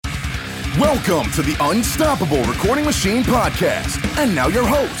Welcome to the Unstoppable Recording Machine Podcast. And now your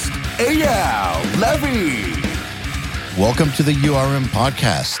host, Eyal Levi. Welcome to the URM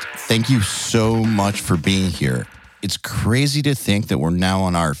Podcast. Thank you so much for being here. It's crazy to think that we're now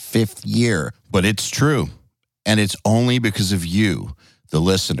on our 5th year, but it's true. And it's only because of you, the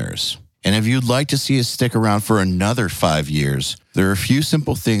listeners. And if you'd like to see us stick around for another 5 years, there are a few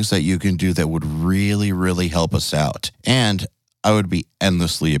simple things that you can do that would really help us out. And I would be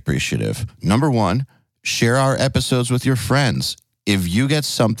endlessly appreciative. Number 1, share our episodes with your friends. If you get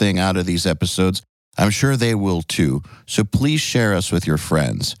something out of these episodes, I'm sure they will too. So please share us with your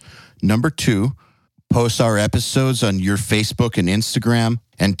friends. Number 2, post our episodes on your Facebook and Instagram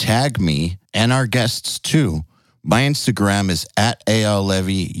and tag me and our guests too. My Instagram is at Eyal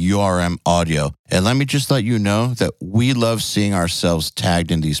Levi URM Audio. And let me just let you know that we love seeing ourselves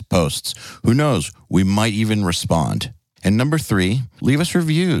tagged in these posts. Who knows, we might even respond. And number 3, leave us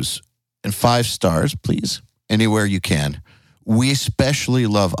reviews and 5 stars, please, anywhere you can. We especially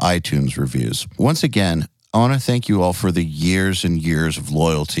love iTunes reviews. Once again, I want to thank you all for the years and years of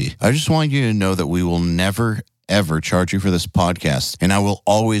loyalty. I just want you to know that we will never, ever charge you for this podcast, and I will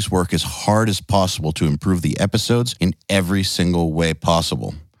always work as hard as possible to improve the episodes in every single way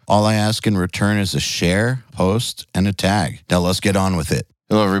possible. All I ask in return is a share, post, and a tag. Now let's get on with it.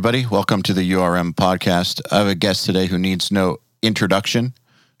 Hello, everybody. Welcome to the URM Podcast. I have a guest today who needs no introduction.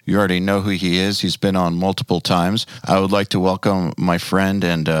 You already know who he is. He's been on multiple times. I would like to welcome my friend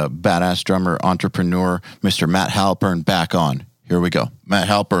and badass drummer entrepreneur, Mr. Matt Halpern, back on. Here we go. Matt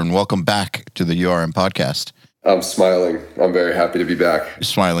Halpern, welcome back to the URM Podcast. I'm smiling. I'm very happy to be back. You're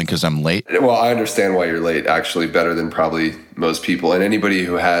smiling because I'm late? Well, I understand why you're late, actually, better than probably most people. And anybody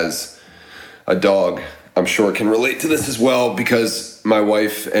who has a dog, I'm sure, can relate to this as well, because my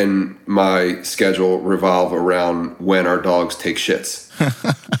wife and my schedule revolve around when our dogs take shits.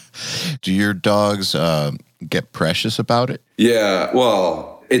 Do your dogs get precious about it? Yeah,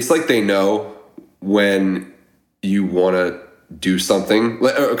 well, it's like they know when you want to do something.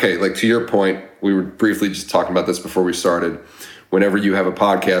 Okay, like to your point, we were briefly just talking about this before we started. Whenever you have a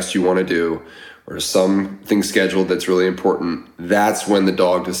podcast you want to do or something scheduled that's really important, that's when the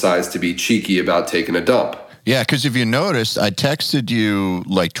dog decides to be cheeky about taking a dump. Yeah, because if you noticed, I texted you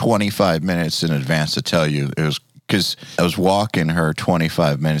like 25 minutes in advance to tell you. It was because I was walking her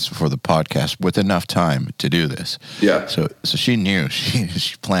 25 minutes before the podcast with enough time to do this. Yeah. So she knew.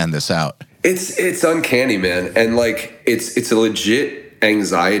 She planned this out. It's uncanny, man. And like it's a legit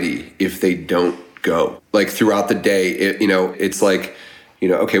anxiety if they don't go. Like throughout the day, it's like,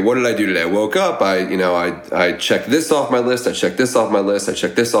 okay, what did I do today? I woke up, I checked this off my list, I checked this off my list, I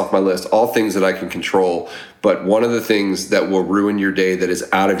checked this off my list, all things that I can control. But one of the things that will ruin your day that is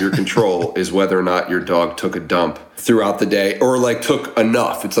out of your control is whether or not your dog took a dump throughout the day or like took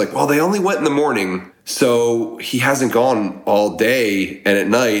enough. It's like, well, they only went in the morning, so he hasn't gone all day and at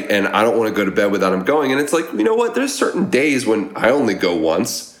night, and I don't want to go to bed without him going. And it's like, you know what? There's certain days when I only go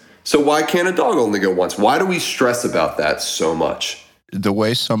once. So why can't a dog only go once? Why do we stress about that so much? The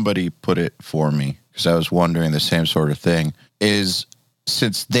way somebody put it for me, because I was wondering the same sort of thing, is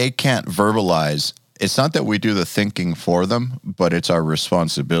since they can't verbalize, it's not that we do the thinking for them, but it's our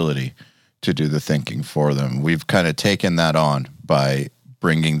responsibility to do the thinking for them. We've kind of taken that on by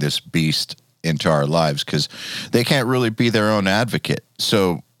bringing this beast into our lives because they can't really be their own advocate.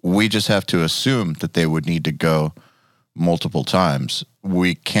 So we just have to assume that they would need to go multiple times.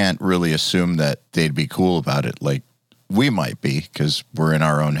 We can't really assume that they'd be cool about it like we might be because we're in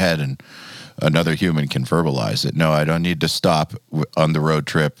our own head and another human can verbalize it. No, I don't need to stop on the road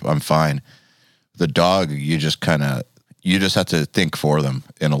trip. I'm fine. The dog, you just have to think for them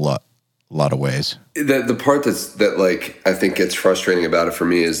in a lot of ways. The part that like I think gets frustrating about it for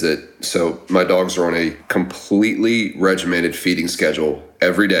me is that so my dogs are on a completely regimented feeding schedule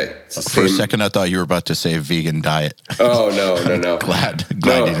every day. For a second, I thought you were about to say vegan diet. Oh no! glad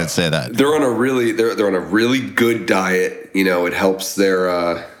you didn't say that. They're on a really good diet. It helps their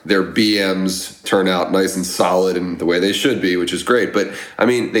BMs turn out nice and solid and the way they should be, which is great. But I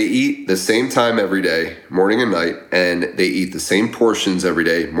mean, they eat the same time every day, morning and night, and they eat the same portions every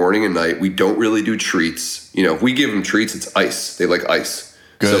day, morning and night. We don't really do treats. If we give them treats, it's ice. They like ice.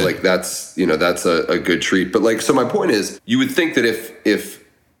 Good. So like that's a good treat. But like, so my point is, you would think that if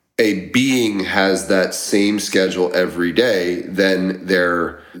a being has that same schedule every day, then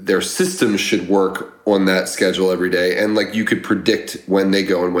their system should work on that schedule every day. And like you could predict when they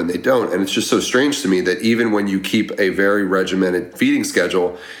go and when they don't. And it's just so strange to me that even when you keep a very regimented feeding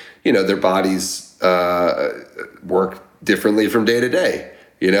schedule, their bodies work differently from day to day.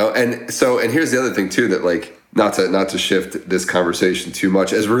 And here's the other thing too, that like not to shift this conversation too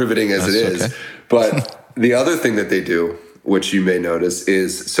much, as riveting as it is, okay. but the other thing that they do, which you may notice,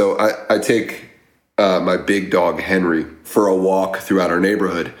 is so I take my big dog Henry for a walk throughout our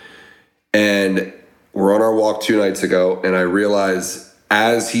neighborhood, and we're on our walk 2 nights ago, and I realize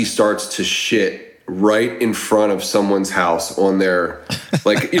as he starts to shit right in front of someone's house on their,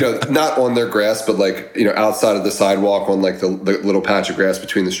 like, not on their grass, but like, outside of the sidewalk on like the little patch of grass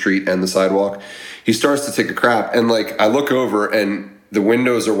between the street and the sidewalk, he starts to take a crap. And like, I look over and the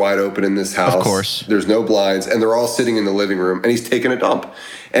windows are wide open in this house. Of course. There's no blinds and they're all sitting in the living room and he's taking a dump.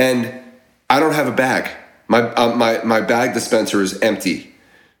 And I don't have a bag. My bag dispenser is empty.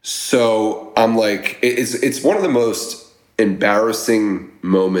 So I'm like, it's one of the most embarrassing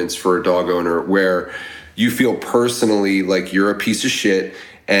moments for a dog owner where you feel personally like you're a piece of shit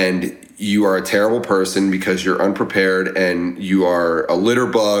and you are a terrible person because you're unprepared and you are a litter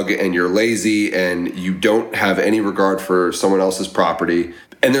bug and you're lazy and you don't have any regard for someone else's property.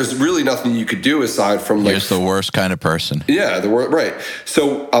 And there's really nothing you could do aside from like... You're just the worst kind of person. Yeah, right.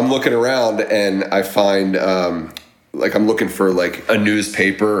 So I'm looking around and I find, I'm looking for like a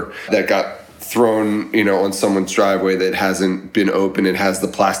newspaper that got thrown, on someone's driveway that hasn't been open and has the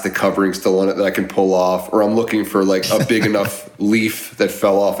plastic covering still on it that I can pull off, or I'm looking for like a big enough leaf that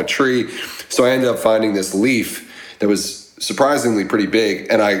fell off a tree. So I ended up finding this leaf that was surprisingly pretty big,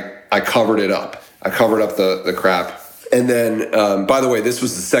 and I covered it up. I covered up the crap. And then, by the way, this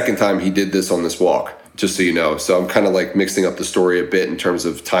was the second time he did this on this walk, just so you know. So I'm kind of like mixing up the story a bit in terms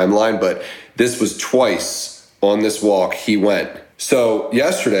of timeline, but this was twice on this walk he went. So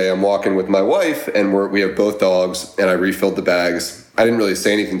yesterday I'm walking with my wife and we have both dogs and I refilled the bags. I didn't really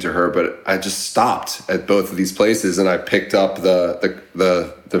say anything to her, but I just stopped at both of these places and I picked up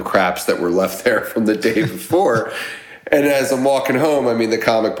the craps that were left there from the day before. And as I'm walking home, I mean, the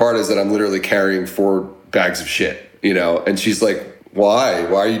comic part is that I'm literally carrying 4 bags of shit, and she's like, why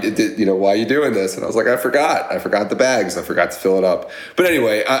are you doing this? And I was like, I forgot the bags. I forgot to fill it up. But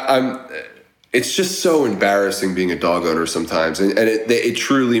anyway, it's just so embarrassing being a dog owner sometimes. And it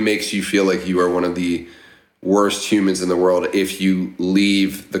truly makes you feel like you are one of the worst humans in the world if you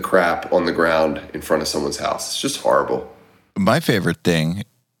leave the crap on the ground in front of someone's house. It's just horrible. My favorite thing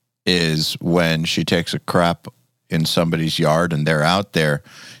is when she takes a crap in somebody's yard and they're out there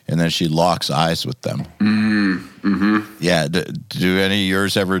and then she locks eyes with them. Mm-hmm. Yeah. Do any of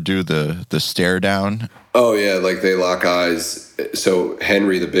yours ever do the stare down? Oh, yeah. Like they lock eyes. So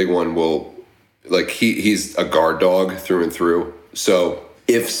Henry, the big one, will... Like he's a guard dog through and through. So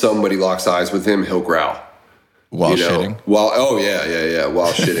if somebody locks eyes with him, he'll growl. While shitting? While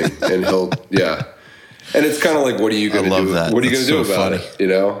shitting. And And it's kind of like, what are you going to do? That. What are you going to do about funny.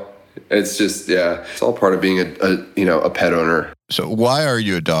 it? It's just, it's all part of being a pet owner. So why are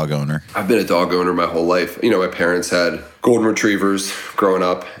you a dog owner? I've been a dog owner my whole life. My parents had golden retrievers growing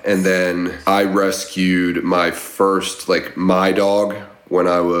up. And then I rescued my first, my dog when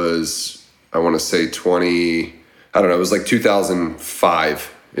I was... I want to say it was like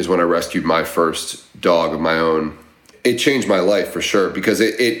 2005 is when I rescued my first dog of my own. It changed my life for sure because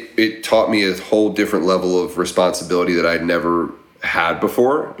it taught me a whole different level of responsibility that I'd never had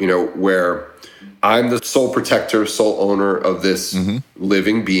before, where I'm the sole protector, sole owner of this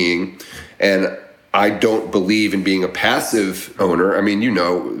living being. And I don't believe in being a passive owner. I mean,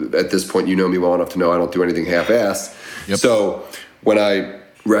 at this point, me well enough to know I don't do anything half-assed. Yep. So when I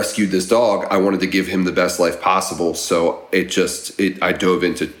rescued this dog, I wanted to give him the best life possible. So I dove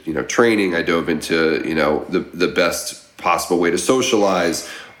into, training. I dove into, the best possible way to socialize,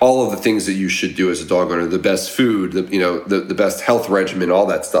 all of the things that you should do as a dog owner, the best food, the best health regimen, all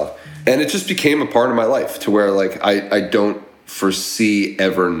that stuff. And it just became a part of my life to where I don't foresee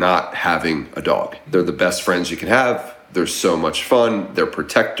ever not having a dog. They're the best friends you can have. They're so much fun. They're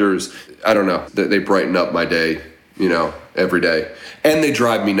protectors. I don't know. They brighten up my day, every day. And they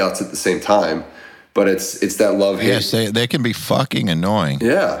drive me nuts at the same time. But it's that love-hate. Yes, they can be fucking annoying.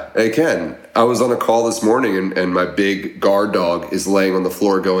 Yeah, they can. I was on a call this morning, and my big guard dog is laying on the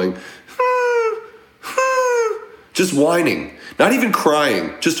floor going, just whining. Not even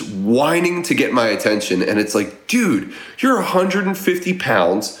crying, just whining to get my attention. And it's like, dude, you're 150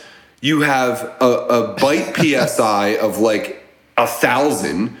 pounds. You have a bite PSI of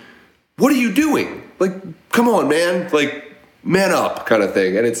 1,000. What are you doing? Come on, man. Man up kind of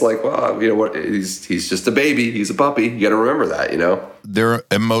thing. And it's like, well, you know what? He's just a baby. He's a puppy. You got to remember that, They're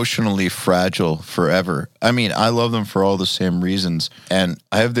emotionally fragile forever. I mean, I love them for all the same reasons. And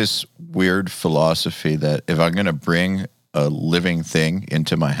I have this weird philosophy that if I'm going to bring a living thing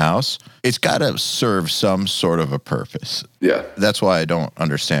into my house, it's got to serve some sort of a purpose. Yeah. That's why I don't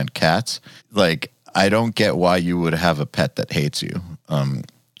understand cats. I don't get why you would have a pet that hates you,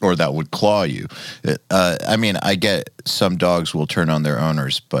 or that would claw you. I mean, I get some dogs will turn on their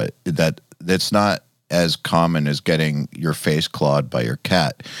owners, but that's not as common as getting your face clawed by your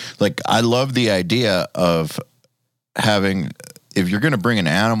cat. Like, I love the idea of having, if you're going to bring an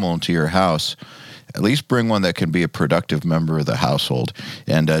animal into your house, at least bring one that can be a productive member of the household.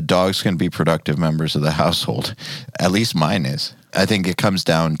 And dogs can be productive members of the household. At least mine is. I think it comes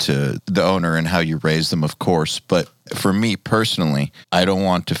down to the owner and how you raise them, of course. But for me personally, I don't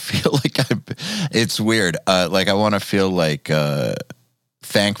want to feel like it's weird. Like, I want to feel like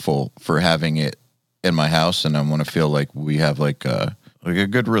thankful for having it in my house. And I want to feel like we have like a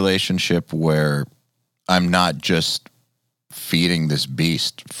good relationship where I'm not just feeding this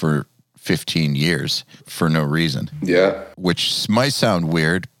beast for 15 years for no reason. Yeah. Which might sound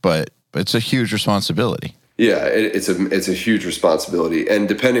weird, but it's a huge responsibility. Yeah, it's a huge responsibility. And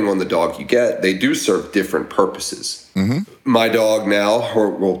depending on the dog you get, they do serve different purposes. Mm-hmm. My dog now,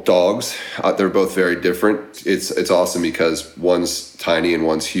 or dogs, they're both very different. It's awesome because one's tiny and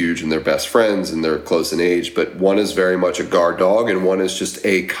one's huge and they're best friends and they're close in age. But one is very much a guard dog and one is just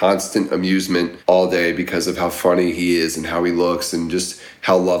a constant amusement all day because of how funny he is and how he looks and just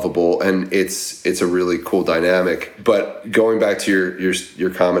how lovable. And it's a really cool dynamic. But going back to your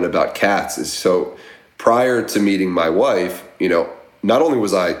comment about cats is so... Prior to meeting my wife, not only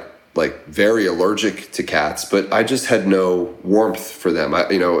was I like very allergic to cats, but I just had no warmth for them.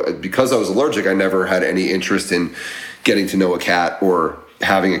 Because I was allergic, I never had any interest in getting to know a cat or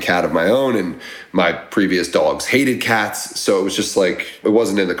having a cat of my own. And my previous dogs hated cats. So it was just like, it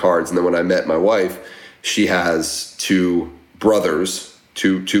wasn't in the cards. And then when I met my wife, she has two brothers,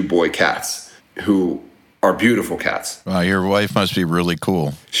 two boy cats who are beautiful cats. Wow, your wife must be really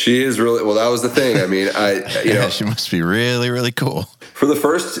cool. She is really, well, that was the thing. I mean, she must be really, really cool. For the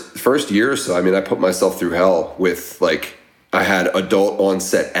first year or so, I mean, I put myself through hell with, like, I had adult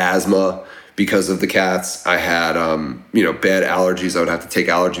onset asthma because of the cats. I had, bad allergies. I would have to take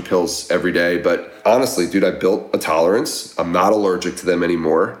allergy pills every day. But honestly, dude, I built a tolerance. I'm not allergic to them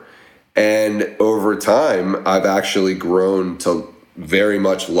anymore. And over time, I've actually grown to very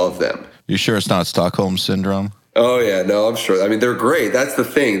much love them. You sure it's not Stockholm Syndrome? Oh, yeah. No, I'm sure. I mean, they're great. That's the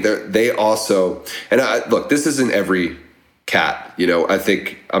thing. They also... And look, this isn't every cat. I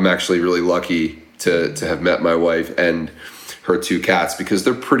think I'm actually really lucky to have met my wife and her two cats because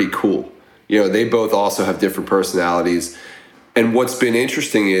they're pretty cool. They both also have different personalities. And what's been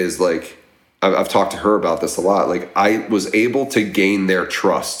interesting is, like, I've talked to her about this a lot. Like, I was able to gain their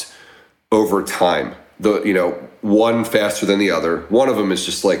trust over time. One faster than the other. One of them is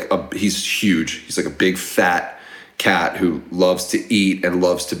just like he's huge. He's like a big fat cat who loves to eat and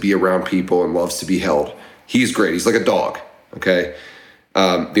loves to be around people and loves to be held. He's great. He's like a dog. Okay.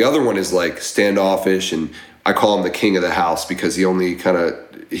 The other one is like standoffish, and I call him the king of the house because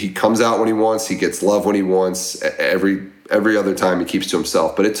he comes out when he wants. He gets love when he wants. Every other time he keeps to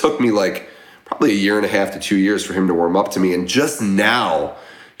himself. But it took me like probably 1.5 years to 2 years for him to warm up to me. And just now,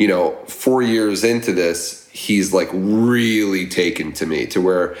 4 years into this, he's like really taken to me to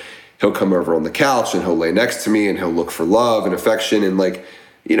where he'll come over on the couch and he'll lay next to me and he'll look for love and affection. And like,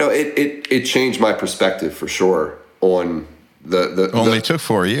 it changed my perspective for sure on the took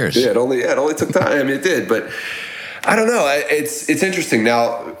 4 years. Yeah, it only took time. I mean, it did, but I don't know. It's interesting.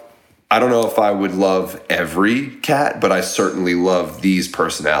 Now, I don't know if I would love every cat, but I certainly love these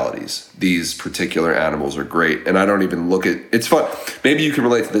personalities. These particular animals are great. And I don't even look at, it's fun. Maybe you can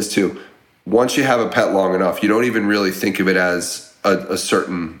relate to this too. Once you have a pet long enough, you don't even really think of it as a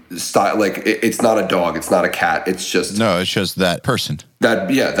certain style. Like it's not a dog, it's not a cat. It's just that person.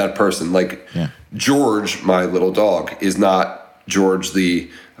 That person. Like George, my little dog, is not George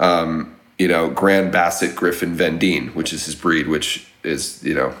the Grand Basset Griffin Vendine, which is his breed, which is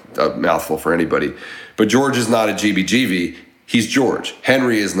a mouthful for anybody. But George is not a GBGV. He's George.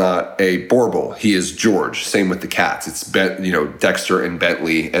 Henry is not a Borbal. He is George. Same with the cats. It's Dexter and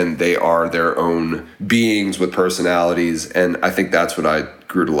Bentley, and they are their own beings with personalities. And I think that's what I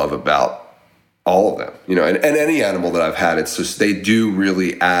grew to love about all of them. And any animal that I've had, it's just they do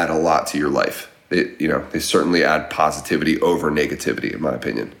really add a lot to your life. They certainly add positivity over negativity, in my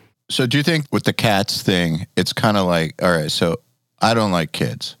opinion. So do you think with the cats thing, it's kind of like, all right, so I don't like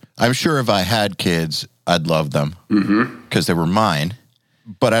kids. I'm sure if I had kids, I'd love them because they were mine,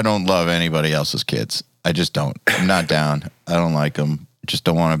 but I don't love anybody else's kids. I just don't. I'm not down. I don't like them. Just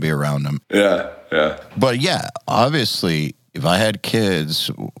don't want to be around them. Yeah. But yeah, obviously, if I had kids,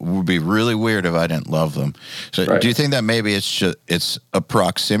 it would be really weird if I didn't love them. So do you think that maybe it's a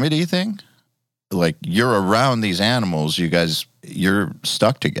proximity thing? Like you're around these animals, you're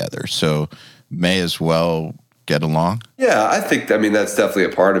stuck together. So may as well get along? Yeah, I mean, that's definitely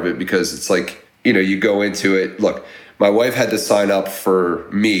a part of it because it's like, you go into it. Look, my wife had to sign up for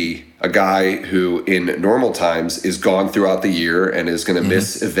me, a guy who in normal times is gone throughout the year and is going to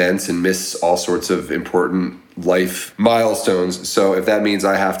miss events and miss all sorts of important life milestones. So if that means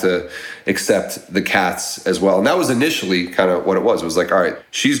I have to accept the cats as well. And that was initially kind of what it was. It was like, all right,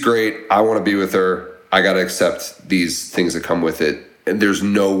 she's great. I want to be with her. I got to accept these things that come with it. And there's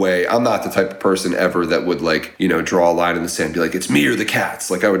no way, I'm not the type of person ever that would like, draw a line in the sand and be like, it's me or the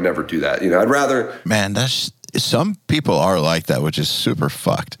cats. Like I would never do that. I'd rather. Man, some people are like that, which is super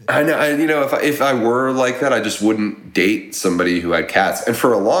fucked. I know. If I were like that, I just wouldn't date somebody who had cats. And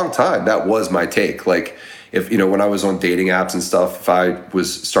for a long time, that was my take. Like if, when I was on dating apps and stuff, if I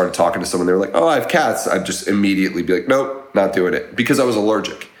started talking to someone, they were like, oh, I have cats. I'd just immediately be like, nope, not doing it because I was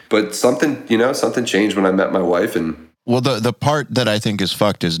allergic. But something changed when I met my wife. And well, the part that I think is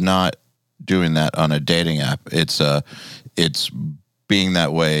fucked is not doing that on a dating app. It's being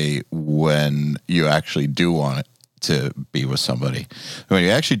that way when you actually do want to be with somebody. When you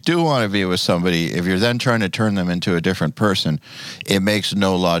actually do want to be with somebody, if you're then trying to turn them into a different person, it makes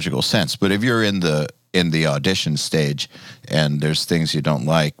no logical sense. But if you're in the audition stage and there's things you don't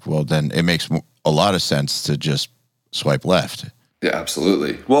like, well, then it makes a lot of sense to just swipe left. Yeah,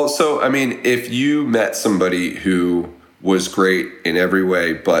 absolutely. Well, so, I mean, if you met somebody who was great in every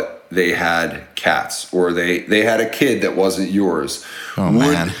way, but they had cats or they had a kid that wasn't yours,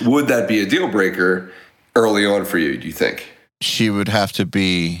 would that be a deal breaker early on for you, do you think? She would have to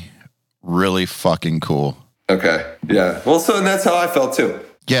be really fucking cool. Okay. Yeah. Well, so that's how I felt too.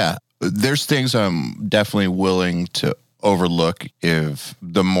 Yeah. There's things I'm definitely willing to overlook if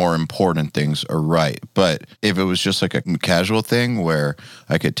the more important things are right. But if it was just like a casual thing where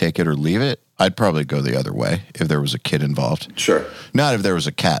I could take it or leave it, I'd probably go the other way if there was a kid involved. Sure. Not if there was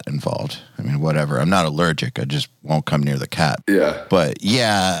a cat involved. I mean, whatever. I'm not allergic. I just won't come near the cat. Yeah. But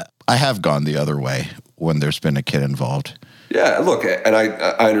yeah, I have gone the other way when there's been a kid involved. Yeah, look, and I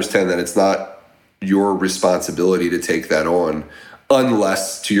understand that it's not your responsibility to take that on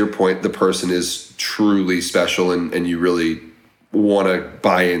unless, to your point, the person is truly special and you really want to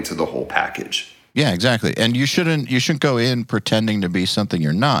buy into the whole package. Yeah, exactly. And you shouldn't go in pretending to be something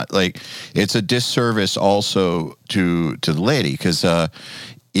you're not. Like, it's a disservice also to the lady because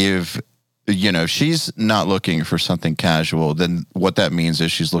if she's not looking for something casual, then what that means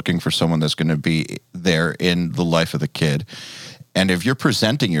is she's looking for someone that's going to be there in the life of the kid. And if you're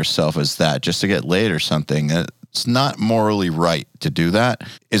presenting yourself as that just to get laid or something, it's not morally right to do that.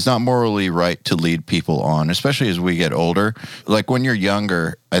 It's not morally right to lead people on, especially as we get older. Like when you're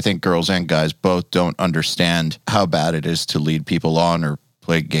younger, I think girls and guys both don't understand how bad it is to lead people on or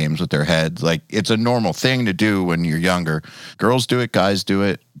play games with their heads. Like it's a normal thing to do when you're younger. Girls do it, guys do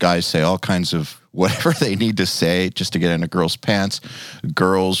it. Guys say all kinds of whatever they need to say just to get in a girl's pants.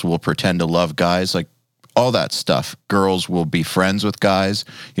 Girls will pretend to love guys, like all that stuff. Girls will be friends with guys,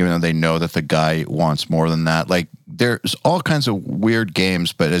 even though they know that the guy wants more than that. Like there's all kinds of weird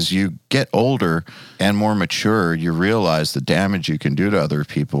games, but as you get older and more mature, you realize the damage you can do to other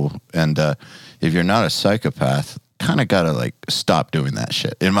people. And if you're not a psychopath, kind of got to like stop doing that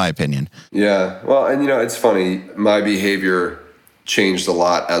shit, in my opinion. Yeah. Well, and it's funny. My behavior changed a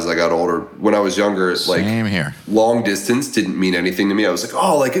lot as I got older. When I was younger, Same here. Long distance didn't mean anything to me. I was like,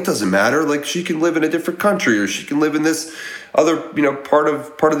 oh, like it doesn't matter. Like she can live in a different country or she can live in this other, part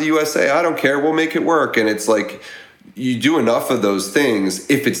of the USA. I don't care. We'll make it work. And it's like you do enough of those things.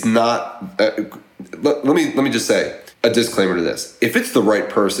 If it's not, let me just say a disclaimer to this. If it's the right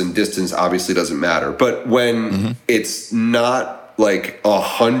person, distance obviously doesn't matter. But when it's not like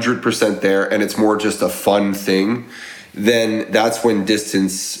 100% there and it's more just a fun thing, then that's when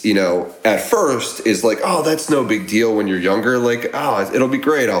distance, at first is like, oh, that's no big deal when you're younger. Like, oh, it'll be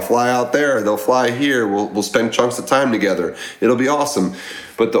great. I'll fly out there. They'll fly here. We'll spend chunks of time together. It'll be awesome.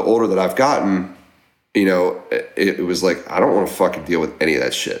 But the older that I've gotten, it was like, I don't want to fucking deal with any of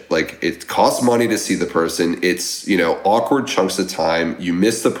that shit. Like, it costs money to see the person. It's, awkward chunks of time. You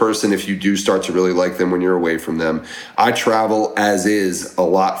miss the person if you do start to really like them when you're away from them. I travel as is a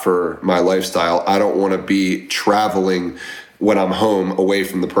lot for my lifestyle. I don't want to be traveling when I'm home away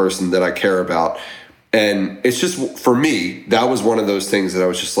from the person that I care about. And it's just, for me, that was one of those things that I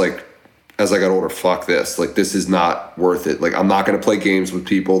was just like, as I got older, fuck this. Like, this is not worth it. Like, I'm not going to play games with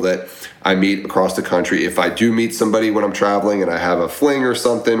people that I meet across the country. If I do meet somebody when I'm traveling and I have a fling or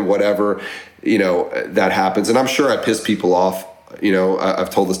something, whatever, that happens. And I'm sure I piss people off.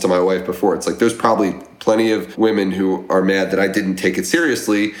 I've told this to my wife before. It's like, there's probably plenty of women who are mad that I didn't take it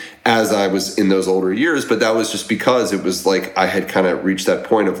seriously as I was in those older years. But that was just because it was like I had kind of reached that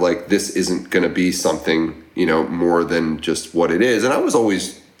point of like, this isn't going to be something, more than just what it is. And I was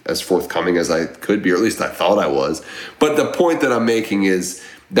always as forthcoming as I could be, or at least I thought I was. But the point that I'm making is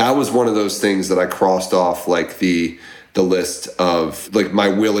that was one of those things that I crossed off like the list of like my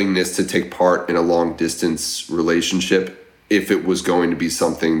willingness to take part in a long distance relationship if it was going to be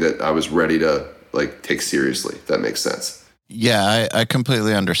something that I was ready to like take seriously, if that makes sense. Yeah, I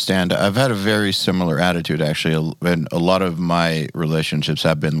completely understand. I've had a very similar attitude, actually, and a lot of my relationships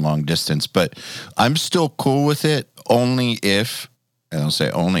have been long distance, but I'm still cool with it only if, and I'll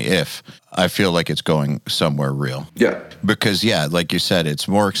say only if, I feel like it's going somewhere real. Yeah. Because, yeah, like you said, it's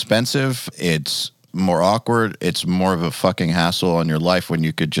more expensive, it's more awkward, it's more of a fucking hassle on your life when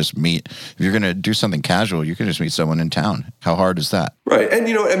you could just meet. If you're going to do something casual, you can just meet someone in town. How hard is that? Right. And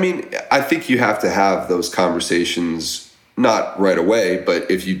I think you have to have those conversations, not right away, but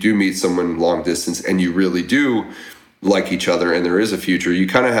if you do meet someone long distance and you really do like each other and there is a future, you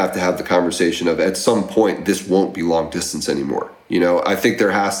kind of have to have the conversation of at some point, this won't be long distance anymore. I think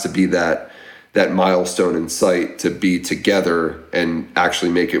there has to be that milestone in sight to be together and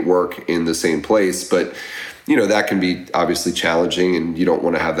actually make it work in the same place. But, that can be obviously challenging, and you don't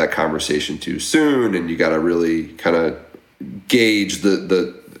want to have that conversation too soon. And you got to really kind of gauge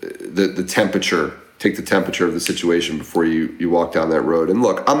the temperature, take the temperature of the situation before you walk down that road. And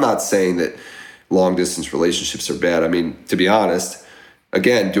look, I'm not saying that long distance relationships are bad. I mean, to be honest,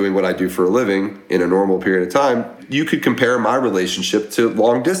 again, doing what I do for a living in a normal period of time, you could compare my relationship to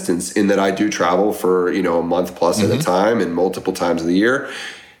long distance in that I do travel for, a month plus at a time and multiple times of the year.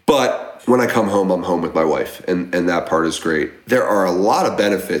 But when I come home, I'm home with my wife, and that part is great. There are a lot of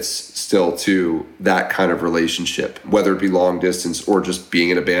benefits still to that kind of relationship, whether it be long distance or just being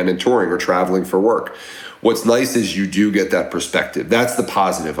in a band and touring or traveling for work. What's nice is you do get that perspective. That's the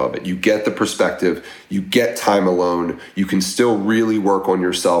positive of it. You get the perspective, you get time alone, you can still really work on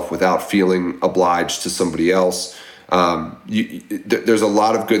yourself without feeling obliged to somebody else. There's a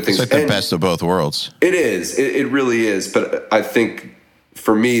lot of good things. It's like the best of both worlds. It is. It really is. But I think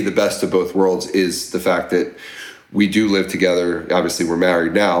for me, the best of both worlds is the fact that we do live together. Obviously, we're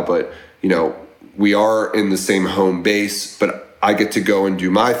married now, but, we are in the same home base, but I get to go and do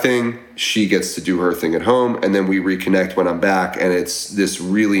my thing. She gets to do her thing at home, and then we reconnect when I'm back. And it's this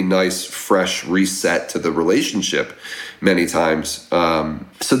really nice, fresh reset to the relationship many times.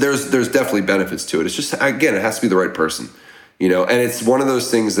 So there's definitely benefits to it. It's just, again, it has to be the right person, and it's one of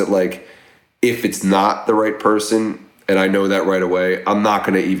those things that like, if it's not the right person, and I know that right away, I'm not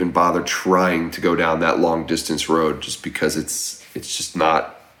going to even bother trying to go down that long distance road just because it's just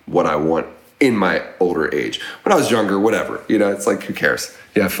not what I want in my older age. When I was younger, whatever, it's like, who cares?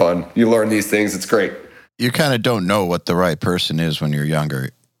 You have fun. You learn these things. It's great. You kind of don't know what the right person is when you're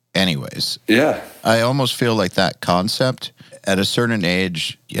younger anyways. Yeah. I almost feel like that concept at a certain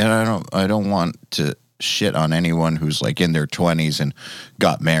age, I don't want to shit on anyone who's like in their 20s and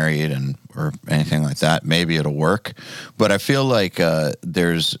got married or anything like that. Maybe it'll work. But I feel like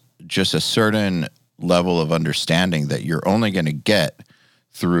there's just a certain level of understanding that you're only going to get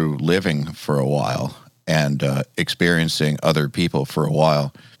through living for a while and experiencing other people for a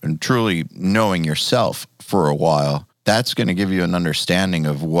while and truly knowing yourself for a while. That's going to give you an understanding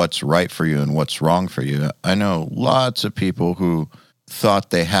of what's right for you and what's wrong for you. I know lots of people who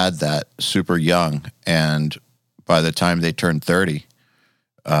thought they had that super young, and by the time they turned 30,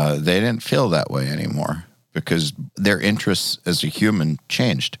 they didn't feel that way anymore because their interests as a human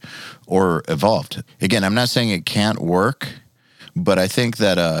changed or evolved. Again, I'm not saying it can't work, but I think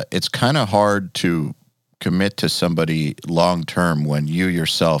that it's kind of hard to commit to somebody long-term when you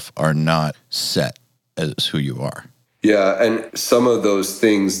yourself are not set as who you are. Yeah, and some of those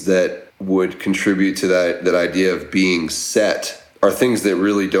things that would contribute to that idea of being set are things that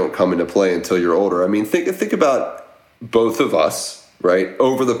really don't come into play until you're older. I mean, think about both of us, right?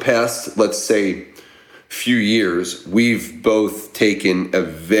 Over the past, let's say, few years, we've both taken a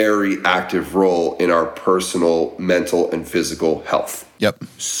very active role in our personal, mental, and physical health. Yep.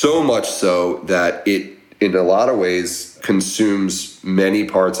 So much so that it, in a lot of ways, consumes many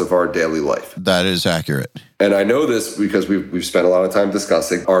parts of our daily life. That is accurate. And I know this because we've spent a lot of time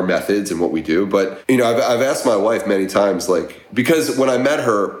discussing our methods and what we do. But, I've asked my wife many times, because when I met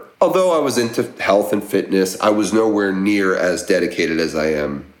her, although I was into health and fitness, I was nowhere near as dedicated as I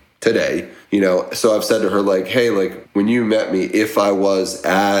am today. So I've said to her, hey, when you met me, if I was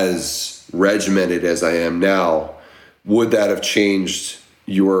as regimented as I am now, would that have changed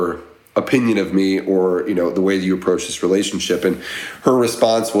your opinion of me or, the way that you approach this relationship? And her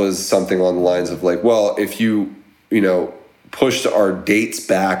response was something along the lines of like, well, if you, pushed our dates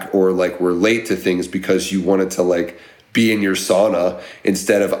back or like were late to things because you wanted to like be in your sauna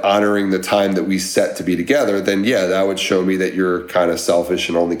instead of honoring the time that we set to be together, then yeah, that would show me that you're kind of selfish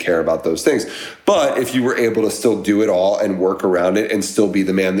and only care about those things. But if you were able to still do it all and work around it and still be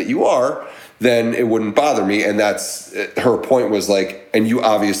the man that you are, then it wouldn't bother me. And that's her point was like, and you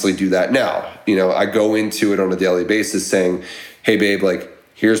obviously do that now. I go into it on a daily basis saying, hey babe, like,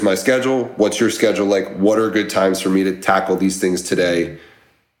 here's my schedule. What's your schedule like? What are good times for me to tackle these things today?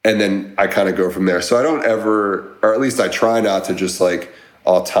 And then I kind of go from there. So I don't ever, or at least I try not to just like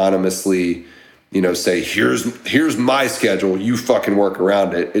autonomously, say, here's my schedule. You fucking work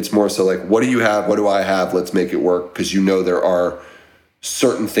around it. It's more so like, what do you have? What do I have? Let's make it work. Because there are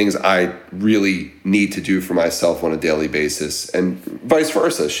certain things I really need to do for myself on a daily basis, and vice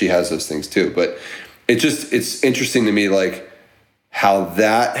versa. She has those things too. But it's interesting to me, like, how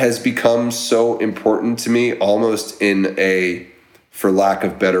that has become so important to me, almost in a, for lack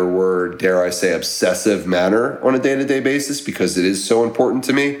of better word, dare I say, obsessive manner on a day-to-day basis, because it is so important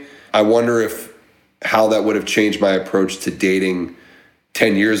to me. I wonder how that would have changed my approach to dating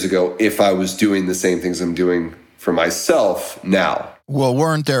 10 years ago if I was doing the same things I'm doing for myself now. Well,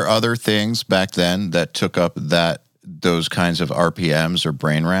 weren't there other things back then that took up those kinds of RPMs or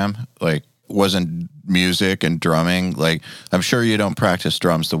brain RAM? Like, wasn't music and drumming, like, I'm sure you don't practice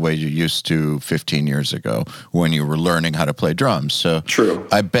drums the way you used to 15 years ago when you were learning how to play drums. So true.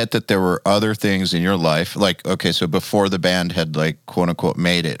 I bet that there were other things in your life, like, okay, so before the band had like quote unquote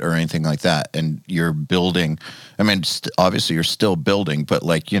made it or anything like that, and you're building, I mean, obviously you're still building, but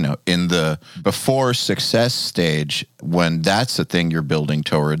like, in the before success stage, when that's the thing you're building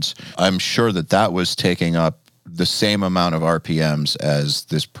towards, I'm sure that was taking up the same amount of RPMs as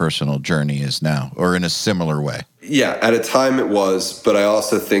this personal journey is now, or in a similar way. Yeah, at a time it was, but I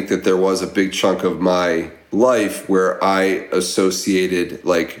also think that there was a big chunk of my life where I associated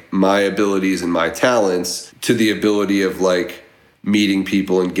like my abilities and my talents to the ability of like meeting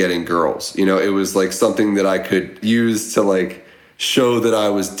people and getting girls. It was like something that I could use to like show that I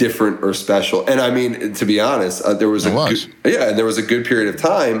was different or special. And I mean, to be honest, there was and there was a good period of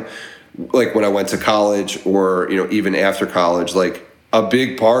time, like when I went to college or, even after college, like a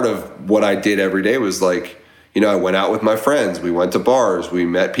big part of what I did every day was like, I went out with my friends, we went to bars, we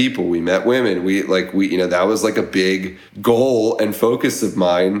met people, we met women, that was like a big goal and focus of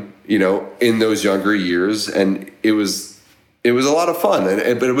mine, in those younger years. And it was a lot of fun,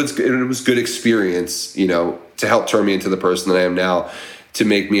 but it was good experience, to help turn me into the person that I am now, to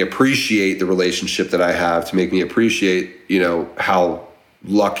make me appreciate the relationship that I have, to make me appreciate, how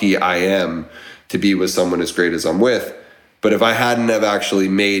lucky I am to be with someone as great as I'm with. But if I hadn't have actually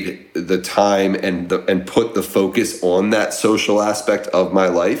made the time and put the focus on that social aspect of my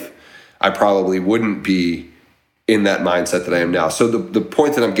life, I probably wouldn't be in that mindset that I am now. So the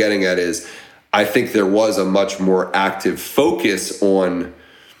point that I'm getting at is, I think there was a much more active focus on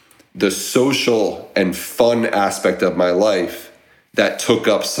the social and fun aspect of my life that took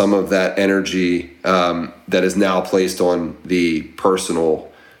up some of that energy that is now placed on the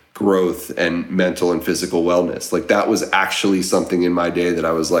personal growth and mental and physical wellness. Like, that was actually something in my day that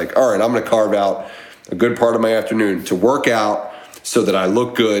I was like, all right, I'm going to carve out a good part of my afternoon to work out so that I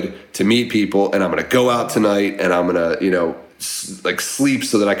look good, to meet people, and I'm going to go out tonight and I'm going to, like sleep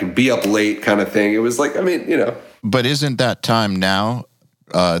so that I can be up late kind of thing. It was like, I mean, But isn't that time now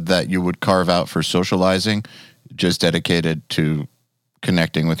that you would carve out for socializing just dedicated to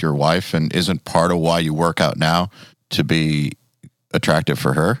connecting with your wife, and isn't part of why you work out now to be attractive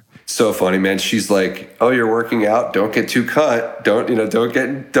for her? So funny, man. She's like, "Oh, you're working out. Don't get too cut. Don't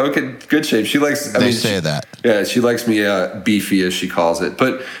get good shape." She likes. They say that. Yeah, she likes me beefy, as she calls it.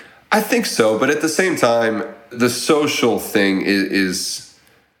 But I think so. But at the same time, the social thing is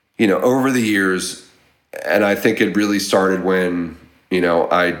over the years, and I think it really started when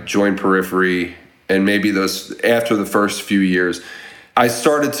I joined Periphery, and maybe those after the first few years, I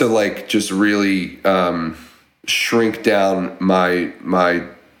started to like just really shrink down my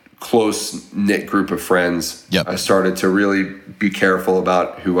close-knit group of friends. Yep. I started to really be careful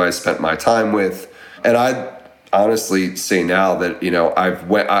about who I spent my time with. And I honestly say now that,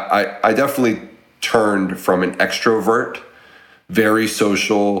 I definitely turned from an extrovert, very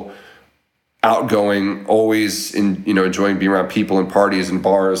social, outgoing, always enjoying being around people and parties and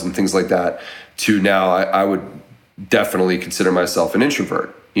bars and things like that, to now I would definitely consider myself an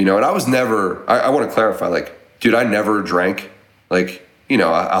introvert, and I was never, I want to clarify, like, dude, I never drank. Like,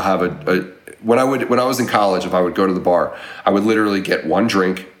 I'll have when I was in college, if I would go to the bar, I would literally get one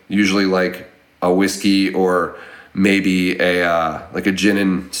drink, usually like a whiskey or maybe like a gin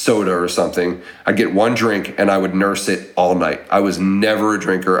and soda or something. I'd get one drink and I would nurse it all night. I was never a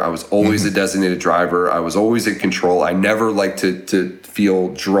drinker. I was always a designated driver. I was always in control. I never liked to feel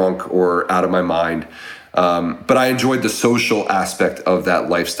drunk or out of my mind. But I enjoyed the social aspect of that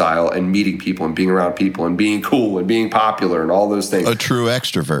lifestyle and meeting people and being around people and being cool and being popular and all those things. A true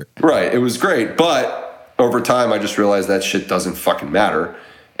extrovert. Right. It was great. But over time, I just realized that shit doesn't fucking matter.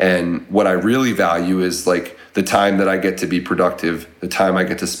 And what I really value is like the time that I get to be productive, the time I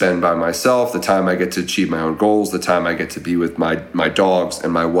get to spend by myself, the time I get to achieve my own goals, the time I get to be with my dogs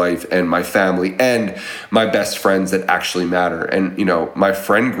and my wife and my family and my best friends that actually matter. And, you know, my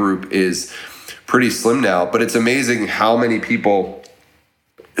friend group is pretty slim now, but it's amazing how many people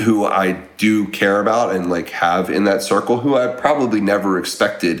who I do care about and like have in that circle who I probably never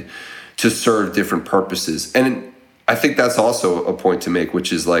expected to serve different purposes. And I think that's also a point to make,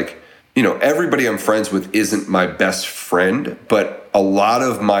 which is like, you know, everybody I'm friends with isn't my best friend, but a lot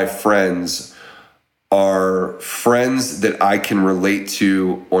of my friends are friends that I can relate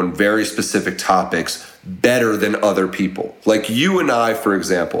to on very specific topics better than other people. Like you and I, for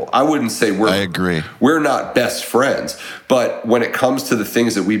example, I wouldn't say I agree. We're not best friends, but when it comes to the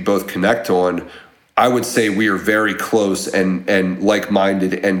things that we both connect on, I would say we are very close and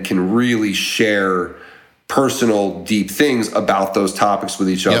like-minded and can really share personal, deep things about those topics with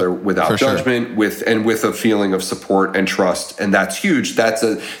each other without judgment, with a feeling of support and trust. And that's huge.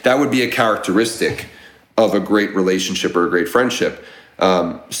 That would be a characteristic of a great relationship or a great friendship.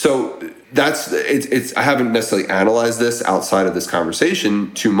 So it's I haven't necessarily analyzed this outside of this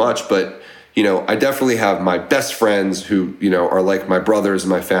conversation too much, but you know, I definitely have my best friends who, you know, are like my brothers and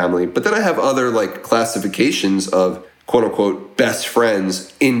my family, but then I have other like classifications of quote unquote best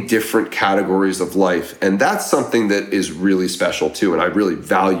friends in different categories of life. And that's something that is really special too. And I really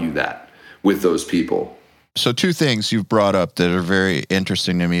value that with those people. So two things you've brought up that are very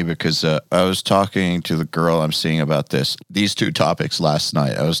interesting to me because I was talking to the girl I'm seeing about these two topics last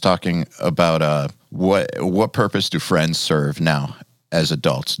night. I was talking about what purpose do friends serve now as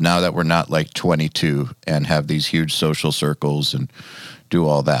adults, now that we're not like 22 and have these huge social circles and do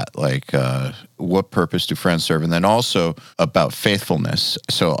all that, like what purpose do friends serve? And then also about faithfulness.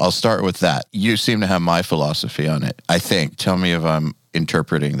 So I'll start with that. You seem to have my philosophy on it, I think. Tell me if I'm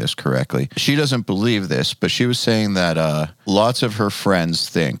interpreting this correctly. She doesn't believe this, but she was saying that lots of her friends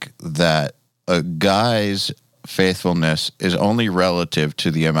think that a guy's faithfulness is only relative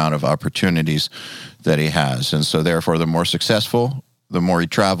to the amount of opportunities that he has. And so therefore, the more successful, the more he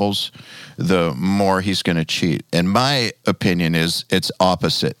travels, the more he's going to cheat. And my opinion is it's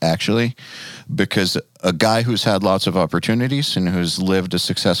opposite, actually, because a guy who's had lots of opportunities and who's lived a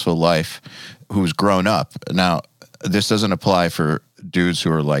successful life, who's grown up. Now, this doesn't apply for dudes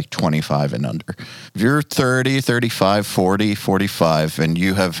who are like 25 and under. If you're 30, 35, 40, 45, and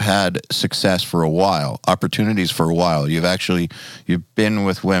you have had success for a while, opportunities for a while, you've been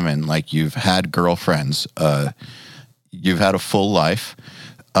with women, like you've had girlfriends, you've had a full life.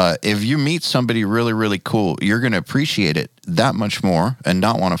 If you meet somebody really, really cool, you're going to appreciate it that much more and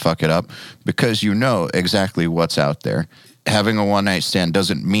not want to fuck it up because you know exactly what's out there. Having a one-night stand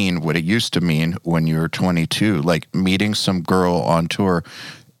doesn't mean what it used to mean when you were 22. Like meeting some girl on tour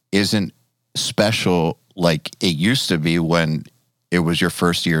isn't special like it used to be when it was your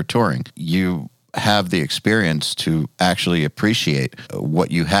first year touring. You have the experience to actually appreciate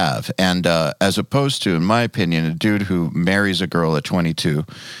what you have. And as opposed to, in my opinion, a dude who marries a girl at 22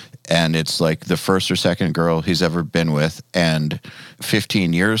 and it's like the first or second girl he's ever been with and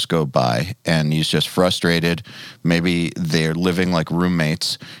 15 years go by and he's just frustrated. Maybe they're living like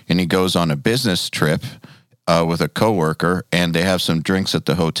roommates and he goes on a business trip with a coworker and they have some drinks at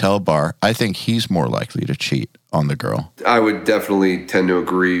the hotel bar. I think he's more likely to cheat on the girl. I would definitely tend to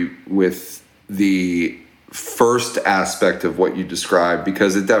agree with the first aspect of what you described,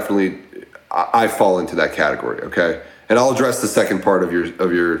 because it definitely, I fall into that category, okay? And I'll address the second part of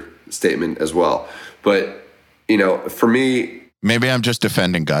your statement as well. But, you know, for me... Maybe I'm just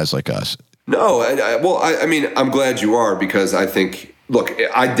defending guys like us. No, I mean, I'm glad you are, because I think, look,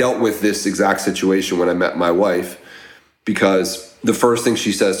 I dealt with this exact situation when I met my wife, because the first thing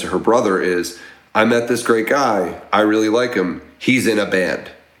she says to her brother is, I met this great guy. I really like him. He's in a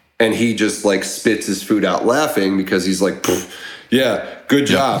band. And he just like spits his food out laughing because he's like, yeah, good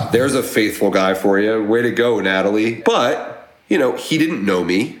job. Yep. There's a faithful guy for you. Way to go, Natalie. But, you know, he didn't know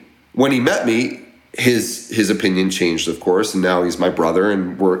me. When he met me, his opinion changed, of course. And now he's my brother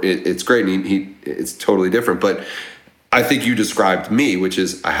and it's great. And it's totally different. But I think you described me, which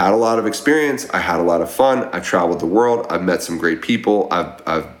is I had a lot of experience. I had a lot of fun. I traveled the world. I've met some great people.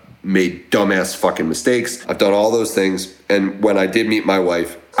 I've made dumbass fucking mistakes. I've done all those things. And when I did meet my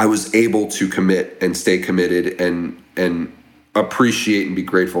wife, I was able to commit and stay committed and appreciate and be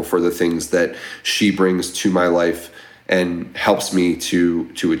grateful for the things that she brings to my life and helps me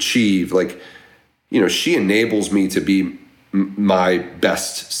to achieve. Like, you know, she enables me to be my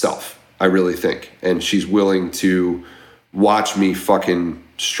best self, I really think. And she's willing to watch me fucking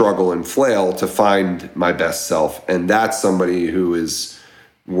struggle and flail to find my best self. And that's somebody who is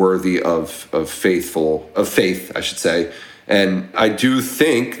worthy of faith, I should say. And I do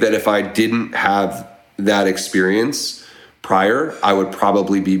think that if I didn't have that experience prior, I would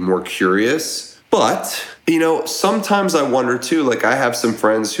probably be more curious. But, you know, sometimes I wonder too, like I have some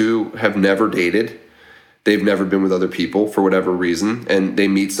friends who have never dated. They've never been with other people for whatever reason, and they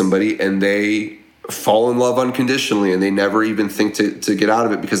meet somebody and they fall in love unconditionally and they never even think to get out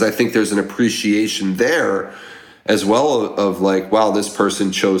of it, because I think there's an appreciation there as well of like, wow, this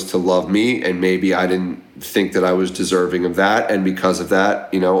person chose to love me and maybe I didn't think that I was deserving of that. And because of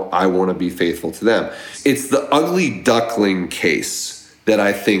that, you know, I want to be faithful to them. It's the ugly duckling case that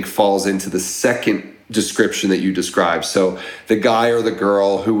I think falls into the second description that you described. So the guy or the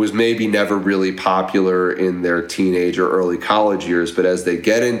girl who was maybe never really popular in their teenage or early college years, but as they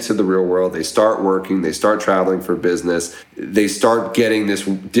get into the real world, they start working, they start traveling for business, they start getting this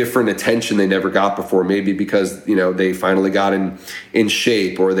different attention they never got before, maybe because, you know, they finally got in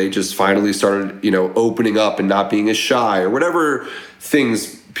shape, or they just finally started, you know, opening up and not being as shy, or whatever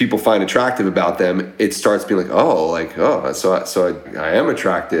things people find attractive about them. It starts being like, so I am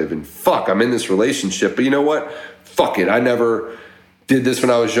attractive, and fuck, I'm in this relationship, but you know what? Fuck it. I never did this when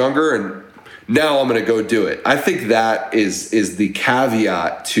I was younger, and now I'm going to go do it. I think that is the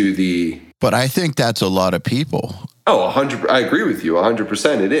caveat to the... But I think that's a lot of people. Oh, 100. I agree with you.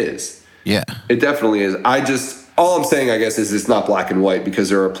 100% it is. Yeah. It definitely is. All I'm saying, I guess, is it's not black and white, because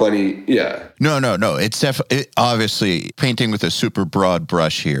there are plenty. Yeah. No. It's obviously painting with a super broad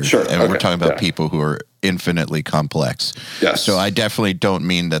brush here. Sure. And we're talking about people who are infinitely complex. Yes. So I definitely don't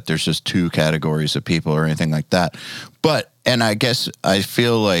mean that there's just two categories of people or anything like that. But, and I guess I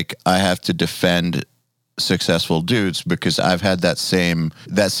feel like I have to defend successful dudes, because I've had that same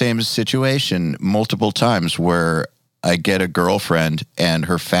situation multiple times where I get a girlfriend and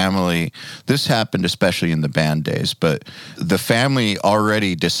her family, this happened especially in the band days, but the family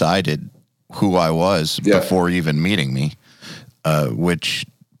already decided who I was before even meeting me, which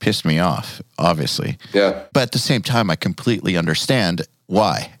pissed me off, obviously. Yeah. But at the same time, I completely understand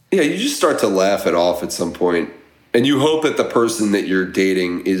why. Yeah, you just start to laugh it off at some point, and you hope that the person that you're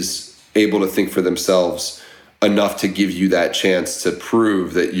dating is able to think for themselves enough to give you that chance to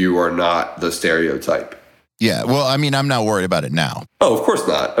prove that you are not the stereotype. Yeah, well, I mean, I'm not worried about it now. Oh, of course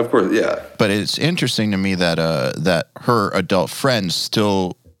not. Of course, yeah. But it's interesting to me that that her adult friends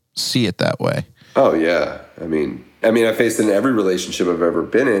still see it that way. Oh, yeah. I mean, I faced it in every relationship I've ever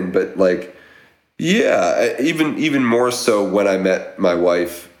been in, but like, yeah, even more so when I met my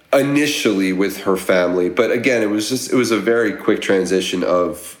wife initially with her family. But again, it was a very quick transition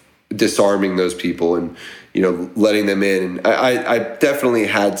of disarming those people and, you know, letting them in. And I definitely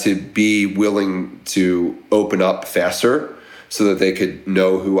had to be willing to open up faster so that they could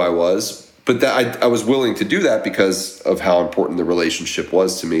know who I was. But I was willing to do that because of how important the relationship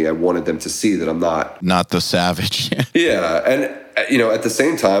was to me. I wanted them to see that I'm not the savage. Yeah. And, you know, at the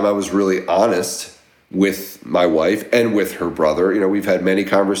same time, I was really honest with my wife and with her brother. You know, we've had many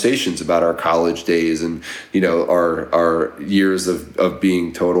conversations about our college days and, you know, our years of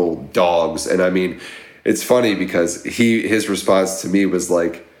being total dogs. And I mean, it's funny because his response to me was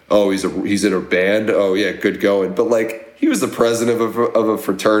like, oh, he's in a band. Oh yeah, good going. But like, he was the president of a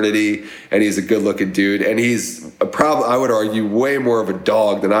fraternity, and he's a good looking dude. And he's I would argue, way more of a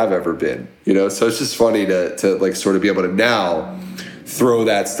dog than I've ever been, you know? So it's just funny to like sort of be able to now throw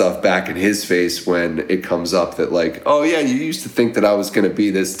that stuff back in his face when it comes up that like, oh yeah, you used to think that I was going to be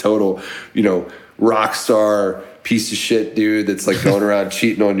this total, you know, rock star piece of shit dude that's like going around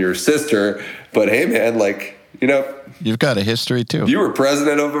cheating on your sister. But hey man, like, you know, you've got a history too. You were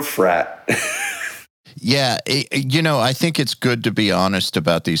president of a frat. Yeah. You know, I think it's good to be honest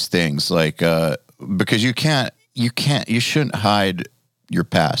about these things, like, because you shouldn't hide your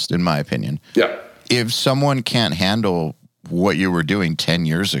past, in my opinion. Yeah. If someone can't handle what you were doing 10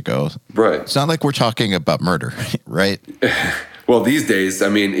 years ago, right? It's not like we're talking about murder, right? Well, these days, I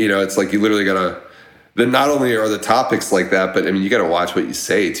mean, you know, it's like you literally gotta. Then not only are the topics like that, but I mean, you got to watch what you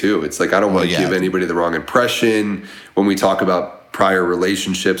say too. It's like I don't want to give anybody the wrong impression when we talk about prior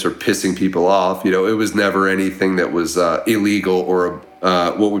relationships or pissing people off. You know, it was never anything that was illegal or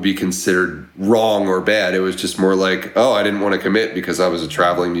what would be considered wrong or bad. It was just more like, oh, I didn't want to commit because I was a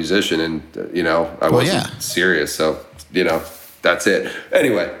traveling musician and, I wasn't serious. So, that's it.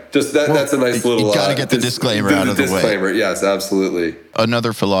 Anyway, just that's a nice little... You got to get the disclaimer out of the way. Disclaimer, yes, absolutely.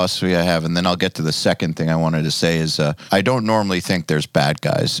 Another philosophy I have, and then I'll get to the second thing I wanted to say, is I don't normally think there's bad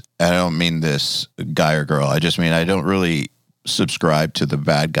guys. I don't mean this guy or girl. I just mean I don't really subscribe to the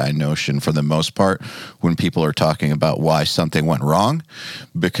bad guy notion for the most part when people are talking about why something went wrong,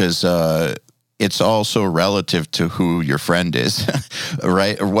 because it's also relative to who your friend is,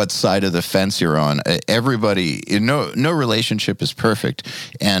 right? Or what side of the fence you're on. Everybody, no relationship is perfect.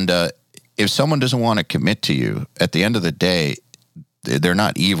 And if someone doesn't want to commit to you, at the end of the day, they're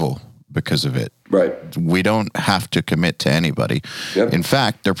not evil because of it. Right. We don't have to commit to anybody. Yep. In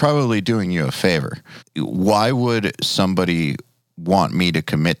fact, they're probably doing you a favor. Why would somebody want me to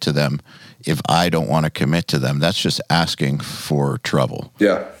commit to them if I don't want to commit to them? That's just asking for trouble.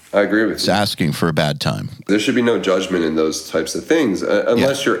 Yeah, I agree with you. It's asking for a bad time. There should be no judgment in those types of things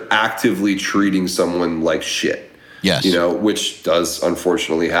unless you're actively treating someone like shit. Yes. Which does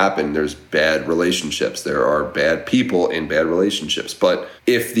unfortunately happen. There's bad relationships. There are bad people in bad relationships. But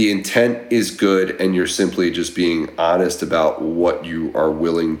if the intent is good and you're simply just being honest about what you are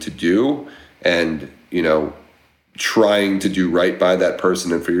willing to do and, trying to do right by that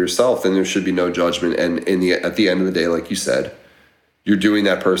person and for yourself, then there should be no judgment. And at the end of the day, like you said, you're doing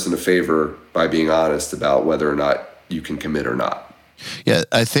that person a favor by being honest about whether or not you can commit or not. Yeah,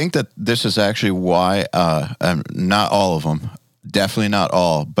 I think that this is actually why, not all of them, definitely not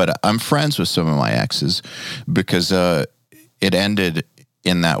all, but I'm friends with some of my exes because it ended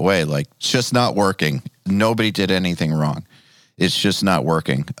in that way. Like, it's just not working. Nobody did anything wrong. It's just not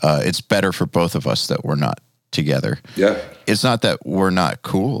working. It's better for both of us that we're not together. Yeah. It's not that we're not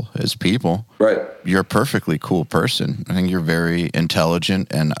cool as people. Right. You're a perfectly cool person. I think you're very intelligent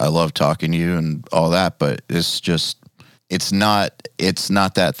and I love talking to you and all that, but it's not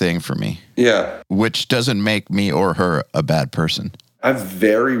that thing for me. Yeah. Which doesn't make me or her a bad person. I've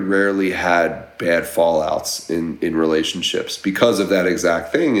very rarely had bad fallouts in relationships because of that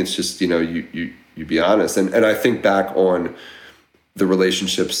exact thing. It's just, you be honest. And I think back on the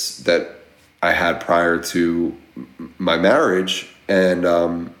relationships that I had prior to my marriage,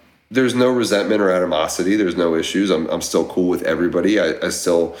 and there's no resentment or animosity. There's no issues. I'm still cool with everybody. I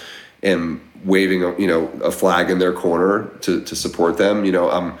still am waving a flag in their corner to support them.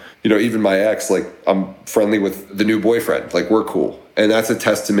 Even my ex, like, I'm friendly with the new boyfriend. Like, we're cool. And that's a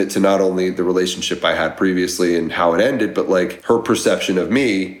testament to not only the relationship I had previously and how it ended, but like her perception of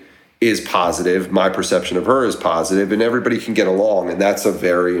me is positive. My perception of her is positive, and everybody can get along. And that's a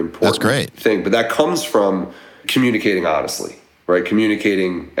very important thing. But that comes from communicating honestly, right?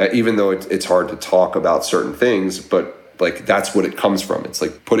 Communicating, even though it's hard to talk about certain things, but like, that's what it comes from. It's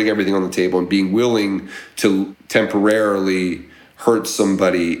like putting everything on the table and being willing to temporarily hurt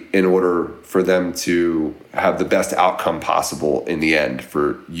somebody in order for them to have the best outcome possible in the end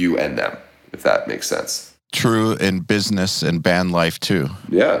for you and them, if that makes sense. True in business and band life too.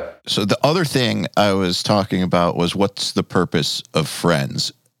 Yeah. So the other thing I was talking about was, what's the purpose of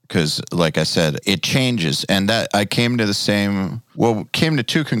friends? Because, like I said, it changes. And that I came to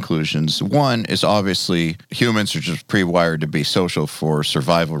two conclusions. One is, obviously humans are just pre-wired to be social for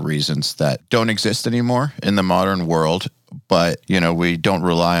survival reasons that don't exist anymore in the modern world. But, we don't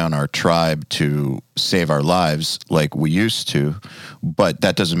rely on our tribe to save our lives like we used to. But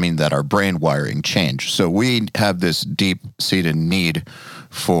that doesn't mean that our brain wiring changed. So we have this deep-seated need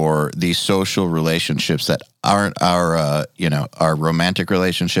for these social relationships that aren't our romantic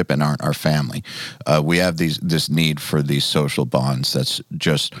relationship and aren't our family. We have this need for these social bonds that's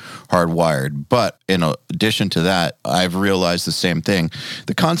just hardwired. But in addition to that, I've realized the same thing.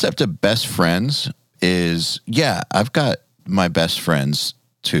 The concept of best friends is, I've got my best friends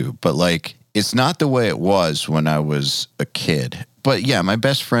too, but like, it's not the way it was when I was a kid. But yeah, my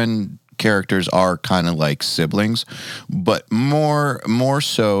best friend characters are kind of like siblings, but more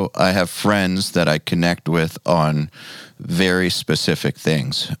so I have friends that I connect with on very specific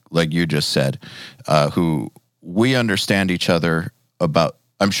things, like you just said, who we understand each other about.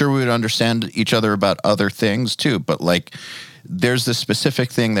 I'm sure we would understand each other about other things too, but like, there's this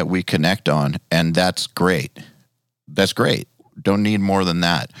specific thing that we connect on, and that's great. That's great. Don't need more than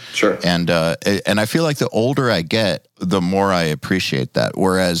that. Sure. And I feel like the older I get, the more I appreciate that.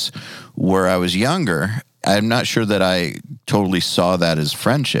 Whereas where I was younger, I'm not sure that I totally saw that as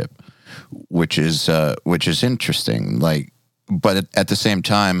friendship, which is interesting. Like, but at the same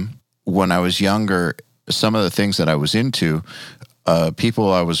time, when I was younger, some of the things that I was into,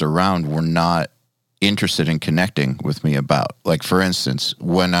 people I was around were not interested in connecting with me about. Like, for instance,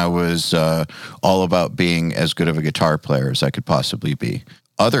 when I was all about being as good of a guitar player as I could possibly be,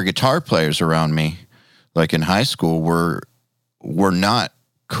 other guitar players around me, like in high school, were not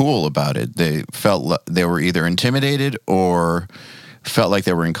cool about it. They felt they were either intimidated or felt like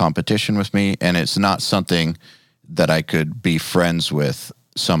they were in competition with me, and it's not something that I could be friends with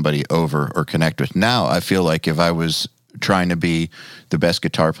somebody over or connect with. Now I feel like if I was trying to be the best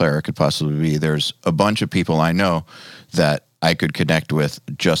guitar player I could possibly be, there's a bunch of people I know that I could connect with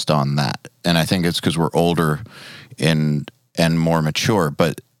just on that. And I think it's because we're older and more mature.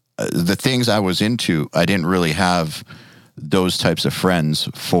 But the things I was into, I didn't really have those types of friends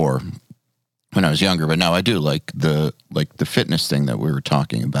for when I was younger, but now I do, like the fitness thing that we were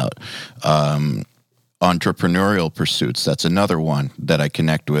talking about. Entrepreneurial pursuits, that's another one that I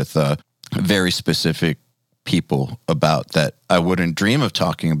connect with very specific people about that I wouldn't dream of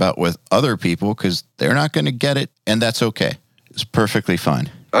talking about with other people because they're not going to get it, and that's okay. It's perfectly fine.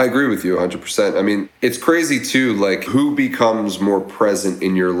 I agree with you 100%. I mean, it's crazy too, like who becomes more present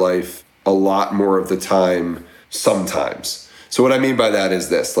in your life a lot more of the time sometimes. So what I mean by that is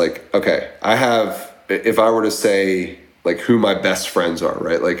this, like, okay, if I were to say like who my best friends are,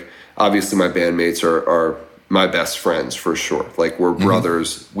 right? Like obviously my bandmates are my best friends for sure. Like we're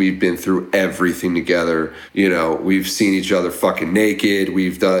brothers. We've been through everything together. You know, we've seen each other fucking naked.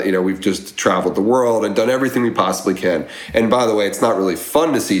 We've done, you know, we've just traveled the world and done everything we possibly can. And by the way, it's not really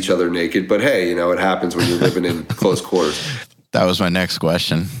fun to see each other naked, but hey, you know, it happens when you're living in close quarters. That was my next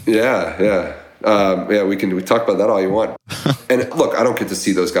question. Yeah. We talk about that all you want. And look, I don't get to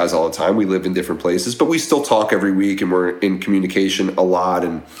see those guys all the time. We live in different places, but we still talk every week and we're in communication a lot.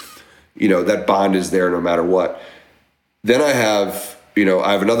 And, you know, that bond is there no matter what. Then I have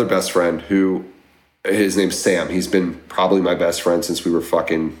another best friend who, his name's Sam. He's been probably my best friend since we were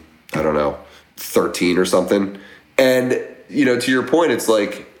fucking, 13 or something. And, you know, to your point, it's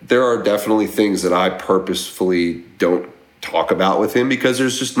like, there are definitely things that I purposefully don't talk about with him because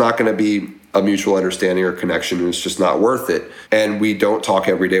there's just not going to be a mutual understanding or connection, and it's just not worth it. And we don't talk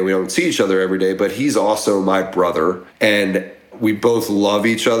every day. We don't see each other every day, but he's also my brother, and we both love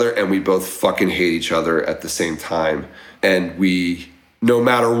each other and we both fucking hate each other at the same time. And we, no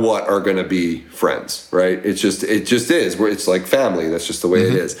matter what, are going to be friends, right? It just is. It's like family. That's just the way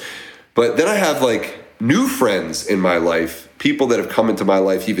it is. But then I have like new friends in my life, people that have come into my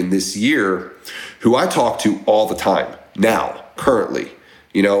life even this year who I talk to all the time now, currently.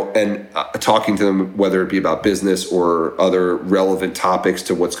 You know, and talking to them, whether it be about business or other relevant topics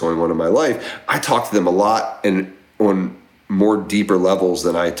to what's going on in my life, I talk to them a lot and on more deeper levels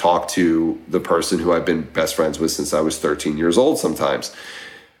than I talk to the person who I've been best friends with since I was 13 years old sometimes.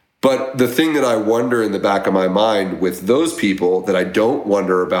 But the thing that I wonder in the back of my mind with those people that I don't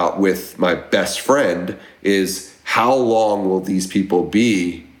wonder about with my best friend is how long will these people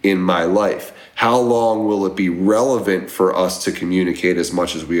be in my life? How long will it be relevant for us to communicate as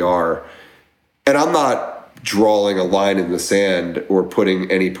much as we are? And I'm not drawing a line in the sand or putting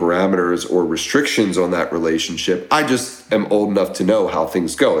any parameters or restrictions on that relationship. I just am old enough to know how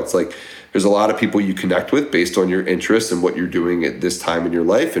things go. It's like there's a lot of people you connect with based on your interests and what you're doing at this time in your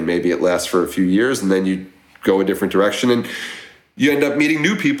life. And maybe it lasts for a few years and then you go a different direction and you end up meeting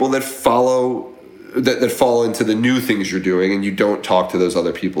new people that fall into the new things you're doing, and you don't talk to those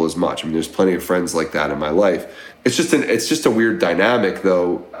other people as much. I mean, there's plenty of friends like that in my life. It's just a weird dynamic,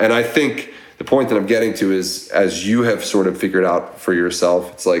 though. And I think the point that I'm getting to is, as you have sort of figured out for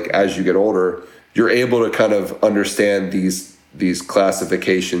yourself, it's like as you get older, you're able to kind of understand these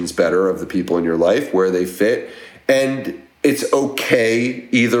classifications better of the people in your life, where they fit, and it's okay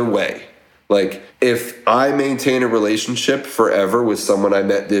either way. Like, if I maintain a relationship forever with someone I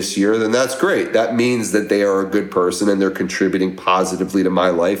met this year, then that's great. That means that they are a good person and they're contributing positively to my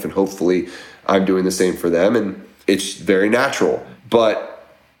life, and hopefully I'm doing the same for them, and it's very natural. But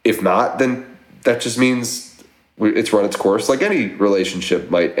if not, then that just means it's run its course, like any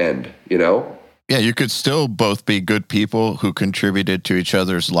relationship might end, you know? Yeah, you could still both be good people who contributed to each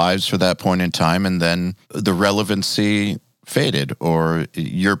other's lives for that point in time, and then the relevancy faded or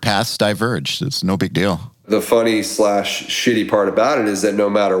your paths diverged. It's no big deal. The funny / shitty part about it is that no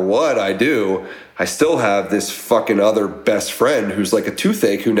matter what I do, I still have this fucking other best friend who's like a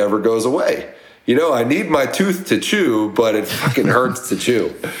toothache who never goes away. You know, I need my tooth to chew, but it fucking hurts to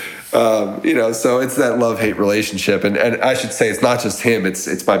chew. You know, so it's that love-hate relationship. And I should say it's not just him,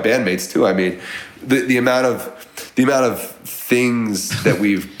 it's my bandmates too. I mean, the amount of things that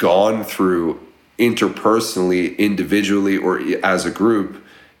we've gone through interpersonally, individually, or as a group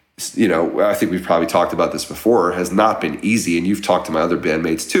you know, I think we've probably talked about this before, has not been easy. And you've talked to my other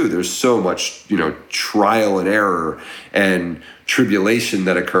bandmates too. There's so much, you know, trial and error and tribulation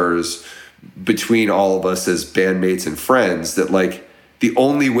that occurs between all of us as bandmates and friends, that like the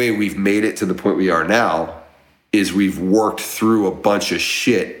only way we've made it to the point we are now is we've worked through a bunch of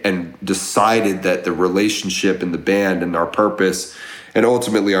shit and decided that the relationship and the band and our purpose and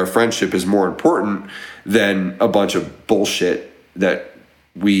ultimately our friendship is more important than a bunch of bullshit that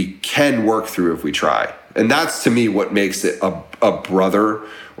we can work through if we try. And that's to me what makes it a brother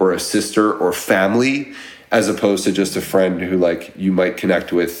or a sister or family, as opposed to just a friend who like you might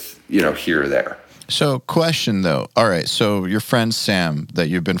connect with, you know, here or there. So question though. All right. So your friend Sam that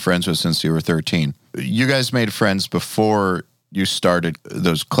you've been friends with since you were 13, you guys made friends before you started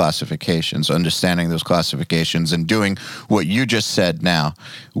those classifications, understanding those classifications and doing what you just said now,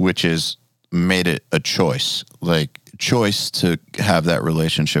 which is made it a choice, like choice to have that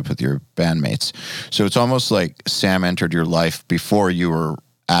relationship with your bandmates. So it's almost like Sam entered your life before you were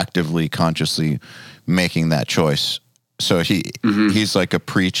actively, consciously making that choice. So he's like a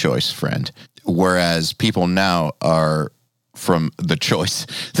pre-choice friend, whereas people now are from the choice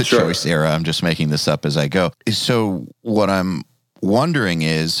era. I'm just making this up as I go. So what I'm wondering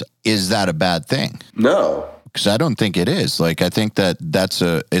is that a bad thing? No. Because I don't think it is. Like, I think that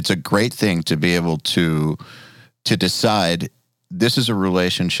it's a great thing to be able to decide this is a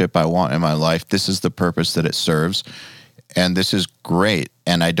relationship I want in my life. This is the purpose that it serves. And this is great.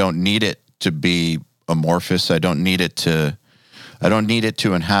 And I don't need it to be amorphous. I don't need it to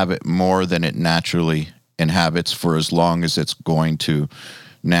inhabit more than it naturally inhabits for as long as it's going to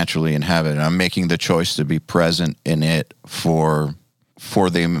naturally inhabit. And I'm making the choice to be present in it for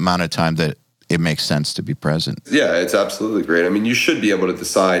the amount of time that it makes sense to be present. Yeah, it's absolutely great. I mean, you should be able to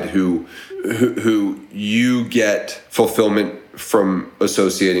decide who you get fulfillment from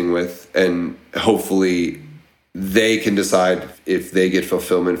associating with, and hopefully they can decide if they get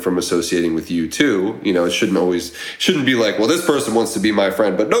fulfillment from associating with you too. You know, it shouldn't be like, well, this person wants to be my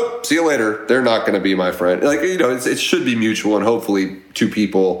friend, but nope, see you later. They're not going to be my friend. Like, you know, it should be mutual, and hopefully two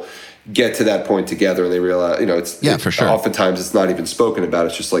people get to that point together and they realize, you know, for sure. Oftentimes it's not even spoken about.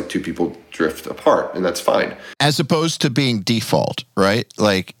 It's just like two people drift apart, and that's fine. As opposed to being default, right?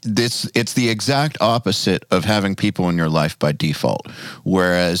 Like it's the exact opposite of having people in your life by default.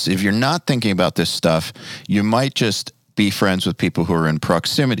 Whereas if you're not thinking about this stuff, you might just be friends with people who are in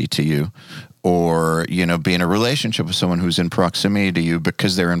proximity to you, or, you know, be in a relationship with someone who's in proximity to you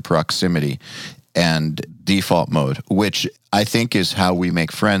because they're in proximity and default mode, which I think is how we make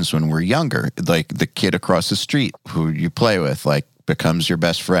friends when we're younger. Like the kid across the street who you play with, like, becomes your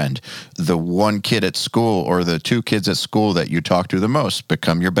best friend. The one kid at school or the two kids at school that you talk to the most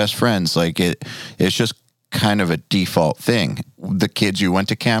become your best friends. Like it's just kind of a default thing. The kids you went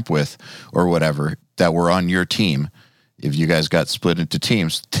to camp with or whatever that were on your team, if you guys got split into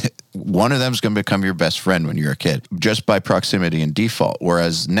teams, one of them is going to become your best friend when you're a kid, just by proximity and default.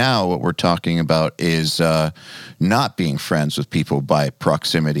 Whereas now what we're talking about is not being friends with people by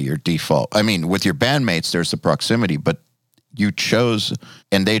proximity or default. I mean, with your bandmates, there's the proximity, but you chose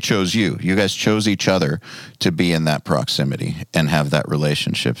and they chose you. You guys chose each other to be in that proximity and have that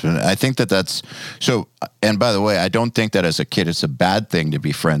relationship. And I think that's so. And by the way, I don't think that as a kid, it's a bad thing to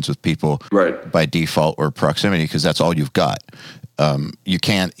be friends with people by default or proximity, because that's all you've got. You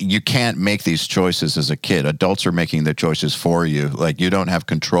can't make these choices as a kid. Adults are making the choices for you. Like, you don't have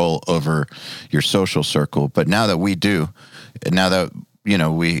control over your social circle. But now that we do, now that, you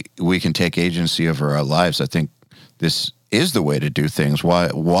know, we can take agency over our lives, I think this is the way to do things.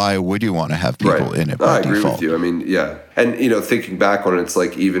 Why would you want to have people in it by default? I agree with you. I mean, yeah. And, you know, thinking back on it, it's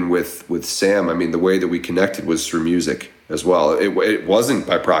like even with Sam, I mean, the way that we connected was through music as well. It wasn't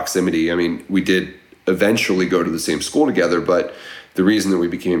by proximity. I mean, we did eventually go to the same school together, but the reason that we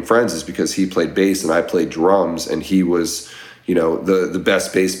became friends is because he played bass and I played drums, and he was, you know, the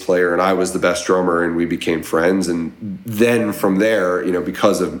best bass player and I was the best drummer, and we became friends. And then from there, you know,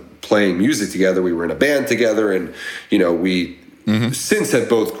 because of playing music together, we were in a band together, and, you know, we since have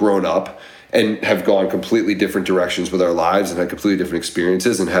both grown up and have gone completely different directions with our lives and had completely different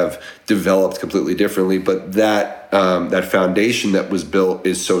experiences and have developed completely differently. But that foundation that was built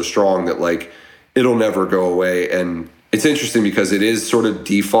is so strong that, like, it'll never go away. And it's interesting because it is sort of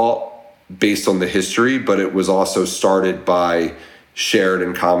default based on the history, but it was also started by shared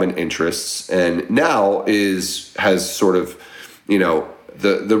and common interests, and now has sort of, you know,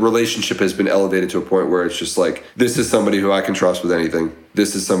 the relationship has been elevated to a point where it's just like, this is somebody who I can trust with anything.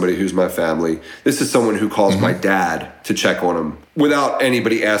 This is somebody who's my family. This is someone who calls my dad to check on him without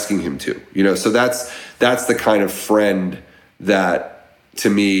anybody asking him to, you know. So that's the kind of friend that to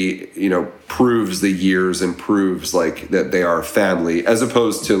me, proves the years and proves like that they are family, as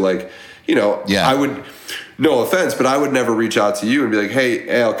opposed to like, I would, no offense, but I would never reach out to you and be like,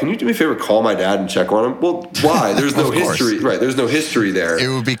 hey, Al, can you do me a favor, call my dad and check on him? Well, why? There's no history. Right. There's no history there. It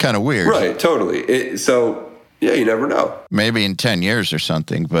would be kind of weird. Right. Totally. So yeah, you never know. Maybe in 10 years or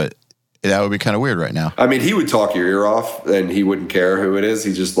something, but that would be kind of weird right now. I mean, he would talk your ear off and he wouldn't care who it is.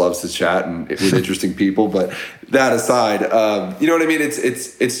 He just loves to chat and with interesting people. But that aside, you know what I mean?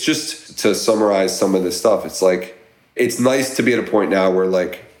 It's just to summarize some of this stuff. It's like, it's nice to be at a point now where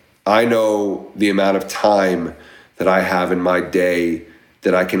like, I know the amount of time that I have in my day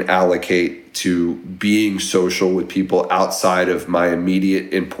that I can allocate to being social with people outside of my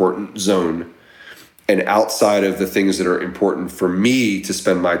immediate important zone and outside of the things that are important for me to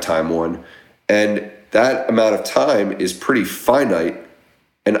spend my time on. And that amount of time is pretty finite.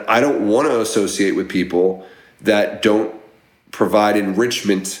 And I don't want to associate with people that don't provide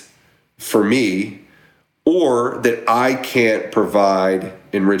enrichment for me, or that I can't provide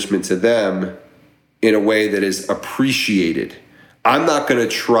enrichment to them in a way that is appreciated. I'm not going to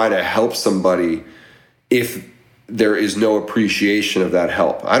try to help somebody if there is no appreciation of that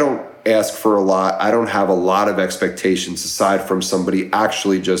help. I don't ask for a lot. I don't have a lot of expectations aside from somebody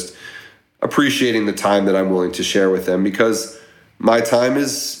actually just appreciating the time that I'm willing to share with them, because my time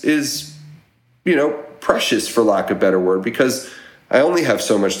is precious, for lack of a better word, because I only have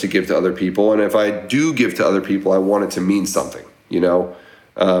so much to give to other people. And if I do give to other people, I want it to mean something,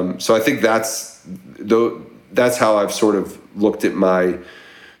 So I think that's how I've sort of looked at my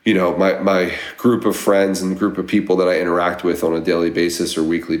group of friends and group of people that I interact with on a daily basis or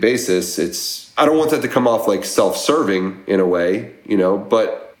weekly basis. I don't want that to come off like self-serving in a way,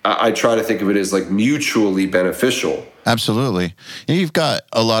 but I try to think of it as like mutually beneficial. Absolutely. And you've got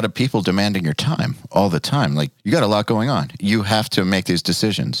a lot of people demanding your time all the time. Like, you got a lot going on. You have to make these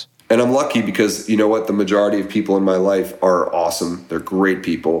decisions. And I'm lucky because, you know what, the majority of people in my life are awesome. They're great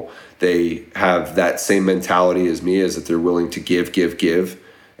people. They have that same mentality as me, is that they're willing to give.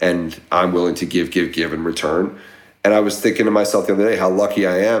 And I'm willing to give in return. And I was thinking to myself the other day how lucky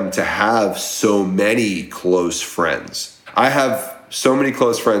I am to have so many close friends. I have so many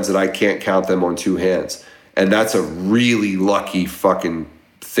close friends that I can't count them on two hands. And that's a really lucky fucking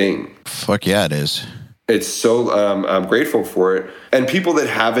thing. Fuck yeah, it is. It's so, I'm grateful for it. And people that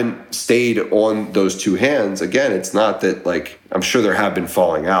haven't stayed on those two hands, again, it's not that like, I'm sure there have been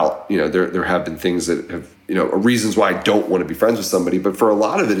falling out. There have been things that have, reasons why I don't want to be friends with somebody. But for a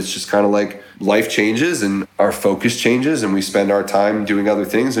lot of it, it's just kind of like life changes and our focus changes and we spend our time doing other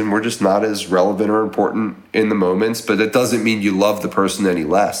things and we're just not as relevant or important in the moments. But that doesn't mean you love the person any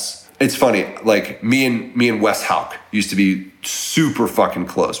less. It's funny, like me and Wes Houck used to be super fucking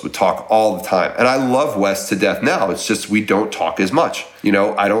close, would talk all the time. And I love Wes to death now. It's just we don't talk as much.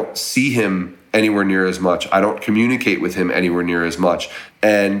 I don't see him anywhere near as much. I don't communicate with him anywhere near as much.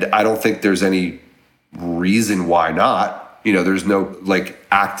 And I don't think there's any reason why not. There's no like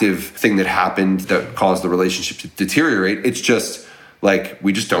active thing that happened that caused the relationship to deteriorate. It's just like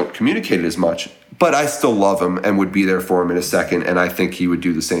we just don't communicate as much. But I still love him and would be there for him in a second, and I think he would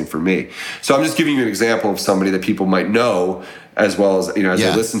do the same for me. So I'm just giving you an example of somebody that people might know, as well as as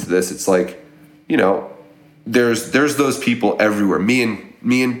they listen to this. It's like, there's those people everywhere. Me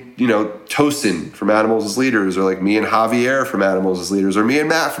and Tosin from Animals as Leaders, or like me and Javier from Animals as Leaders, or me and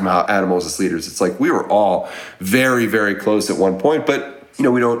Matt from Animals as Leaders. It's like we were all very, very close at one point, but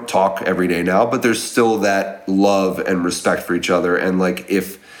we don't talk every day now. But there's still that love and respect for each other, and like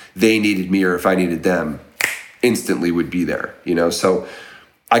if they needed me or if I needed them, instantly would be there, So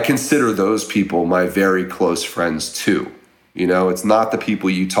I consider those people my very close friends too. It's not the people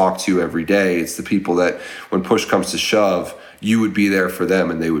you talk to every day. It's the people that when push comes to shove, you would be there for them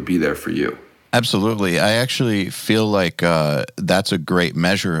and they would be there for you. Absolutely. I actually feel like that's a great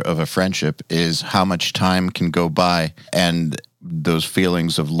measure of a friendship, is how much time can go by and those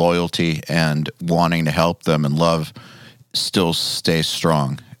feelings of loyalty and wanting to help them and love still stay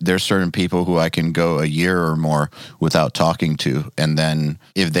strong. There's certain people who I can go a year or more without talking to, and then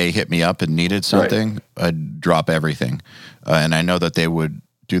if they hit me up and needed something, right, I'd drop everything. And I know that they would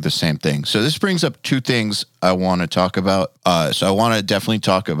do the same thing. So this brings up two things I want to talk about. So I want to definitely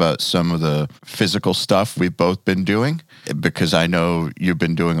talk about some of the physical stuff we've both been doing, because I know you've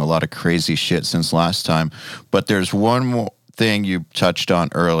been doing a lot of crazy shit since last time. But there's one more thing you touched on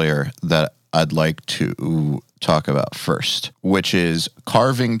earlier that I'd like to talk about first, which is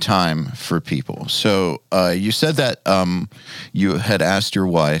carving time for people. So you said that you had asked your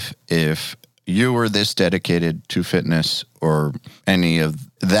wife if you were this dedicated to fitness or any of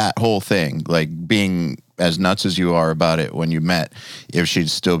that whole thing, like being as nuts as you are about it when you met, if she'd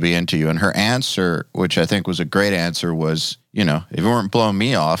still be into you. And her answer, which I think was a great answer, was, if you weren't blowing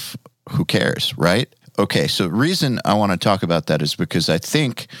me off, who cares, right? Okay, so the reason I want to talk about that is because I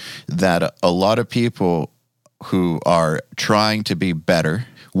think that a lot of people who are trying to be better,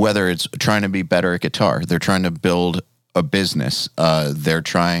 whether it's trying to be better at guitar, they're trying to build a business, they're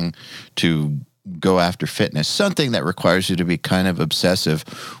trying to go after fitness, something that requires you to be kind of obsessive,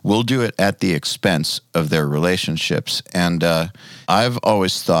 will do it at the expense of their relationships. And I've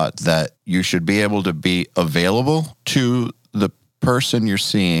always thought that you should be able to be available to the person you're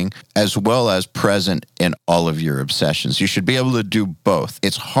seeing as well as present in all of your obsessions. You should be able to do both.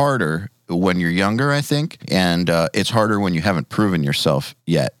 It's harder when you're younger, I think, and it's harder when you haven't proven yourself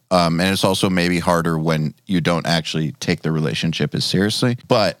yet. And it's also maybe harder when you don't actually take the relationship as seriously.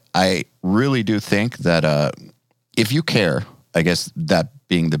 But I really do think that if you care, I guess that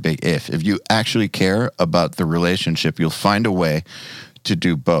being the big if you actually care about the relationship, you'll find a way to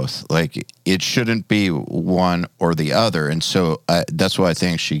do both. Like, it shouldn't be one or the other. And so that's why I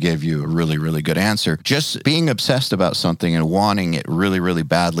think she gave you a really, really good answer. Just being obsessed about something and wanting it really, really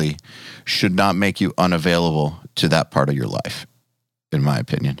badly should not make you unavailable to that part of your life, in my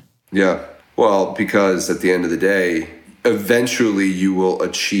opinion. Yeah. Well, because at the end of the day, eventually you will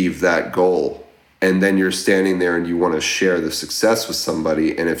achieve that goal. And then you're standing there and you want to share the success with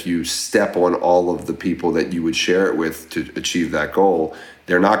somebody. And if you step on all of the people that you would share it with to achieve that goal,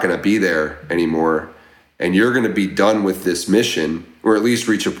 they're not going to be there anymore. And you're going to be done with this mission, or at least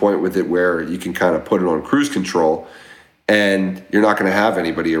reach a point with it where you can kind of put it on cruise control, and you're not going to have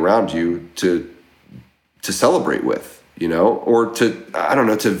anybody around you to celebrate with, or to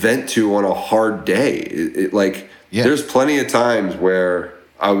vent to on a hard day. There's plenty of times where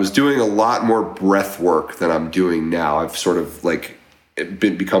I was doing a lot more breath work than I'm doing now. I've sort of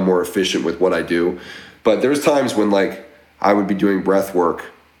become more efficient with what I do. But there's times when I would be doing breath work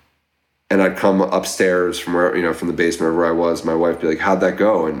and I'd come upstairs from where, from the basement where I was. My wife would be like, how'd that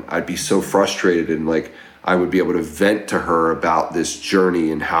go? And I'd be so frustrated, and I would be able to vent to her about this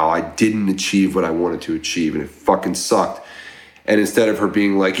journey and how I didn't achieve what I wanted to achieve, and it fucking sucked. And instead of her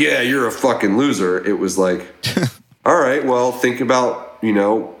being like, yeah, you're a fucking loser, it was like, all right, well, think about,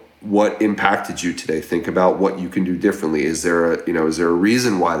 what impacted you today. Think about what you can do differently. Is there a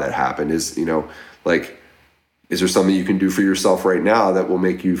reason why that happened? Is there something you can do for yourself right now that will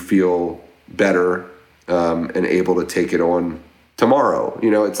make you feel better and able to take it on tomorrow?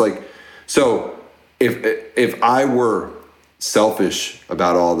 It's like, so if I were selfish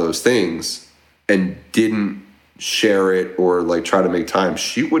about all those things and didn't share it or try to make time,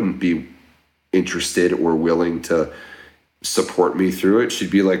 she wouldn't be interested or willing to support me through it. She'd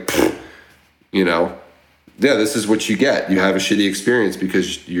be like, yeah, this is what you get. You have a shitty experience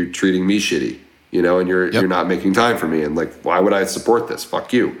because you're treating me shitty, and you're not making time for me. And why would I support this?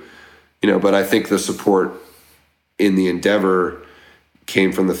 Fuck you. But I think the support in the endeavor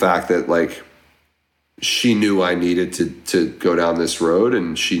came from the fact that she knew I needed to go down this road,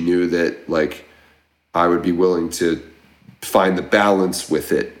 and she knew that I would be willing to find the balance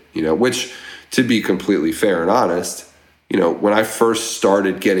with it, which, to be completely fair and honest, when I first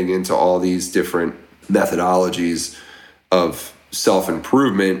started getting into all these different methodologies of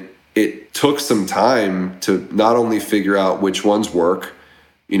self-improvement, it took some time to not only figure out which ones work.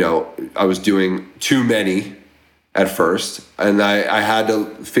 I was doing too many at first, and I had to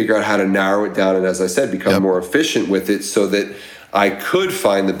figure out how to narrow it down and, as I said, become more efficient with it so that I could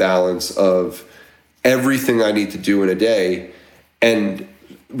find the balance of everything I need to do in a day. And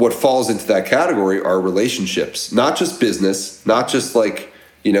what falls into that category are relationships, not just business, not just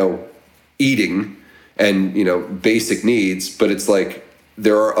eating and, basic needs, but it's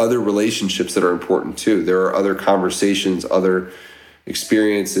there are other relationships that are important too. There are other conversations, other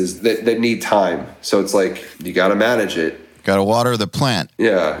experiences that need time. So it's you got to manage it. Got to water the plant.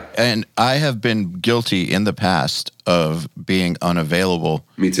 Yeah. And I have been guilty in the past of being unavailable.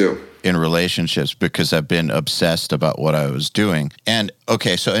 Me too. In relationships because I've been obsessed about what I was doing. And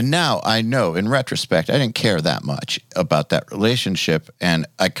okay, and now I know in retrospect, I didn't care that much about that relationship. And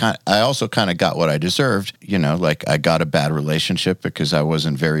I also kind of got what I deserved, I got a bad relationship because I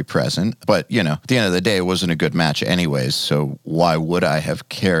wasn't very present. But, at the end of the day, it wasn't a good match anyways. So why would I have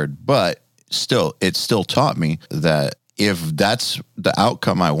cared? But still, it still taught me that if that's the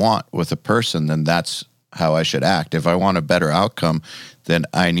outcome I want with a person, then that's how I should act. If I want a better outcome, then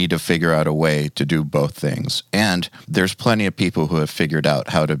I need to figure out a way to do both things. And there's plenty of people who have figured out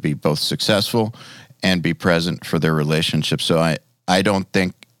how to be both successful and be present for their relationship. So I don't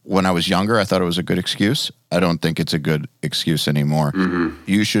think when I was younger, I thought it was a good excuse. I don't think it's a good excuse anymore.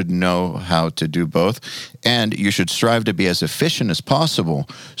 You should know how to do both, and you should strive to be as efficient as possible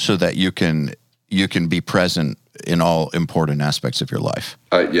so that you can be present in all important aspects of your life.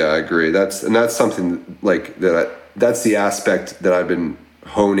 Yeah, I agree. That's something like that. That's the aspect that I've been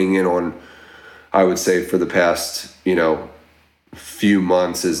honing in on, I would say, for the past, few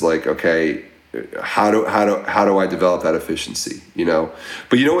months, is like, okay, how do I develop that efficiency, But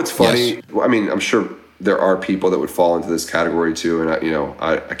what's funny? Yes. I mean, I'm sure there are people that would fall into this category too, and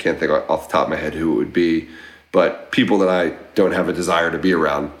I can't think off the top of my head who it would be, but people that I don't have a desire to be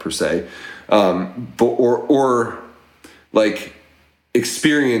around per se, but or like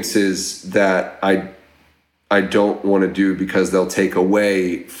experiences that I don't want to do because they'll take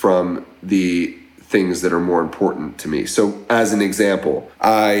away from the things that are more important to me. So as an example,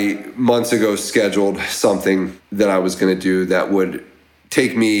 I months ago scheduled something that I was going to do that would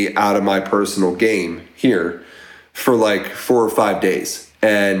take me out of my personal game here for like 4 or 5 days.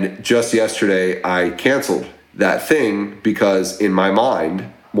 And just yesterday I canceled that thing because in my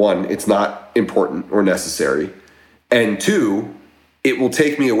mind, 1, it's not important or necessary. And 2, it will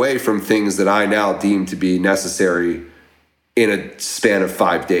take me away from things that I now deem to be necessary in a span of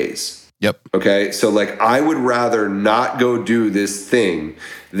 5 days. Yep. Okay. So like, I would rather not go do this thing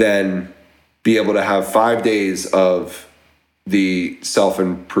than be able to have 5 days of the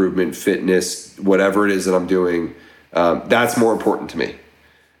self-improvement, fitness, whatever it is that I'm doing. That's more important to me.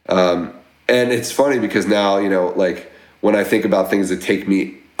 And it's funny because now, like when I think about things that take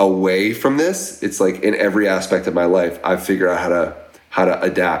me away from this, it's like in every aspect of my life, I've figured out how to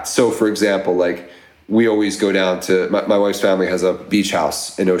adapt. So for example, like, we always go down to, my wife's family has a beach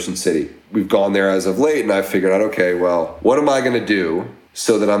house in Ocean City. We've gone there as of late, and I figured out, okay, well, what am I going to do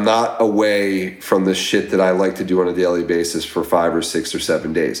so that I'm not away from the shit that I like to do on a daily basis for 5 or 6 or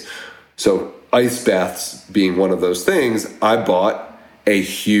 7 days? So ice baths being one of those things, I bought a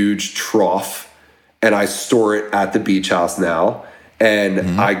huge trough, and I store it at the beach house now.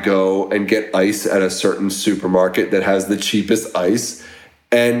 And I go and get ice at a certain supermarket that has the cheapest ice.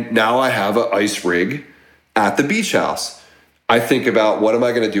 And now I have an ice rig at the beach house. I think about, what am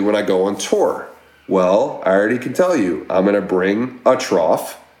I going to do when I go on tour? Well, I already can tell you, I'm going to bring a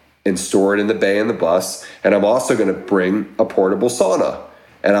trough and store it in the bay in the bus. And I'm also going to bring a portable sauna.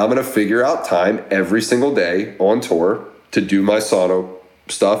 And I'm going to figure out time every single day on tour to do my sauna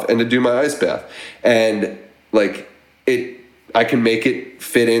stuff and to do my ice bath. And like I can make it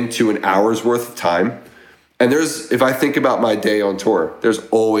fit into an hour's worth of time. And if I think about my day on tour, there's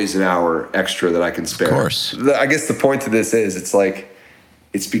always an hour extra that I can spare. Of course. I guess the point to this is, it's like,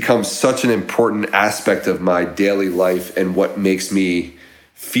 it's become such an important aspect of my daily life and what makes me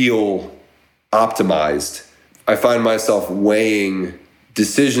feel optimized. I find myself weighing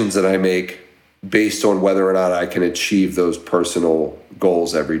decisions that I make based on whether or not I can achieve those personal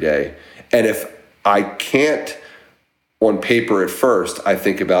goals every day. And if I can't, on paper at first, I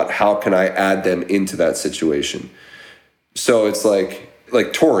think about how can I add them into that situation. So it's like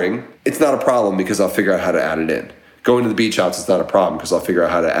touring, it's not a problem because I'll figure out how to add it in. Going to the beach house, it's not a problem because I'll figure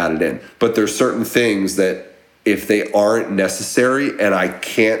out how to add it in. But there's certain things that if they aren't necessary and I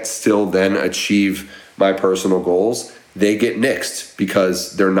can't still then achieve my personal goals, they get nixed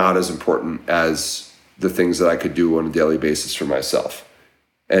because they're not as important as the things that I could do on a daily basis for myself.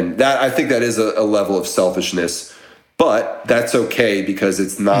 And that, I think that is a level of selfishness. But that's okay because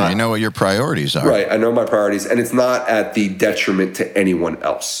it's not... You know what your priorities are. Right, I know my priorities, and it's not at the detriment to anyone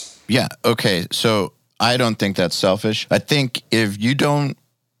else. Yeah, okay, so I don't think that's selfish. I think if you don't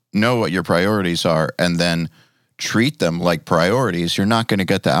know what your priorities are and then treat them like priorities, you're not going to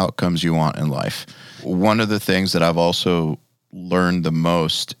get the outcomes you want in life. One of the things that I've also learned the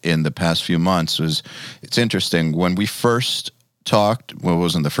most in the past few months was, it's interesting, when we first talked, well, it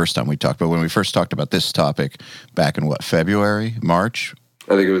wasn't the first time we talked, but when we first talked about this topic back in February, March?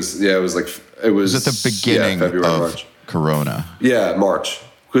 I think it was at the beginning February, of March. Corona. Yeah, March.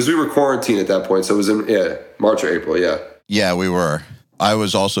 Because we were quarantined at that point, so it was in March or April, yeah. Yeah, we were. I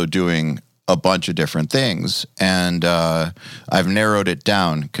was also doing a bunch of different things, and I've narrowed it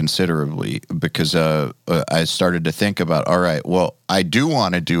down considerably because I started to think about, all right, well, I do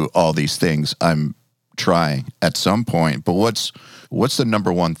want to do all these things I'm trying at some point, but what's the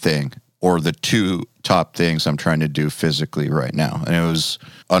number one thing or the 2 top things I'm trying to do physically right now? And it was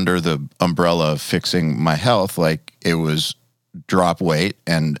under the umbrella of fixing my health, like it was drop weight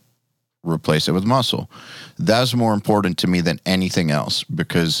and replace it with muscle. That's more important to me than anything else,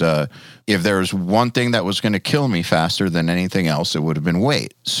 because if there was one thing that was going to kill me faster than anything else, it would have been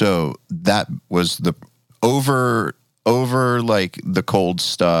weight. So that was over over like the cold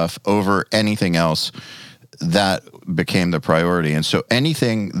stuff, over anything else, that became the priority. And so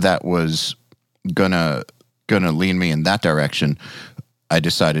anything that was gonna lean me in that direction, I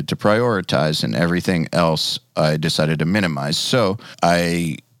decided to prioritize, and everything else I decided to minimize. So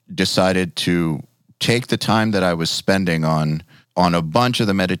I decided to take the time that I was spending on a bunch of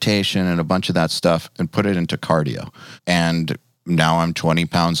the meditation and a bunch of that stuff and put it into cardio. And now I'm 20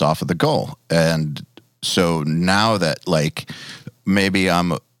 pounds off of the goal. And so now that like maybe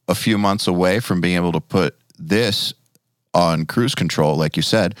I'm a few months away from being able to put this on cruise control, like you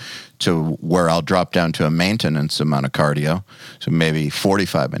said, to where I'll drop down to a maintenance amount of cardio, so maybe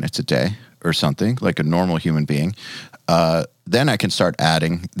 45 minutes a day or something, like a normal human being, then I can start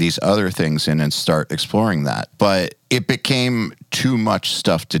adding these other things in and start exploring that. But it became too much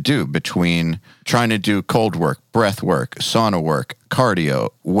stuff to do between trying to do cold work, breath work, sauna work,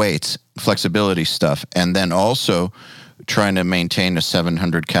 cardio, weights, flexibility stuff, and then also trying to maintain a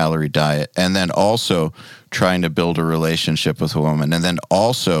 700-calorie diet, and then also trying to build a relationship with a woman, and then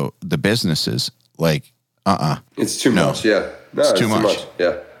also the businesses. Like, It's too much, yeah. No, it's too much.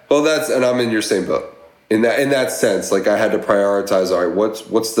 Yeah. Well, and I'm in your same boat. In that sense, like I had to prioritize, all right,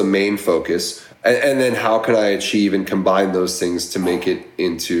 what's the main focus? And then how can I achieve and combine those things to make it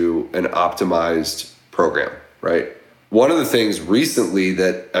into an optimized program, right? One of the things recently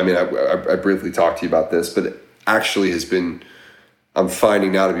that, I mean, I briefly talked to you about this, but actually has been, I'm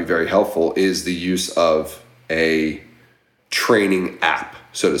finding now to be very helpful, is the use of a training app,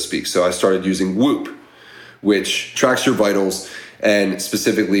 so to speak. So I started using Whoop, which tracks your vitals and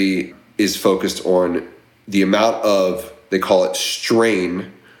specifically is focused on the amount of, they call it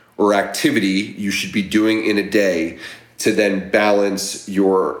strain or activity you should be doing in a day to then balance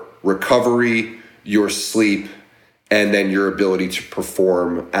your recovery, your sleep, and then your ability to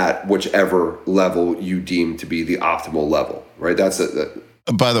perform at whichever level you deem to be the optimal level, right? That's it.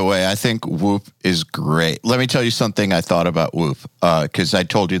 By the way, I think Whoop is great. Let me tell you something I thought about Whoop, because I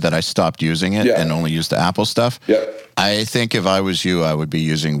told you that I stopped using it and only use the Apple stuff. Yeah. I think if I was you, I would be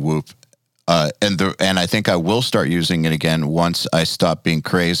using Whoop. And I think I will start using it again once I stop being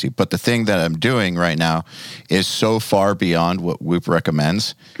crazy. But the thing that I'm doing right now is so far beyond what Whoop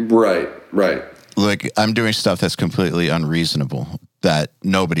recommends. Right. Like, I'm doing stuff that's completely unreasonable that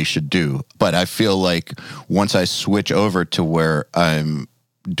nobody should do. But I feel like once I switch over to where I'm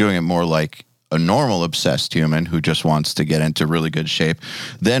doing it more like a normal obsessed human who just wants to get into really good shape,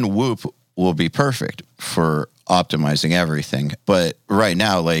 then Whoop will be perfect for optimizing everything. But right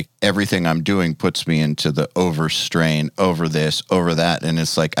now, like, everything I'm doing puts me into the overstrain, over this, over that. And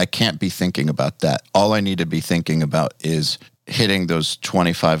it's like, I can't be thinking about that. All I need to be thinking about is hitting those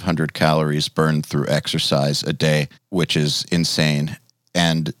 2,500 calories burned through exercise a day, which is insane.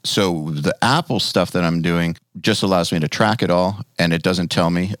 And so the Apple stuff that I'm doing just allows me to track it all, and it doesn't tell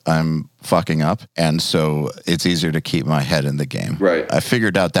me I'm fucking up. And so it's easier to keep my head in the game. Right. I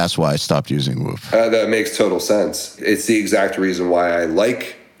figured out that's why I stopped using Whoop. That makes total sense. It's the exact reason why I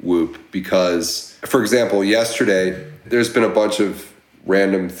like Whoop, because, for example, yesterday, there's been a bunch of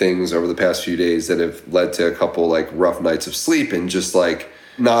random things over the past few days that have led to a couple like rough nights of sleep and just like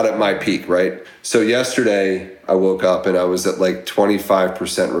not at my peak, right? So yesterday I woke up and I was at like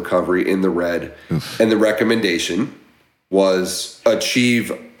 25% recovery in the red. Oof. And the recommendation was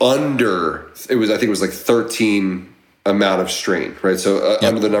achieve under, I think it was like 13 amount of strain, right? So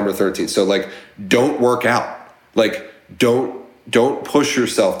under the number 13. So like, don't work out. Like, don't push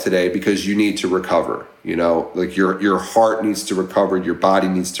yourself today because you need to recover. You know, like your heart needs to recover, your body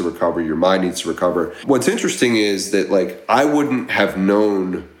needs to recover, your mind needs to recover. What's interesting is that like I wouldn't have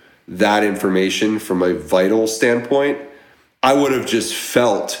known that information from a vital standpoint. I would have just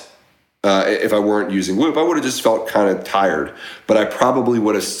felt, if I weren't using Whoop, I would have just felt kind of tired. But I probably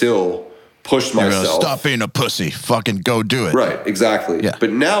would have still pushed myself. Stop being a pussy. Fucking go do it. Right, exactly. Yeah. But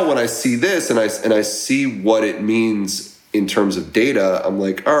now when I see this and I see what it means in terms of data, I'm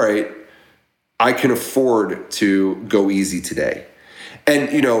like, all right, I can afford to go easy today.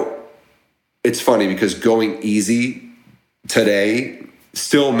 And, you know, it's funny because going easy today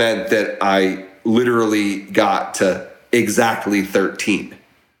still meant that I literally got to exactly 13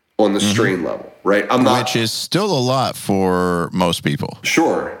 on the strain level, right? Which is still a lot for most people.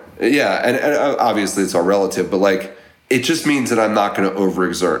 Sure. Yeah. And obviously it's all relative, but like, it just means that I'm not going to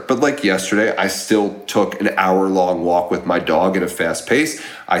overexert. But like yesterday, I still took an hour-long walk with my dog at a fast pace.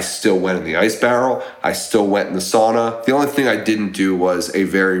 I still went in the ice barrel. I still went in the sauna. The only thing I didn't do was a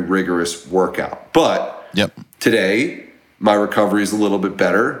very rigorous workout. But today, my recovery is a little bit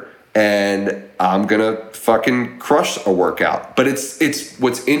better, and I'm going to fucking crush a workout. But it's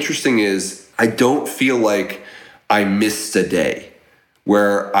what's interesting is I don't feel like I missed a day.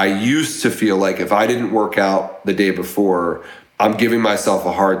 Where I used to feel like if I didn't work out the day before, I'm giving myself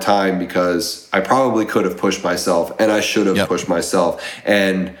a hard time because I probably could have pushed myself and I should have pushed myself.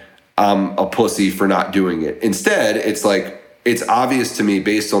 And I'm a pussy for not doing it. Instead, it's like, it's obvious to me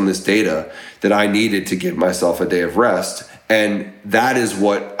based on this data that I needed to give myself a day of rest. And that is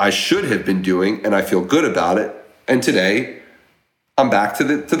what I should have been doing. And I feel good about it. And today I'm back to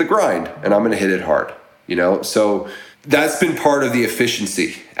the grind and I'm going to hit it hard, you know? So that's been part of the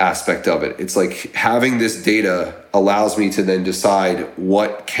efficiency aspect of it. It's like having this data allows me to then decide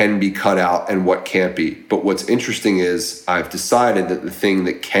what can be cut out and what can't be. But what's interesting is I've decided that the thing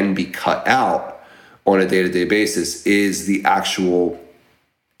that can be cut out on a day-to-day basis is the actual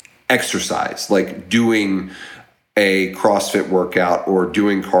exercise, like doing a CrossFit workout or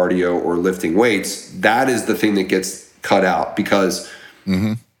doing cardio or lifting weights. That is the thing that gets cut out because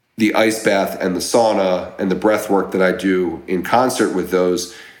the ice bath and the sauna and the breath work that I do in concert with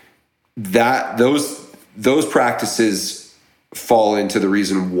those practices fall into the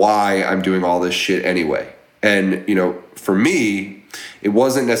reason why I'm doing all this shit anyway. And, you know, for me, it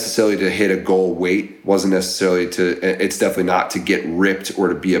wasn't necessarily to hit a goal weight, it's definitely not to get ripped or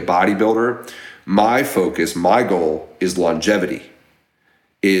to be a bodybuilder. My focus, my goal is longevity,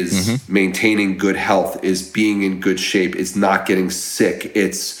 is maintaining good health, is being in good shape, it's not getting sick,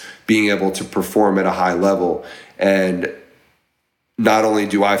 it's being able to perform at a high level. And not only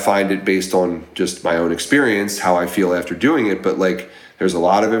do I find it based on just my own experience, how I feel after doing it, but like there's a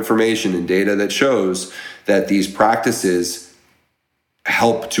lot of information and data that shows that these practices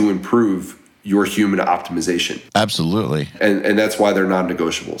help to improve your human optimization. Absolutely. And that's why they're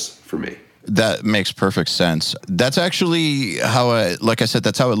non-negotiables for me. That makes perfect sense. That's actually how like I said,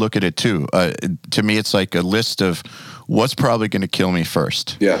 that's how I look at it too. To me, it's like a list of what's probably going to kill me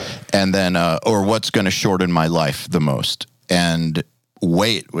first. Yeah. And then, or what's going to shorten my life the most. And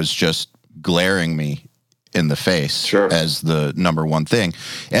weight was just glaring me in the face as the number one thing.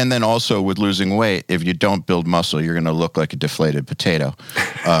 And then also with losing weight, if you don't build muscle, you're going to look like a deflated potato.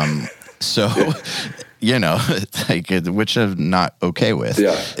 So, you know, like, which I'm not okay with.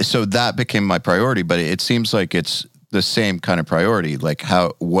 Yeah. So that became my priority, but it seems like it's the same kind of priority, like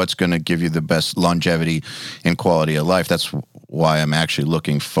what's going to give you the best longevity and quality of life. That's why I'm actually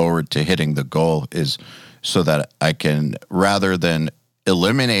looking forward to hitting the goal, is so that I can, rather than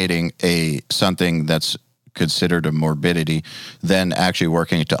eliminating something that's considered a morbidity, then actually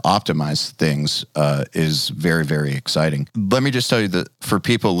working to optimize things is very, very exciting. Let me just tell you that for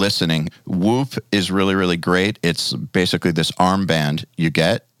people listening, Whoop is really, really great. It's basically this armband you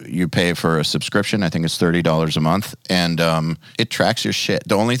get. You pay for a subscription. I think it's $30 a month, and it tracks your shit.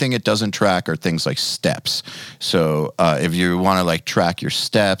 The only thing it doesn't track are things like steps. So if you want to like track your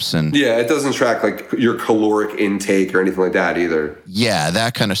steps and it doesn't track like your caloric intake or anything like that either. Yeah,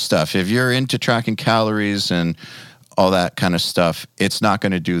 that kind of stuff. If you're into tracking calories and all that kind of stuff, it's not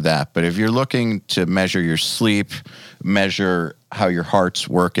going to do that. But if you're looking to measure your sleep, measure how your heart's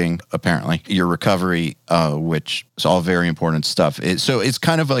working, apparently, your recovery, which is all very important stuff. So it's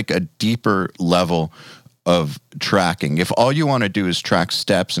kind of like a deeper level of tracking. If all you want to do is track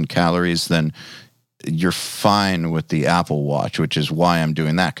steps and calories, then you're fine with the Apple Watch, which is why I'm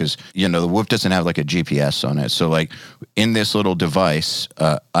doing that. Because, you know, the Whoop doesn't have like a GPS on it. So like in this little device,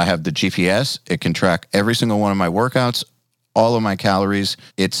 I have the GPS. It can track every single one of my workouts, all of my calories.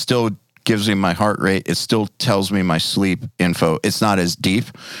 It still gives me my heart rate. It still tells me my sleep info. It's not as deep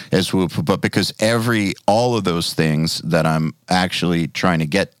as Whoop, but because all of those things that I'm actually trying to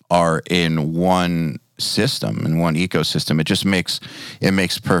get are in one system, in one ecosystem, it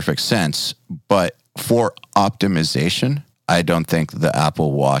makes perfect sense. But for optimization, I don't think the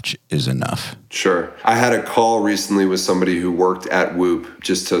Apple Watch is enough. Sure. I had a call recently with somebody who worked at Whoop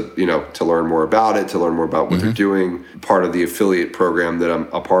just to learn more about it, to learn more about what they're doing. Part of the affiliate program that I'm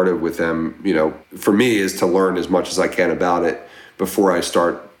a part of with them, for me, is to learn as much as I can about it before I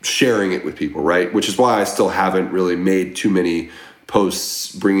start sharing it with people, right? Which is why I still haven't really made too many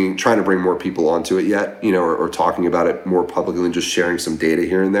posts trying to bring more people onto it yet, or talking about it more publicly than just sharing some data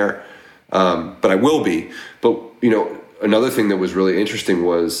here and there. But I will be. But, another thing that was really interesting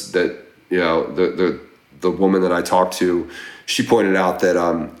was that, the woman that I talked to, she pointed out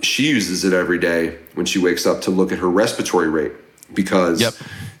that she uses it every day when she wakes up to look at her respiratory rate because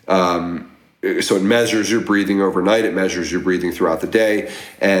so it measures your breathing overnight, it measures your breathing throughout the day,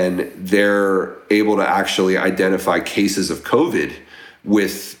 and they're able to actually identify cases of COVID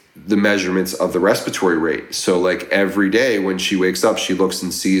with the measurements of the respiratory rate. So like every day when she wakes up, she looks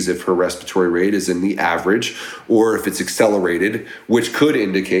and sees if her respiratory rate is in the average or if it's accelerated, which could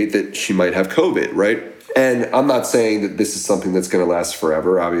indicate that she might have COVID, right? And I'm not saying that this is something that's going to last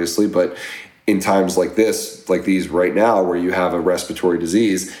forever, obviously, but in times like this, like these right now, where you have a respiratory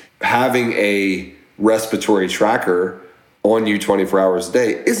disease, having a respiratory tracker on you 24 hours a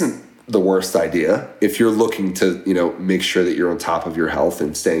day isn't the worst idea if you're looking to, make sure that you're on top of your health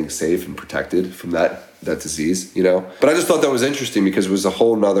and staying safe and protected from that disease, But I just thought that was interesting because it was a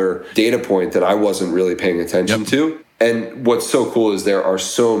whole nother data point that I wasn't really paying attention to. And what's so cool is there are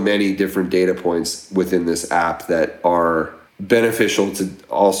so many different data points within this app that are beneficial to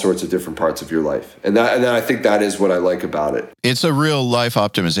all sorts of different parts of your life. And I think that is what I like about it. It's a real life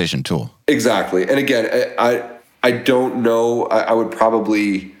optimization tool. Exactly. And again, I don't know.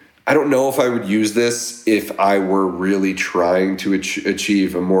 I don't know if I would use this if I were really trying to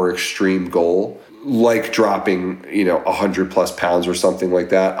achieve a more extreme goal, like dropping, 100 plus pounds or something like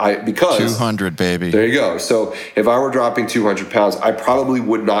that. Because 200, baby. There you go. So if I were dropping 200 pounds, I probably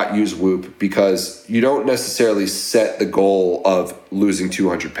would not use Whoop because you don't necessarily set the goal of losing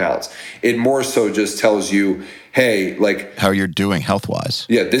 200 pounds. It more so just tells you, hey, like how you're doing health-wise.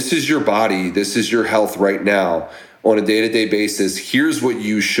 Yeah, this is your body. This is your health right now. On a day-to-day basis, here's what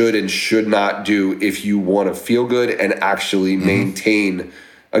you should and should not do if you want to feel good and actually maintain,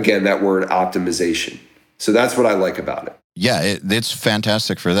 again, that word optimization. So that's what I like about it. Yeah, it's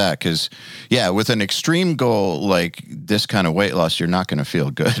fantastic for that because, with an extreme goal like this kind of weight loss, you're not going to feel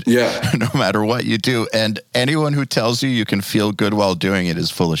good. Yeah. No matter what you do. And anyone who tells you can feel good while doing it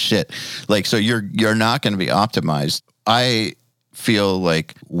is full of shit. Like, so you're not going to be optimized. I feel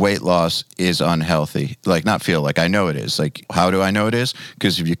like weight loss is unhealthy. Like, not feel like, I know it is. Like, how do I know it is?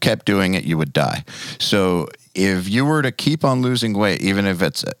 Because if you kept doing it, you would die. So if you were to keep on losing weight, even if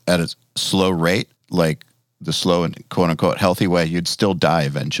it's at a slow rate, like the slow and quote unquote healthy way, you'd still die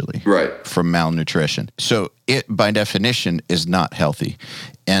eventually. Right. From malnutrition. So it, by definition, is not healthy.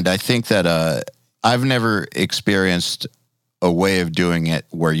 And I think that I've never experienced a way of doing it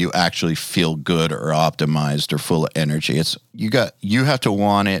where you actually feel good or optimized or full of energy. You have to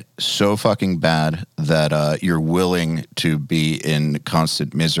want it so fucking bad that you're willing to be in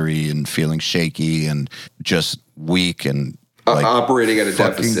constant misery and feeling shaky and just weak and like operating at a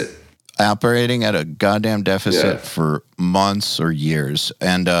deficit. Operating at a goddamn deficit for months or years.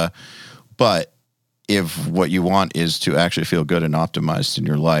 And but if what you want is to actually feel good and optimized in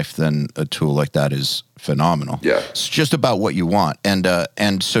your life, then a tool like that is phenomenal. Yeah. It's just about what you want. And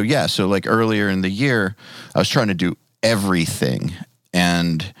so like earlier in the year, I was trying to do everything.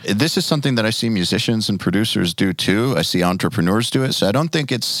 And this is something that I see musicians and producers do too. I see entrepreneurs do it. So I don't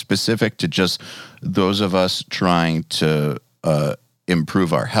think it's specific to just those of us trying to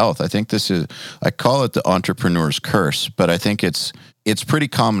improve our health. I think I call it the entrepreneur's curse, but I think it's pretty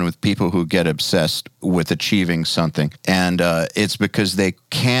common with people who get obsessed with achieving something. And it's because they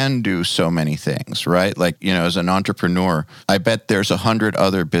can do so many things, right? Like, as an entrepreneur, I bet there's 100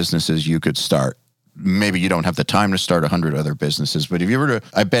 other businesses you could start. Maybe you don't have the time to start 100 other businesses, but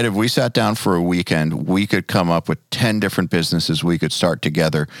I bet if we sat down for a weekend, we could come up with 10 different businesses we could start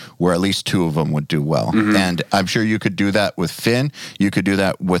together where at least 2 of them would do well. Mm-hmm. And I'm sure you could do that with Finn. You could do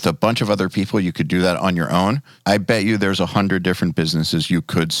that with a bunch of other people. You could do that on your own. I bet you there's 100 different businesses you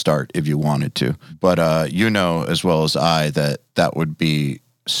could start if you wanted to. But as well as I that would be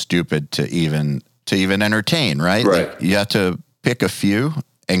stupid to even entertain, right? Right. Like, you have to pick a few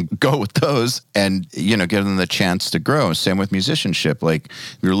and go with those and, give them the chance to grow. Same with musicianship. Like,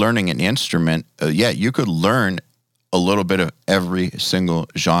 if you're learning an instrument, you could learn a little bit of every single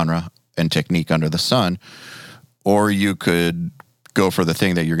genre and technique under the sun, or you could go for the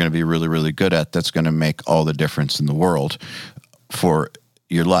thing that you're going to be really, really good at that's going to make all the difference in the world for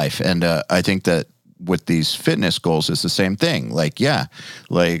your life. And I think that with these fitness goals, it's the same thing.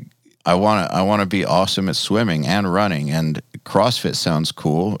 I want to be awesome at swimming and running, and CrossFit sounds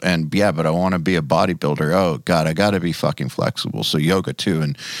cool. And but I want to be a bodybuilder. Oh God, I got to be fucking flexible. So yoga too.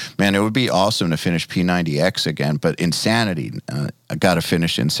 And man, it would be awesome to finish P90X again, but Insanity, I got to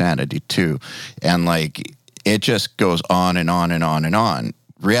finish Insanity too. And it just goes on and on and on and on.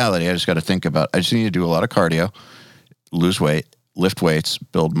 Reality, I just got to think about, I just need to do a lot of cardio, lose weight, lift weights,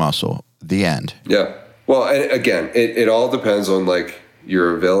 build muscle. The end. Yeah. Well, and again, it all depends on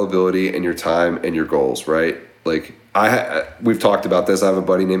your availability and your time and your goals, right? We've talked about this. I have a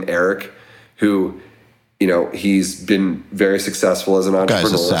buddy named Eric who, he's been very successful as an entrepreneur.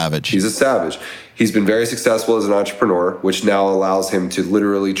 Guy's a savage. He's a savage. He's been very successful as an entrepreneur, which now allows him to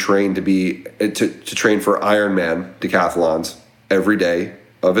literally train to train for Ironman decathlons every day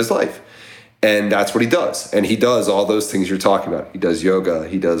of his life. And that's what he does. And he does all those things you're talking about. He does yoga,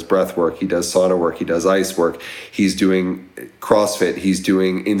 he does breath work, he does sauna work, he does ice work. He's doing CrossFit. He's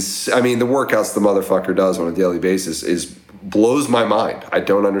doing, the workouts the motherfucker does on a daily basis blows my mind. I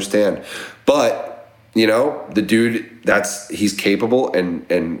don't understand. But, the dude, he's capable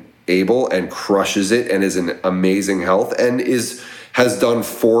and able and crushes it and is in amazing health and has done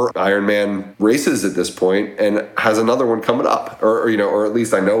 4 Ironman races at this point and has another one coming up, or at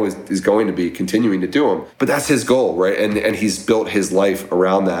least I know is going to be continuing to do them. But that's his goal, right? And he's built his life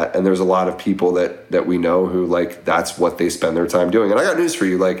around that. And there's a lot of people that we know who that's what they spend their time doing. And I got news for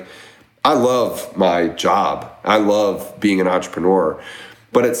you. I love my job. I love being an entrepreneur.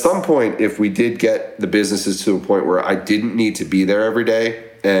 But at some point, if we did get the businesses to a point where I didn't need to be there every day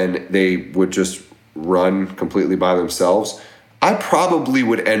and they would just run completely by themselves, I probably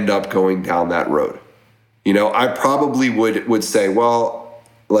would end up going down that road. I probably would say, well,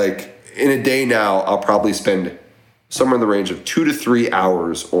 in a day now, I'll probably spend somewhere in the range of 2 to 3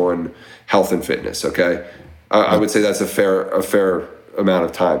 hours on health and fitness, okay? I would say that's a fair amount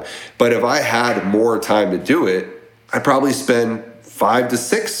of time. But if I had more time to do it, I'd probably spend 5 to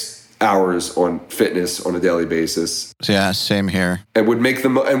 6 hours on fitness on a daily basis. Yeah, same here. And would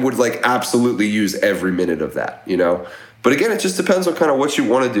absolutely use every minute of that, But again, it just depends on kind of what you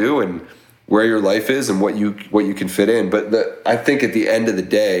want to do and where your life is and what you can fit in. But I think at the end of the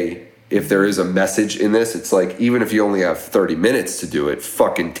day, if there is a message in this, it's even if you only have 30 minutes to do it,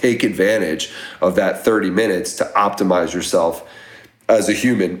 fucking take advantage of that 30 minutes to optimize yourself as a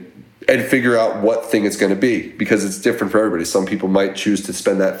human and figure out what thing it's going to be, because it's different for everybody. Some people might choose to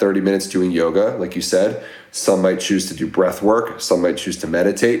spend that 30 minutes doing yoga, like you said. Some might choose to do breath work. Some might choose to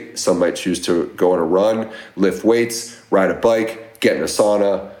meditate. Some might choose to go on a run, lift weights, ride a bike, get in a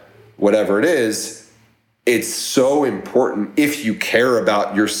sauna, whatever it is. It's so important if you care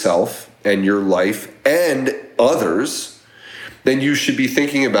about yourself and your life and others, then you should be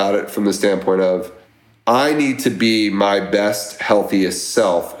thinking about it from the standpoint of, I need to be my best, healthiest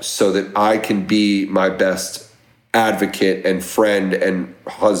self so that I can be my best advocate and friend and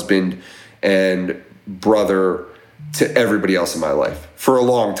husband and brother to everybody else in my life for a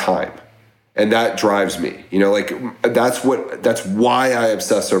long time. And that drives me, that's why I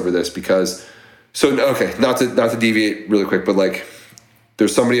obsess over this, because, not to deviate really quick, but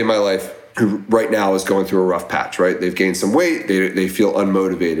there's somebody in my life who right now is going through a rough patch, right? They've gained some weight. They feel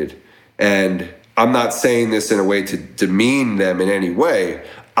unmotivated. And I'm not saying this in a way to demean them in any way.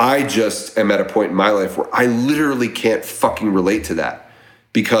 I just am at a point in my life where I literally can't fucking relate to that,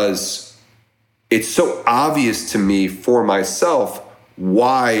 because it's so obvious to me for myself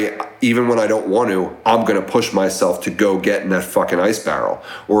why, even when I don't want to, I'm going to push myself to go get in that fucking ice barrel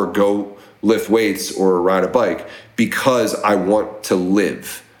or go lift weights or ride a bike, because I want to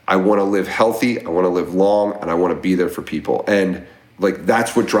live. I want to live healthy. I want to live long, and I want to be there for people. And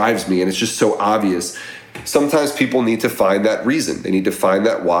that's what drives me. And it's just so obvious. Sometimes people need to find that reason. They need to find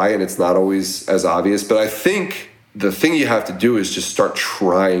that why, and it's not always as obvious. But I think the thing you have to do is just start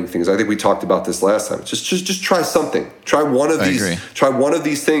trying things. I think we talked about this last time. Just try something. Try one of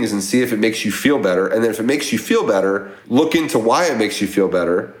these things and see if it makes you feel better. And then if it makes you feel better, look into why it makes you feel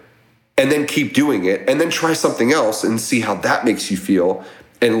better, and then keep doing it. And then try something else and see how that makes you feel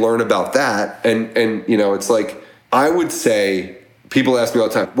and learn about that. And it's I would say, people ask me all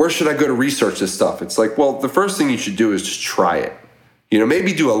the time, where should I go to research this stuff? It's well, the first thing you should do is just try it.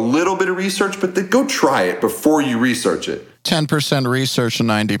 Maybe do a little bit of research, but then go try it before you research it. 10% research and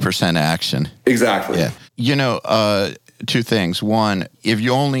 90% action. Exactly. Yeah. 2 things. One, if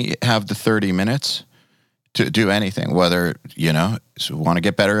you only have the 30 minutes to do anything, whether, want to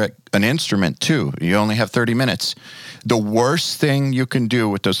get better at an instrument too, you only have 30 minutes. The worst thing you can do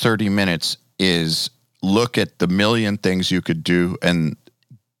with those 30 minutes is look at the million things you could do and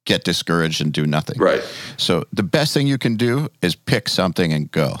get discouraged and do nothing. Right. So the best thing you can do is pick something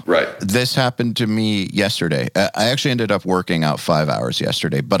and go. Right. This happened to me yesterday. I actually ended up working out 5 hours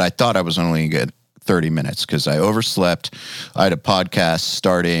yesterday, but I thought I was only going to get 30 minutes because I overslept. I had a podcast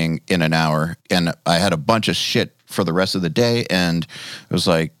starting in an hour, and I had a bunch of shit for the rest of the day, and it was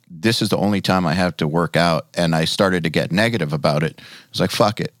this is the only time I have to work out, and I started to get negative about it. I was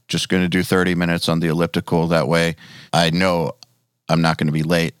fuck it, just going to do 30 minutes on the elliptical. That way I know I'm not going to be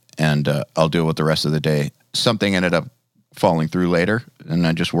late, and I'll deal with the rest of the day. Something ended up falling through later, and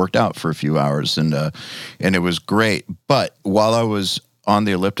I just worked out for a few hours, and it was great. But while I was on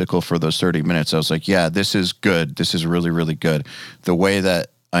the elliptical for those 30 minutes, I was yeah, this is good. This is really, really good. The way that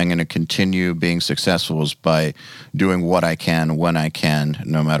I'm going to continue being successful is by doing what I can, when I can,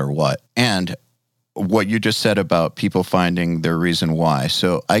 no matter what. And what you just said about people finding their reason why.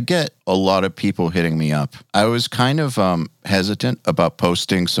 So I get a lot of people hitting me up. I was kind of hesitant about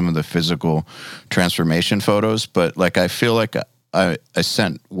posting some of the physical transformation photos, but like I feel like I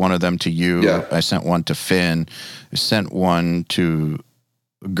sent one of them to you. Yeah. I sent one to Finn. I sent one to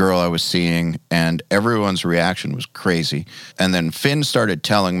a girl I was seeing, and everyone's reaction was crazy. And then Finn started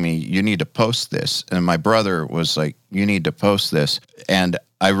telling me, you need to post this. And my brother was like, you need to post this. And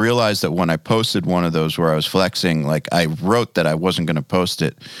I realized that when I posted one of those where I was flexing, like I wrote that I wasn't going to post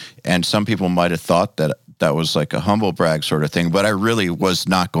it. And some people might have thought that that was like a humble brag sort of thing, but I really was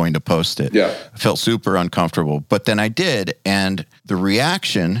not going to post it. Yeah. I felt super uncomfortable. But then I did, and the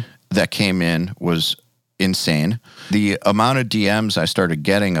reaction that came in was insane. The amount of DMs I started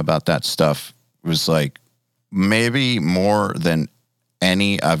getting about that stuff was like maybe more than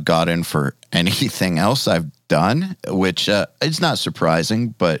any I've gotten for anything else I've done, which it's not surprising,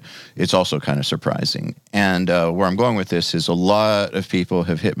 but it's also kind of surprising. And where I'm going with this is a lot of people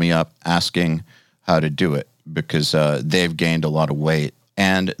have hit me up asking how to do it because they've gained a lot of weight.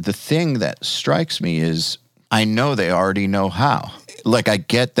 And the thing that strikes me is I know they already know how. Like, I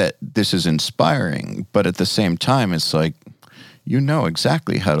get that this is inspiring, but at the same time, it's like, you know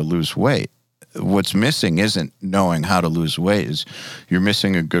exactly how to lose weight. What's missing isn't knowing how to lose weight. Is you're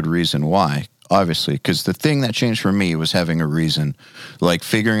missing a good reason why, obviously, because the thing that changed for me was having a reason, like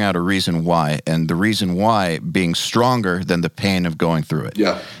figuring out a reason why, and the reason why being stronger than the pain of going through it.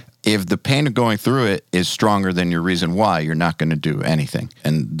 Yeah. If the pain of going through it is stronger than your reason why, you're not going to do anything.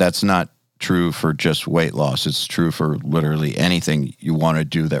 And that's not true for just weight loss. It's true for literally anything you want to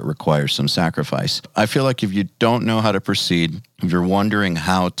do that requires some sacrifice. I feel like if you don't know how to proceed, if you're wondering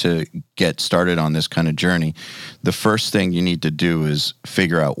how to get started on this kind of journey, the first thing you need to do is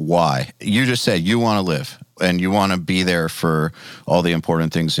figure out why. You just said you want to live and you want to be there for all the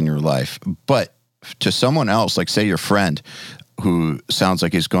important things in your life. But to someone else, like say your friend, who sounds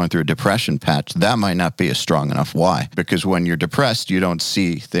like he's going through a depression patch, that might not be a strong enough why. Because when you're depressed, you don't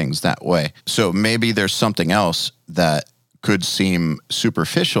see things that way. So maybe there's something else that could seem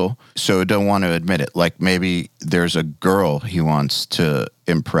superficial, so don't want to admit it. Like maybe there's a girl he wants to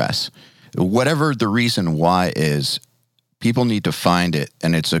impress. Whatever the reason why is, people need to find it,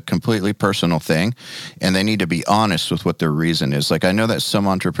 and it's a completely personal thing, and they need to be honest with what their reason is. Like I know that some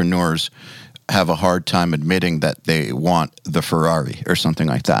entrepreneurs have a hard time admitting that they want the Ferrari or something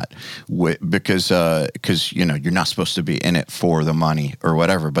like that, because you know you're not supposed to be in it for the money or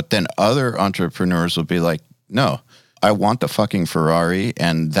whatever. But then other entrepreneurs will be like, no, I want the fucking Ferrari,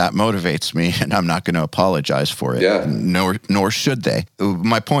 and that motivates me, and I'm not going to apologize for it. Yeah. Nor should they.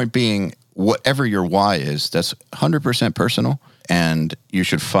 My point being, whatever your why is, that's 100% personal, and you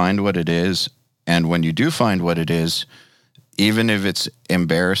should find what it is. And when you do find what it is, even if it's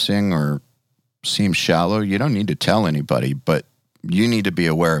embarrassing or seems shallow, you don't need to tell anybody, but you need to be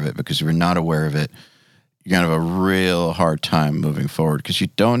aware of it, because if you're not aware of it, you're going to have a real hard time moving forward, because you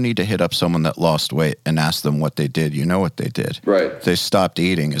don't need to hit up someone that lost weight and ask them what they did. You know what they did. Right. They stopped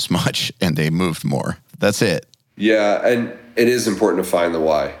eating as much and they moved more. That's it. Yeah, and it is important to find the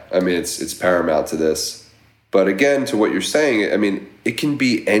why. I mean, it's paramount to this. But again, to what you're saying, I mean, it can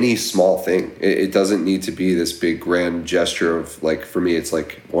be any small thing. It doesn't need to be this big grand gesture of, like, for me, it's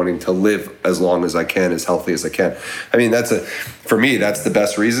like wanting to live as long as I can, as healthy as I can. I mean, for me, that's the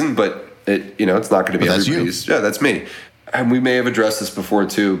best reason, but it's not going to be everybody's. Yeah, that's me. And we may have addressed this before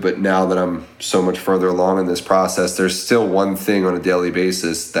too, but now that I'm so much further along in this process, there's still one thing on a daily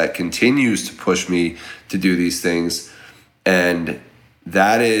basis that continues to push me to do these things. And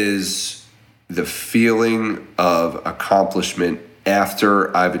that is the feeling of accomplishment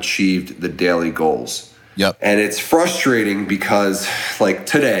after I've achieved the daily goals. Yep. And it's frustrating because, like,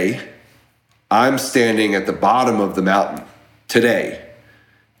 today, I'm standing at the bottom of the mountain today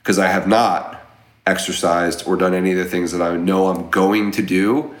because I have not exercised or done any of the things that I know I'm going to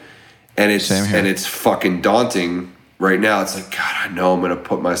do. And it's fucking daunting right now. It's like, God, I know I'm going to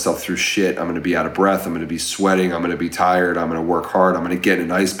put myself through shit. I'm going to be out of breath. I'm going to be sweating. I'm going to be tired. I'm going to work hard. I'm going to get in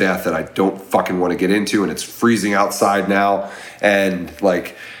an ice bath that I don't fucking want to get into. And it's freezing outside now. And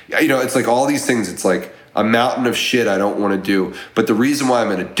like, it's like all these things. It's like a mountain of shit I don't want to do. But the reason why I'm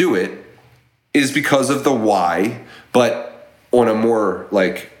going to do it is because of the why. But on a more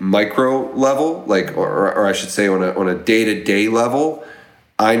like micro level, like, or I should say on a day-to-day level,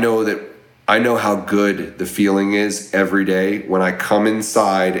 I know how good the feeling is every day when I come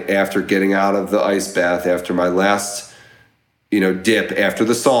inside after getting out of the ice bath, after my last, dip, after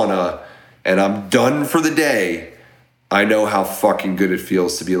the sauna, and I'm done for the day. I know how fucking good it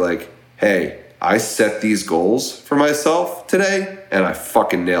feels to be like, hey, I set these goals for myself today and I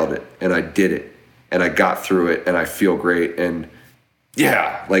fucking nailed it and I did it. and I got through it and I feel great. And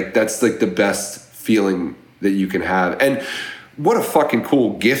yeah, like that's like the best feeling that you can have. And what a fucking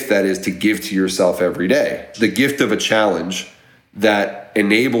cool gift that is to give to yourself every day. The gift of a challenge that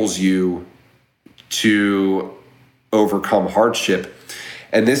enables you to overcome hardship.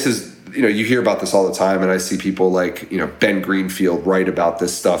 And this is, you know, you hear about this all the time, and I see people like, you know, Ben Greenfield write about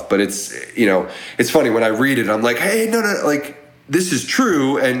this stuff, but it's, you know, it's funny when I read it, I'm like, hey, no, like this is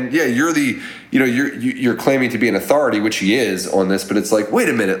true. And yeah, you're the, you know, you're claiming to be an authority, which he is on this, but it's like, wait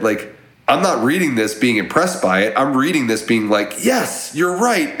a minute, like I'm not reading this being impressed by it. I'm reading this being like, yes, you're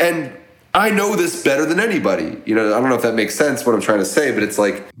right. And I know this better than anybody. You know, I don't know if that makes sense what I'm trying to say, but it's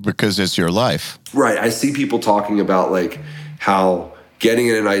like, because it's your life. Right. I see people talking about like how getting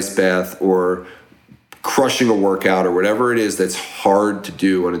in an ice bath or crushing a workout or whatever it is that's hard to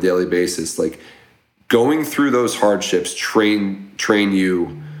do on a daily basis, like going through those hardships train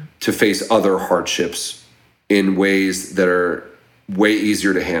you to face other hardships in ways that are way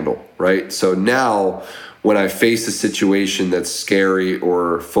easier to handle, right? So now when I face a situation that's scary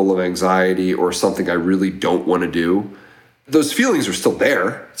or full of anxiety or something I really don't want to do, those feelings are still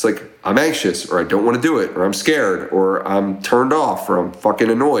there. It's like I'm anxious, or I don't want to do it, or I'm scared, or I'm turned off, or I'm fucking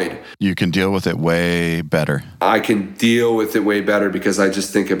annoyed. You can deal with it way better. I can deal with it way better because I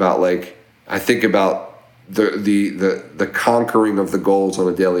just think about the conquering of the goals on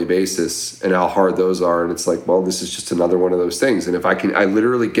a daily basis and how hard those are. And it's like, well, this is just another one of those things. And if I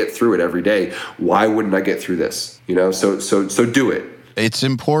literally get through it every day, why wouldn't I get through this? You know, so do it. It's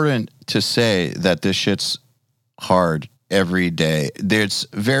important to say that this shit's hard every day. There's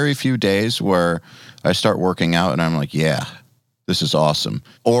very few days where I start working out and I'm like, yeah, this is awesome.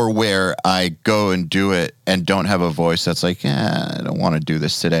 Or where I go and do it and don't have a voice that's like, I don't want to do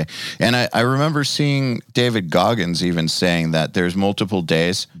this today. And I remember seeing David Goggins even saying that there's multiple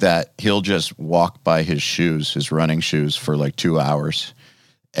days that he'll just walk by his shoes, his running shoes, for like 2 hours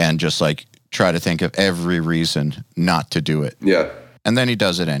and just like try to think of every reason not to do it. Yeah. And then he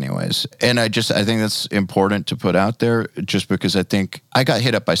does it anyways. And I think that's important to put out there, just because I think I got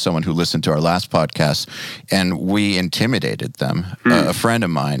hit up by someone who listened to our last podcast and we intimidated them, a friend of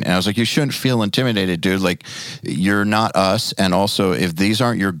mine. And I was like, you shouldn't feel intimidated, dude. Like, you're not us. And also, if these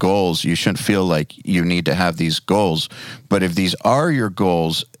aren't your goals, you shouldn't feel like you need to have these goals. But if these are your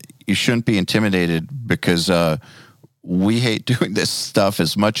goals, you shouldn't be intimidated, because we hate doing this stuff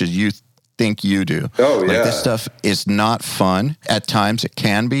as much as you think you do. Oh, yeah. Like, this stuff is not fun. At times it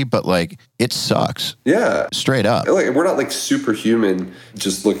can be, but like, it sucks. Yeah. Straight up. Like, we're not like superhuman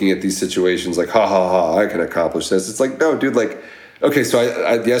just looking at these situations like, ha, I can accomplish this. It's like, no, dude, like, okay, so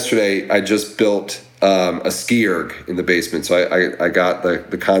I yesterday I just built a ski erg in the basement. So I got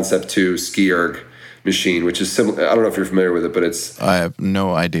the Concept 2 ski erg machine, which is similar. I don't know if you're familiar with it, but I have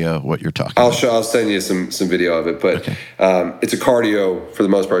no idea what you're talking about. I'll send you some video of it, but okay. It's a cardio, for the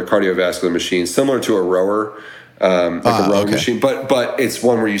most part, cardiovascular machine, similar to a rower, like a rowing machine, but it's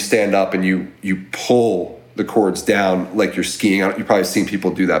one where you stand up and you pull the cords down like you're skiing. You've probably seen people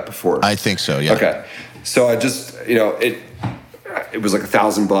do that before. I think so, yeah. Okay. So I just, it was like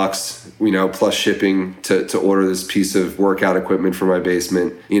 $1,000, plus shipping to order this piece of workout equipment for my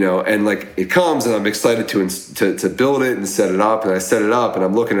basement, and like it comes and I'm excited to build it and set it up, and I set it up and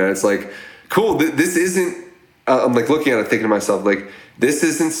I'm looking at it. It's like, cool. This isn't, I'm like looking at it thinking to myself, like, this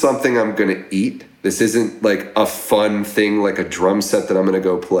isn't something I'm going to eat. This isn't like a fun thing, like a drum set that I'm going to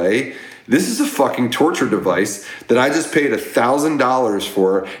go play. This is a fucking torture device that I just paid $1,000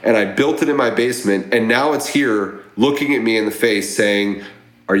 for, and I built it in my basement, and now it's here looking at me in the face saying,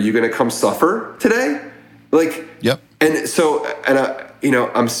 are you going to come suffer today? Like, yep. And so,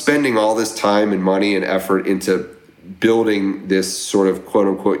 I'm spending all this time and money and effort into building this sort of quote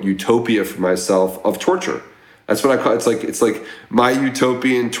unquote utopia for myself of torture. That's what I call it. It's like my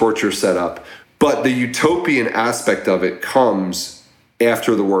utopian torture setup. But the utopian aspect of it comes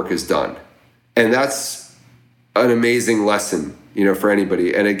after the work is done. And that's an amazing lesson, for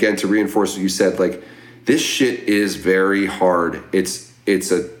anybody. And again, to reinforce what you said, like, this shit is very hard. It's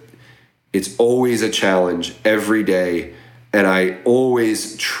always a challenge every day. And I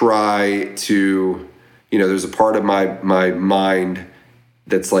always try to, there's a part of my mind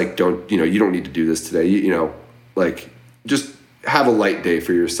that's like, you don't need to do this today. Like, just have a light day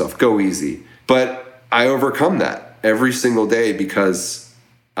for yourself. Go easy. But I overcome that every single day because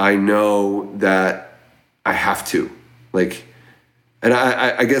I know that I have to. Like, and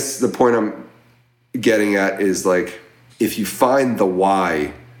I guess the point I'm getting at is, like, if you find the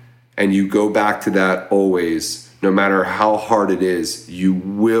why and you go back to that always, no matter how hard it is, you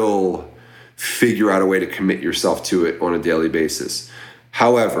will figure out a way to commit yourself to it on a daily basis.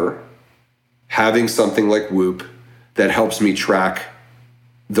 However, having something like Whoop that helps me track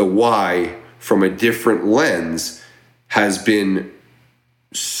the why from a different lens has been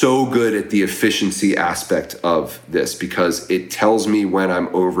so good at the efficiency aspect of this, because it tells me when I'm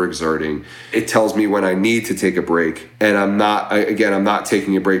overexerting. It tells me when I need to take a break. And I'm not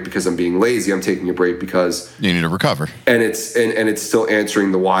taking a break because I'm being lazy. I'm taking a break because you need to recover. And it's still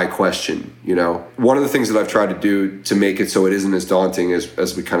answering the why question. You know, one of the things that I've tried to do to make it so it isn't as daunting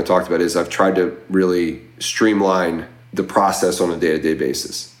as we kind of talked about is I've tried to really streamline the process on a day-to-day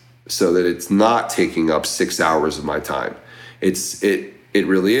basis so that it's not taking up 6 hours of my time. It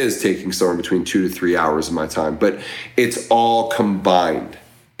really is taking somewhere between 2 to 3 hours of my time, but it's all combined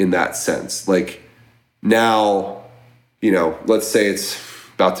in that sense. Like now, you know, let's say it's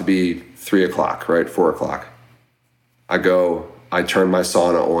about to be 3 o'clock, right? 4 o'clock. I turn my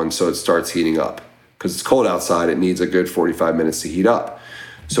sauna on so it starts heating up because it's cold outside. It needs a good 45 minutes to heat up.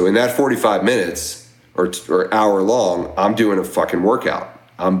 So in that 45 minutes or hour long, I'm doing a fucking workout.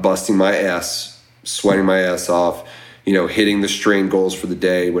 I'm busting my ass, sweating my ass off, you know, hitting the strain goals for the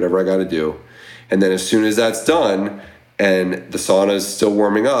day, whatever I got to do. And then as soon as that's done and the sauna is still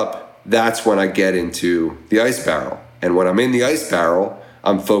warming up, that's when I get into the ice barrel. And when I'm in the ice barrel,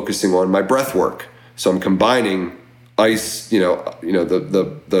 I'm focusing on my breath work. So I'm combining ice,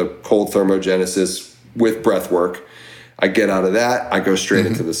 the cold thermogenesis with breath work. I get out of that. I go straight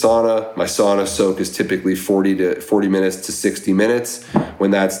into the sauna. My sauna soak is typically 40 minutes to 60 minutes. When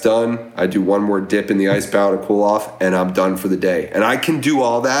that's done, I do one more dip in the ice barrel to cool off, and I'm done for the day. And I can do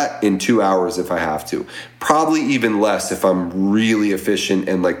all that in 2 hours if I have to. Probably even less if I'm really efficient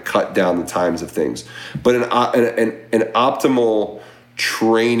and like cut down the times of things. But an optimal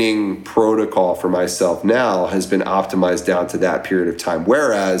training protocol for myself now has been optimized down to that period of time.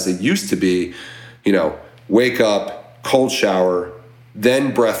 Whereas it used to be, you know, wake up, cold shower,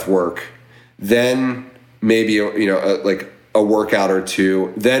 then breath work, then maybe a workout or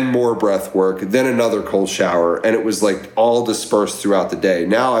two, then more breath work, then another cold shower, and it was like all dispersed throughout the day.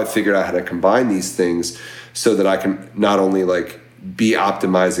 Now I've figured out how to combine these things so that I can not only like be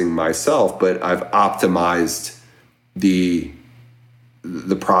optimizing myself, but I've optimized the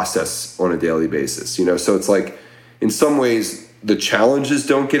process on a daily basis. You know, so it's like in some ways the challenges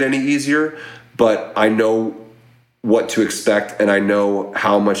don't get any easier, but I know what to expect, and I know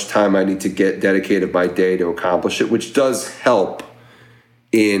how much time I need to get dedicated by day to accomplish it, which does help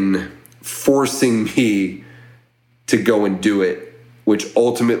in forcing me to go and do it, which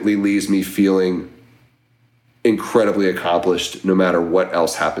ultimately leaves me feeling incredibly accomplished no matter what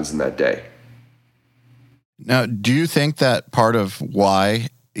else happens in that day. Now, do you think that part of why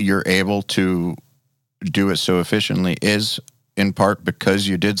you're able to do it so efficiently is in part because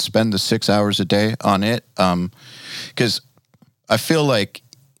you did spend the 6 hours a day on it? Because I feel like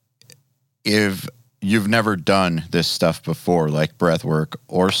if you've never done this stuff before, like breath work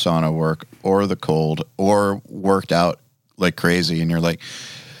or sauna work or the cold or worked out like crazy, and you're like,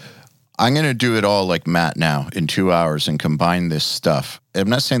 I'm going to do it all like Matt now in 2 hours and combine this stuff. I'm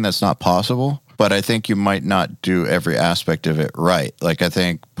not saying that's not possible, but I think you might not do every aspect of it right. Like I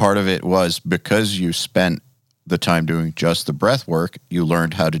think part of it was because you spent the time doing just the breath work, you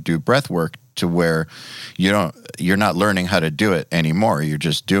learned how to do breath work to where you're not learning how to do it anymore. You're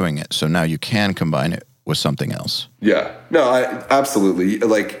just doing it. So now you can combine it with something else. Yeah, no, absolutely.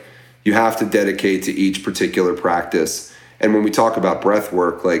 Like you have to dedicate to each particular practice. And when we talk about breath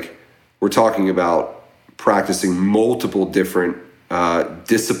work, like we're talking about practicing multiple different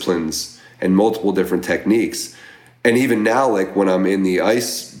disciplines and multiple different techniques. And even now, like when I'm in the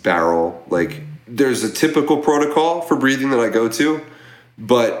ice barrel, like there's a typical protocol for breathing that I go to,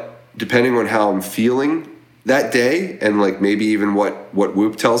 but depending on how I'm feeling that day and like maybe even what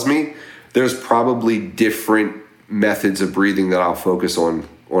Whoop tells me, there's probably different methods of breathing that I'll focus on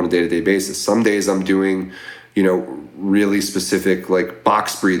a day-to-day basis. Some days I'm doing, you know, really specific like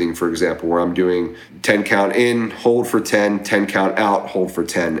box breathing, for example, where I'm doing 10 count in, hold for 10, 10 count out, hold for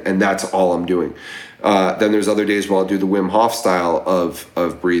 10, and that's all I'm doing. Then there's other days where I'll do the Wim Hof style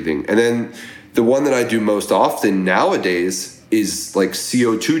of breathing. And then the one that I do most often nowadays is like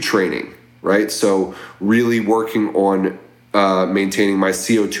CO2 training, right? So really working on maintaining my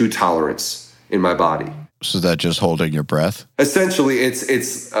CO2 tolerance in my body. So that just holding your breath? Essentially,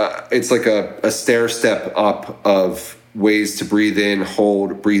 it's like a stair step up of ways to breathe in,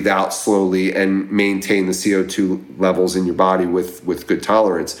 hold, breathe out slowly, and maintain the CO2 levels in your body with good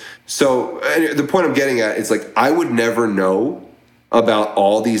tolerance. So the point I'm getting at is like I would never know about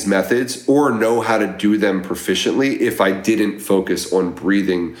all these methods or know how to do them proficiently if I didn't focus on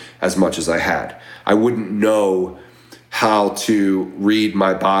breathing as much as I had. I wouldn't know how to read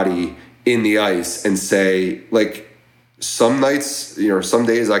my body in the ice and say, like, some nights, some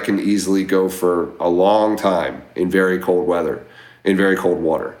days I can easily go for a long time in very cold weather, in very cold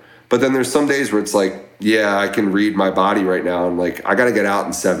water. But then there's some days where it's like, yeah, I can read my body right now. And like, I got to get out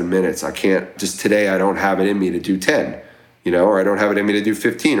in 7 minutes. I can't just today, I don't have it in me to do 10, or I don't have it in me to do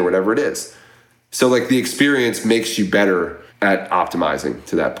 15 or whatever it is. So like the experience makes you better at optimizing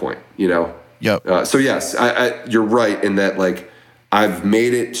to that point, Yep. So yes, you're right in that, like, I've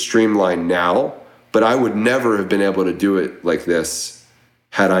made it streamlined now, but I would never have been able to do it like this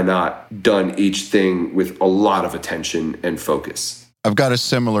had I not done each thing with a lot of attention and focus. I've got a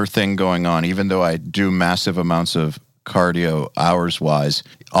similar thing going on, even though I do massive amounts of cardio hours-wise.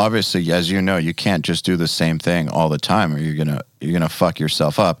 Obviously, as you know, you can't just do the same thing all the time or you're gonna fuck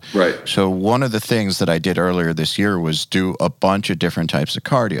yourself up. Right. So one of the things that I did earlier this year was do a bunch of different types of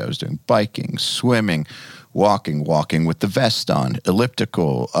cardio. I was doing biking, swimming, walking with the vest on,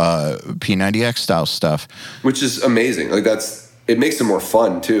 elliptical, P90X style stuff. Which is amazing. Like it makes it more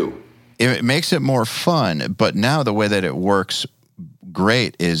fun too. It makes it more fun, but now the way that it works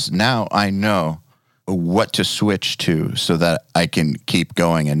great is now I know what to switch to so that I can keep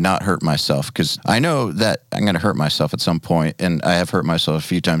going and not hurt myself, because I know that I'm going to hurt myself at some point, and I have hurt myself a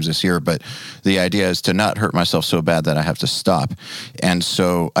few times this year, but the idea is to not hurt myself so bad that I have to stop. And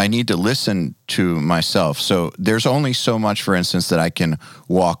so I need to listen to myself. So there's only so much, for instance, that I can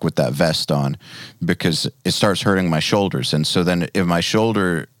walk with that vest on because it starts hurting my shoulders. And so then if my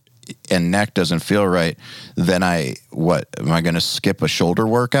shoulder and neck doesn't feel right, then am I going to skip a shoulder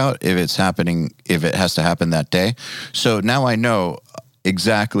workout if it has to happen that day? So now I know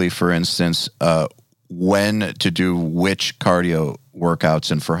exactly, for instance, when to do which cardio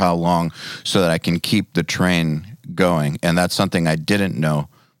workouts and for how long so that I can keep the train going. And that's something I didn't know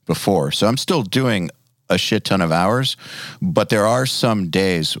before. So I'm still doing a shit ton of hours, but there are some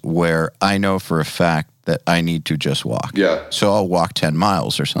days where I know for a fact that I need to just walk. Yeah. So I'll walk 10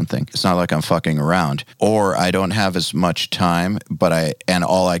 miles or something. It's not like I'm fucking around. Or I don't have as much time, and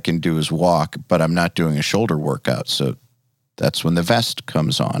all I can do is walk, but I'm not doing a shoulder workout. So that's when the vest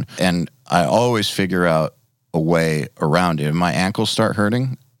comes on. And I always figure out a way around it. If my ankles start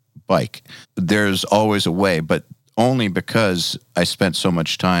hurting, bike. There's always a way, but only because I spent so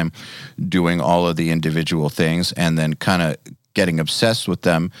much time doing all of the individual things and then kind of getting obsessed with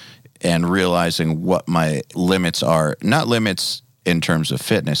them and realizing what my limits are. Not limits in terms of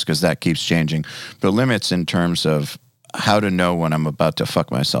fitness, because that keeps changing, but limits in terms of how to know when I'm about to fuck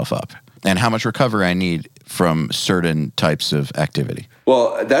myself up and how much recovery I need from certain types of activity.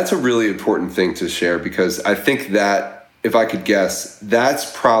 Well, that's a really important thing to share, because I think that, if I could guess,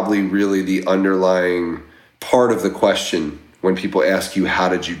 that's probably really the underlying part of the question when people ask you, how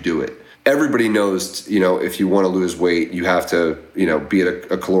did you do it? Everybody knows, if you want to lose weight, you have to, be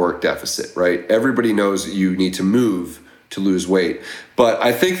at a caloric deficit, right? Everybody knows you need to move to lose weight. But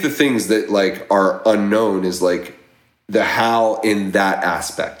I think the things that are unknown is the how in that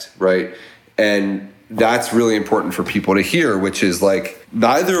aspect, right? And that's really important for people to hear, which is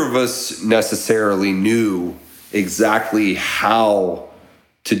neither of us necessarily knew exactly how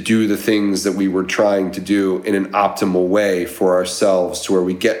to do the things that we were trying to do in an optimal way for ourselves to where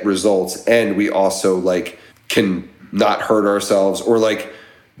we get results and we also can not hurt ourselves or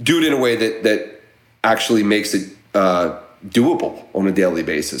do it in a way that actually makes it doable on a daily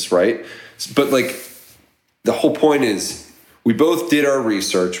basis, right? But the whole point is we both did our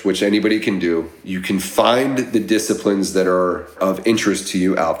research, which anybody can do. You can find the disciplines that are of interest to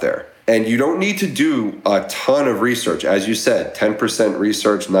you out there. And you don't need to do a ton of research. As you said, 10%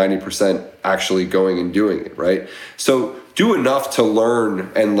 research, 90% actually going and doing it, right? So do enough to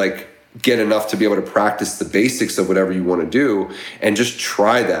learn and get enough to be able to practice the basics of whatever you want to do, and just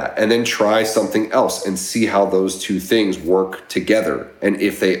try that, and then try something else and see how those two things work together. And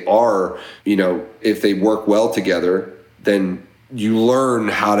if they are, if they work well together, then you learn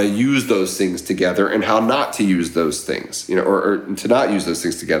how to use those things together and how not to use those things, or to not use those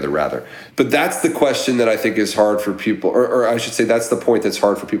things together, rather. But that's the question that I think is hard for people, or I should say that's the point that's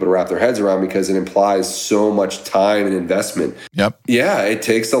hard for people to wrap their heads around, because it implies so much time and investment. Yep. Yeah, it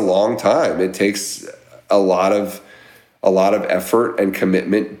takes a long time. It takes a lot of effort and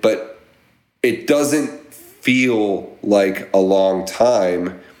commitment, but it doesn't feel like a long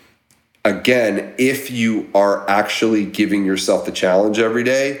time. Again, if you are actually giving yourself the challenge every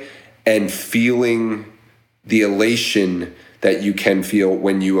day and feeling the elation that you can feel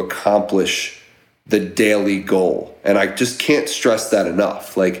when you accomplish the daily goal. And I just can't stress that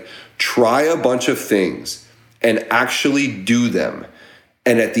enough. Try a bunch of things and actually do them.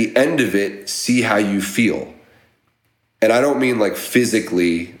 And at the end of it, see how you feel. And I don't mean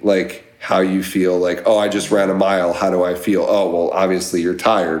physically, how you feel. Like, oh, I just ran a mile. How do I feel? Oh, well, obviously you're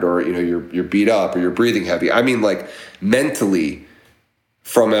tired, or, you know, you're beat up, or you're breathing heavy. I mean, like, mentally,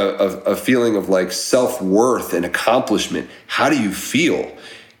 from a feeling of like self-worth and accomplishment, how do you feel?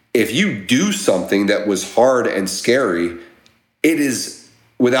 If you do something that was hard and scary, it is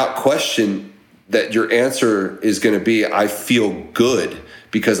without question that your answer is going to be, I feel good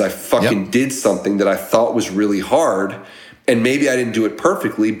because I fucking did something that I thought was really hard. And maybe I didn't do it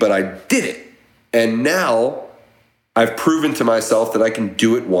perfectly, but I did it. And now I've proven to myself that I can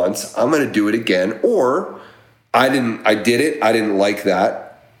do it once. I'm going to do it again. Or I did it. I didn't like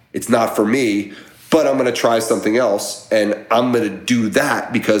that. It's not for me, but I'm going to try something else. And I'm going to do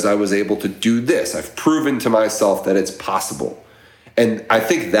that because I was able to do this. I've proven to myself that it's possible. And I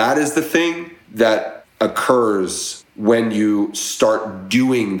think that is the thing that occurs when you start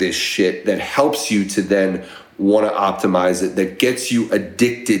doing this shit that helps you to then want to optimize it, that gets you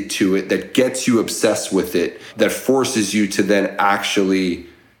addicted to it, that gets you obsessed with it, that forces you to then actually,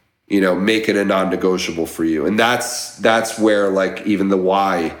 you know, make it a non-negotiable for you. And that's where like even the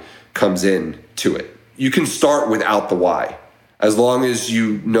why comes in to it. You can start without the why, as long as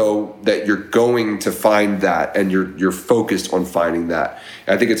you know that you're going to find that and you're focused on finding that.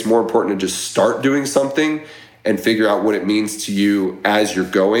 And I think it's more important to just start doing something and figure out what it means to you as you're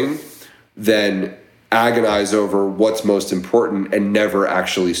going than agonize over what's most important and never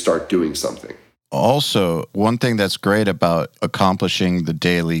actually start doing something. Also, one thing that's great about accomplishing the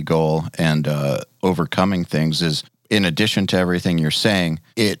daily goal and overcoming things is, in addition to everything you're saying,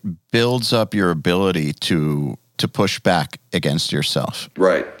 it builds up your ability to push back against yourself.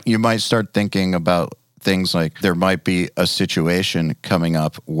 Right. You might start thinking about things like there might be a situation coming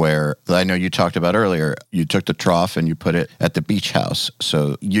up where, I know you talked about earlier, you took the trough and you put it at the beach house.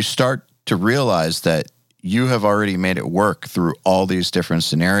 So you start to realize that you have already made it work through all these different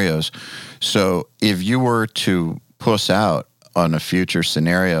scenarios. So if you were to puss out on a future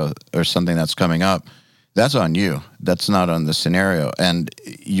scenario or something that's coming up, that's on you. That's not on the scenario. And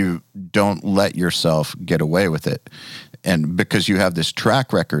you don't let yourself get away with it. And because you have this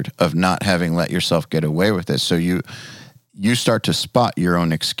track record of not having let yourself get away with it. So you start to spot your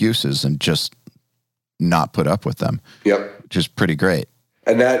own excuses and just not put up with them. Yep. Which is pretty great.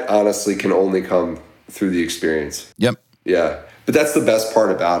 And that honestly can only come through the experience. Yep. Yeah. But that's the best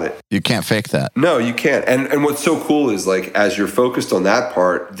part about it. You can't fake that. No, you can't. And what's so cool is like, as you're focused on that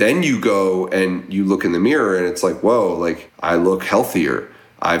part, then you go and you look in the mirror and it's like, whoa, like I look healthier.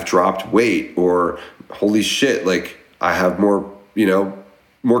 I've dropped weight, or holy shit, like I have more, you know,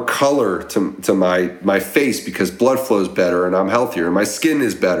 more color to my face because blood flows better and I'm healthier and my skin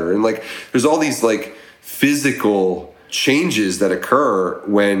is better. And like, there's all these like physical changes that occur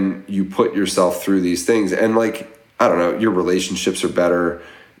when you put yourself through these things. And like, I don't know, your relationships are better.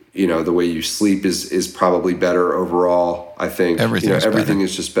 You know, the way you sleep is probably better overall. I think everything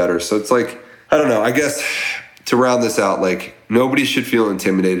is just better. So it's like, I don't know, I guess to round this out, like nobody should feel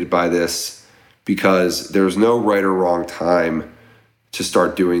intimidated by this because there's no right or wrong time to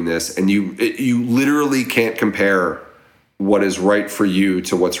start doing this. And you literally can't compare what is right for you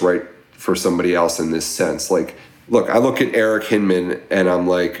to what's right for somebody else in this sense. Like, look, I look at Eric Hinman and I'm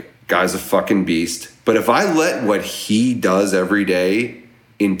like, guy's a fucking beast. But if I let what he does every day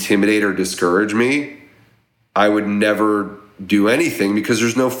intimidate or discourage me, I would never do anything because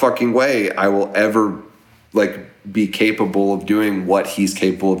there's no fucking way I will ever like be capable of doing what he's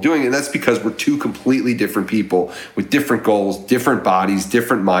capable of doing. And that's because we're two completely different people with different goals, different bodies,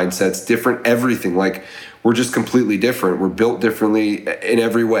 different mindsets, different everything. Like we're just completely different. We're built differently in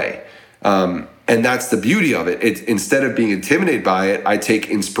every way. And that's the beauty of it. Instead of being intimidated by it, I take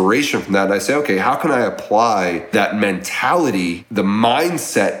inspiration from that and I say, okay, how can I apply that mentality, the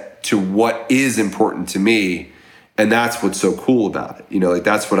mindset to what is important to me? And that's what's so cool about it. You know, like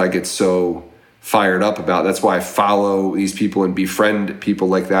that's what I get so fired up about. That's why I follow these people and befriend people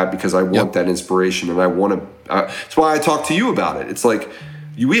like that, because I want that inspiration and I want to, that's why I talk to you about it. It's like,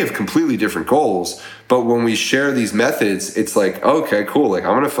 we have completely different goals, but when we share these methods, it's like, okay, cool. Like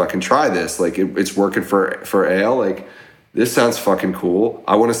I'm going to fucking try this. Like it's working for Ale. Like this sounds fucking cool.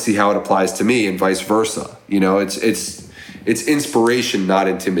 I want to see how it applies to me and vice versa. You know, it's inspiration, not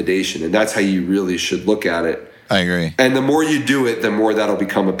intimidation. And that's how you really should look at it. I agree. And the more you do it, the more that'll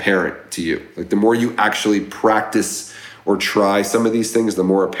become apparent to you. Like the more you actually practice or try some of these things, the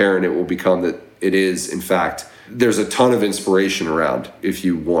more apparent it will become that it is, in fact, there's a ton of inspiration around if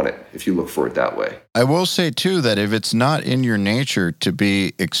you want it, if you look for it that way. I will say, too, that if it's not in your nature to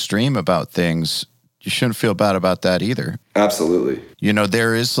be extreme about things, you shouldn't feel bad about that either. Absolutely. You know,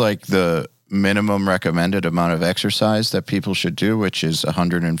 there is like the minimum recommended amount of exercise that people should do, which is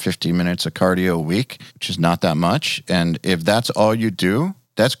 150 minutes of cardio a week, which is not that much. And if that's all you do,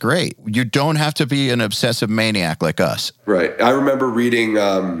 that's great. You don't have to be an obsessive maniac like us. Right. I remember reading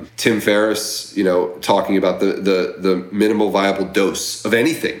Tim Ferriss, talking about the minimal viable dose of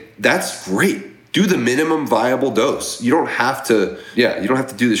anything. That's great. Do the minimum viable dose. You don't have to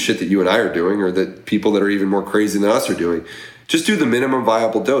do the shit that you and I are doing or that people that are even more crazy than us are doing. Just do the minimum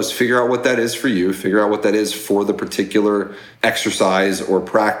viable dose. Figure out what that is for you. Figure out what that is for the particular exercise or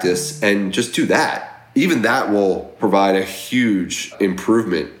practice, and just do that. Even that will provide a huge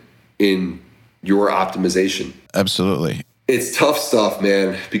improvement in your optimization. Absolutely. It's tough stuff,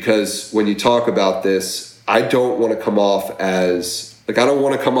 man, because when you talk about this, I don't want to come off as, I don't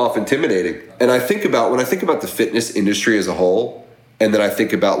want to come off intimidating. And when I think about the fitness industry as a whole, and then I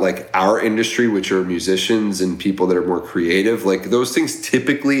think about our industry, which are musicians and people that are more creative, those things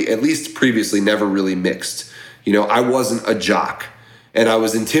typically, at least previously, never really mixed. I wasn't a jock, and I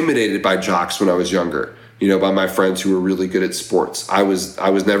was intimidated by jocks when I was younger, by my friends who were really good at sports. I was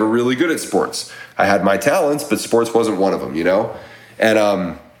never really good at sports. I had my talents, but sports wasn't one of them,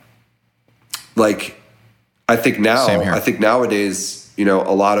 And I think nowadays, a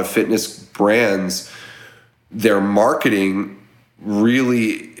lot of fitness brands, their marketing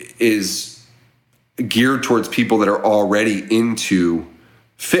really is geared towards people that are already into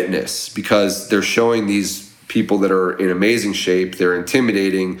fitness, because they're showing these people that are in amazing shape. They're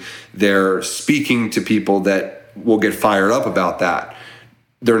intimidating. They're speaking to people that will get fired up about that.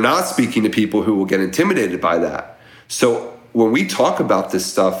 They're not speaking to people who will get intimidated by that. So when we talk about this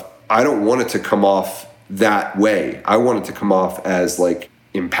stuff, I don't want it to come off that way. I want it to come off as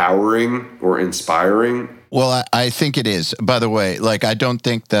empowering or inspiring. Well, I think it is. By the way, I don't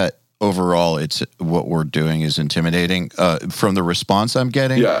think that overall it's what we're doing is intimidating. From the response I'm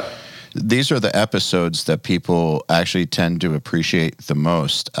getting, these are the episodes that people actually tend to appreciate the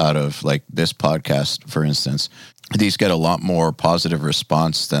most out of this podcast, for instance. These get a lot more positive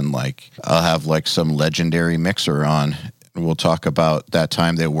response than I'll have some legendary mixer on. We'll talk about that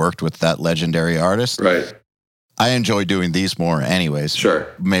time they worked with that legendary artist. Right. I enjoy doing these more anyways. Sure.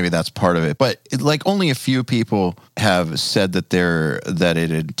 Maybe that's part of it. But only a few people have said that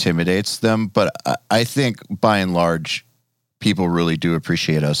it intimidates them. But I think by and large, people really do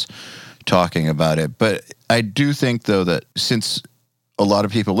appreciate us talking about it. But I do think, though, that since a lot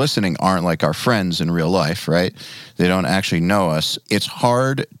of people listening aren't our friends in real life, right? They don't actually know us. It's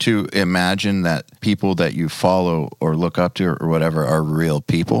hard to imagine that people that you follow or look up to or whatever are real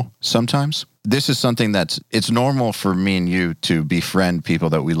people sometimes. This is something it's normal for me and you to befriend people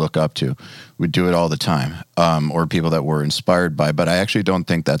that we look up to. We do it all the time, or people that we're inspired by, but I actually don't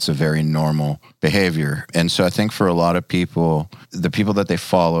think that's a very normal behavior. And so I think for a lot of people, the people that they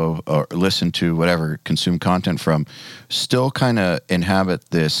follow or listen to, whatever, consume content from, still kind of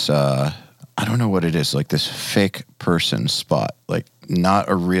inhabit this, I don't know what it is, this fake person spot, not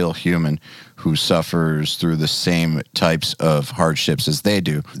a real human who suffers through the same types of hardships as they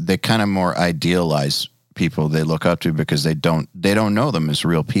do. They kind of more idealize people they look up to because they don't know them as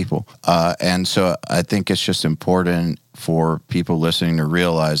real people. And so I think it's just important for people listening to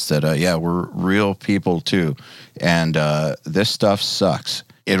realize that, we're real people too. And this stuff sucks.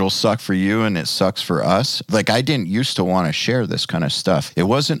 It'll suck for you and it sucks for us. I didn't used to want to share this kind of stuff. It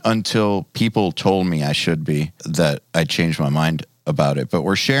wasn't until people told me I should be that I changed my mind about it. But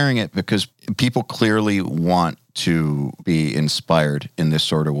we're sharing it because people clearly want to be inspired in this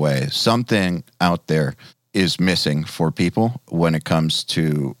sort of way. Something out there is missing for people when it comes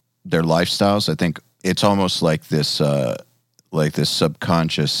to their lifestyles. I think it's almost like this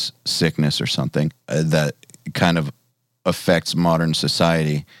subconscious sickness or something that kind of affects modern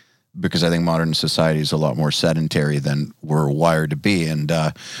society, because I think modern society is a lot more sedentary than we're wired to be. And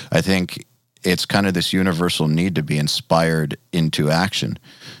I think it's kind of this universal need to be inspired into action.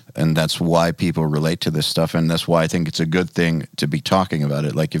 And that's why people relate to this stuff. And that's why I think it's a good thing to be talking about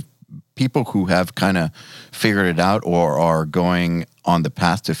it. If people who have kind of figured it out or are going on the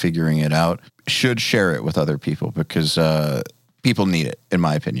path to figuring it out should share it with other people, because people need it, in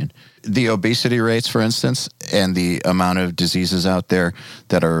my opinion. The obesity rates, for instance, and the amount of diseases out there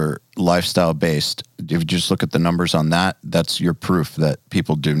that are lifestyle-based, if you just look at the numbers on that, that's your proof that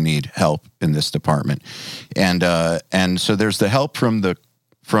people do need help in this department. And so there's the help from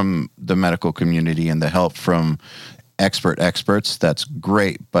the medical community and the help from experts. That's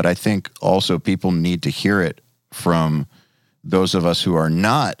great. But I think also people need to hear it from those of us who are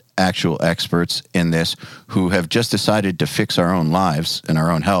not actual experts in this, who have just decided to fix our own lives and our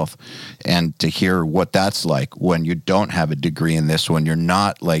own health, and to hear what that's like when you don't have a degree in this, when you're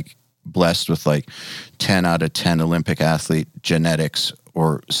not blessed with like 10 out of 10 Olympic athlete genetics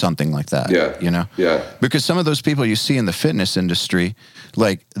or something like that. Yeah. You know? Yeah. Because some of those people you see in the fitness industry,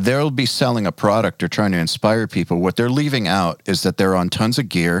 like they'll be selling a product or trying to inspire people. What they're leaving out is that they're on tons of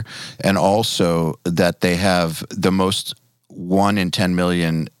gear, and also that they have the most 1 in 10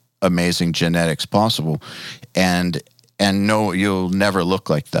 million amazing genetics possible. And no, you'll never look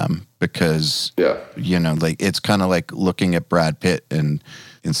like them because, you know, like it's kind of like looking at Brad Pitt and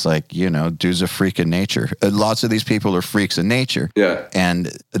it's like, you know, dude's a freak in nature. Lots of these people are freaks in nature. Yeah.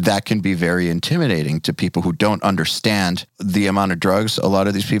 And that can be very intimidating to people who don't understand the amount of drugs a lot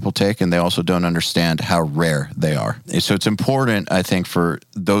of these people take, and they also don't understand how rare they are. So it's important, I think, for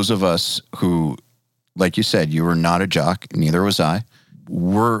those of us who, like you said, you were not a jock, neither was I.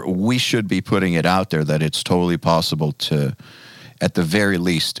 We should be putting it out there that it's totally possible to, at the very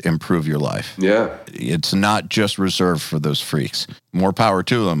least, improve your life. Yeah. It's not just reserved for those freaks. More power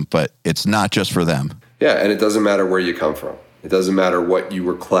to them, but it's not just for them. Yeah, and it doesn't matter where you come from. It doesn't matter what you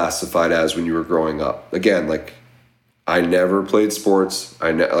were classified as when you were growing up. Again, like, I never played sports.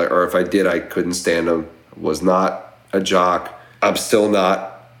 Or if I did, I couldn't stand them. I was not a jock. I'm still not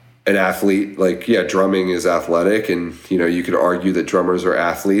an athlete. Like, yeah, drumming is athletic, and you know, you could argue that drummers are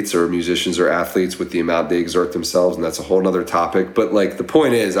athletes or musicians are athletes with the amount they exert themselves, and that's a whole other topic. But like, the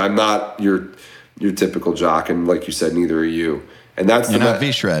point is, I'm not your typical jock, and like you said, neither are you. And that's You're not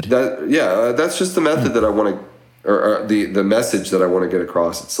V-Shred. That's just the method that I want to, or the message that I want to get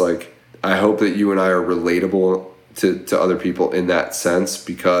across. It's like, I hope that you and I are relatable to other people in that sense,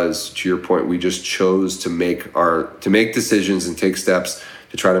 because to your point, we just chose to make decisions and take steps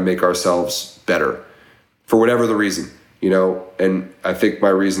to try to make ourselves better for whatever the reason, you know? And I think my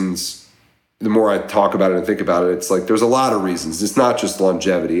reasons, the more I talk about it and think about it, it's like, there's a lot of reasons. It's not just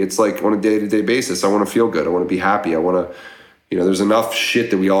longevity. It's like on a day-to-day basis, I want to feel good. I want to be happy. I want to, you know, there's enough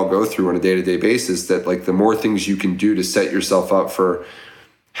shit that we all go through on a day-to-day basis that like the more things you can do to set yourself up for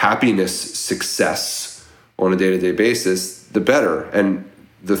happiness, success on a day-to-day basis, the better. And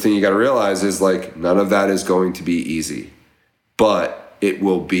the thing you got to realize is like, none of that is going to be easy, but it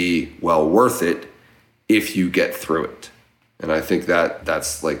will be well worth it if you get through it. And I think that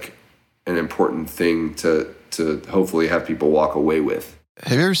that's like an important thing to hopefully have people walk away with.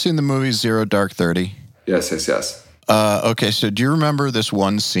 Have you ever seen the movie Zero Dark 30? Yes. Okay, so do you remember this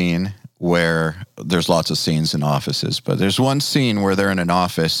one scene where there's lots of scenes in offices, but there's one scene where they're in an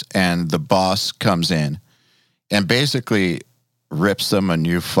office and the boss comes in and basically rips them a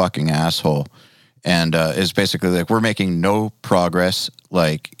new fucking asshole. And is basically like, we're making no progress,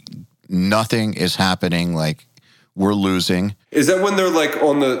 like nothing is happening, like we're losing. Is that when they're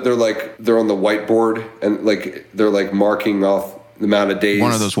on the whiteboard and like they're like marking off the amount of days?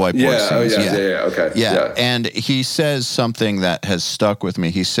 One of those whiteboard scenes. Okay. Yeah. And he says something that has stuck with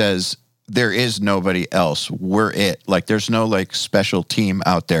me. He says, there is nobody else. We're it. Like, there's no like special team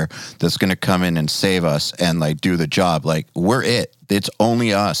out there that's going to come in and save us and like do the job. Like, we're it. It's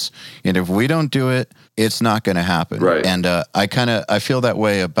only us. And if we don't do it, it's not going to happen. Right. And I feel that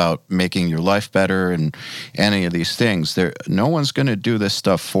way about making your life better and any of these things. No one's going to do this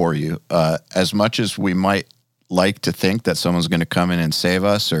stuff for you. As much as we might like to think that someone's going to come in and save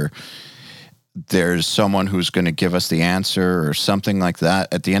us, or there's someone who's going to give us the answer or something like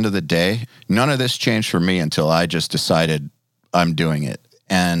that. At the end of the day, none of this changed for me until I just decided I'm doing it.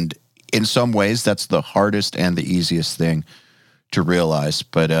 And in some ways, that's the hardest and the easiest thing to realize.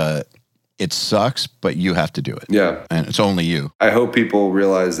 But it sucks, but you have to do it. Yeah. And it's only you. I hope people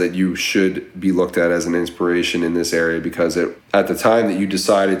realize that you should be looked at as an inspiration in this area, because at the time that you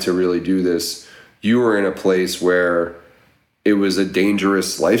decided to really do this, you were in a place where it was a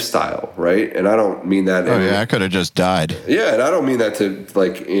dangerous lifestyle, right? And I don't mean that. I could have just died. Yeah, and I don't mean that to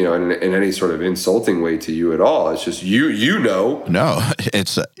like, you know, in any sort of insulting way to you at all. It's just you know. No,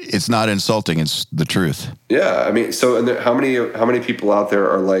 it's not insulting. It's the truth. Yeah, I mean, so how many people out there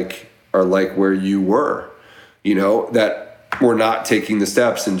are like where you were, you know, that were not taking the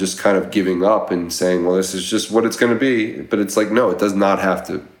steps and just kind of giving up and saying, well, this is just what it's going to be. But it's like, no, it does not have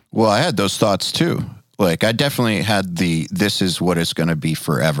to. Well, I had those thoughts too. Like, I definitely had this is what it's going to be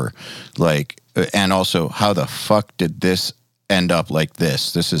forever. Like, and also, how the fuck did this end up like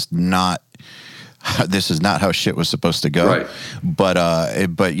this? This is not how shit was supposed to go. Right.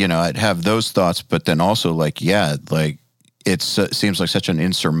 But you know, I'd have those thoughts, but then also like, yeah, like it seems like such an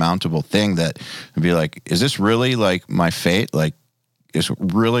insurmountable thing that I'd be like, is this really like my fate? Like, is it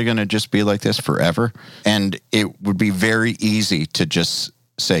really going to just be like this forever? And it would be very easy to just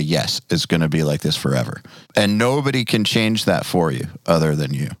say, yes, it's going to be like this forever. And nobody can change that for you other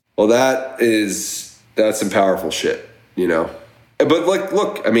than you. Well, that's some powerful shit, you know? But like,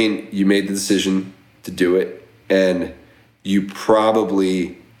 look, I mean, you made the decision to do it, and you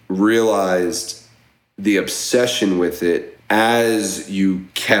probably realized the obsession with it as you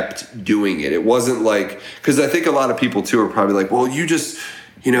kept doing it. It wasn't like, because I think a lot of people too are probably like, well, you just,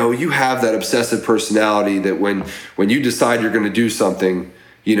 you have that obsessive personality that when you decide you're going to do something,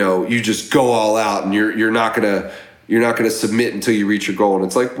 you just go all out, and you're not gonna submit until you reach your goal. And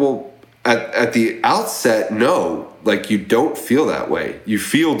it's like, well, at the outset, no, like you don't feel that way. You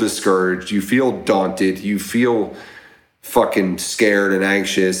feel discouraged, you feel daunted, you feel fucking scared and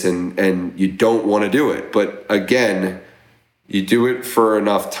anxious, and you don't want to do it. But again, you do it for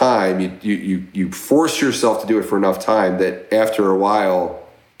enough time, you force yourself to do it for enough time that after a while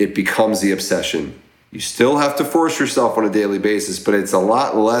it becomes the obsession. You still have to force yourself on a daily basis, but it's a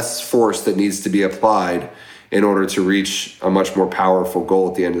lot less force that needs to be applied in order to reach a much more powerful goal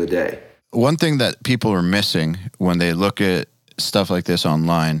at the end of the day. One thing that people are missing when they look at stuff like this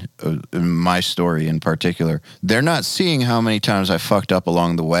online, my story in particular, they're not seeing how many times I fucked up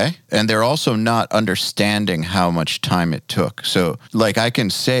along the way. And they're also not understanding how much time it took. So like I can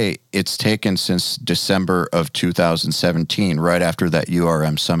say it's taken since December of 2017, right after that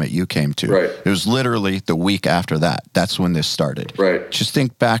URM summit you came to. Right. It was literally the week after that. That's when this started. Right. Just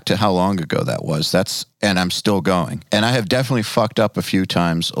think back to how long ago that was. And I'm still going. And I have definitely fucked up a few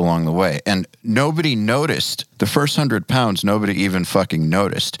times along the way. And nobody noticed. The first 100 pounds, nobody even fucking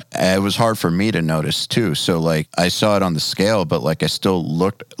noticed. It was hard for me to notice too. So like I saw it on the scale, but like I still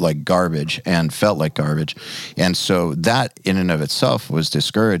looked like garbage and felt like garbage. And so that in and of itself was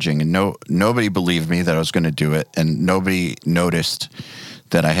discouraging. And nobody believed me that I was going to do it. And nobody noticed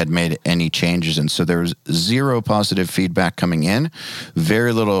that I had made any changes. And so there was zero positive feedback coming in,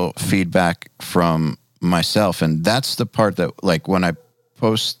 very little feedback from myself. And that's the part that, like, when I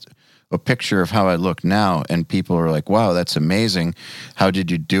post a picture of how I look now and people are like, wow, that's amazing. How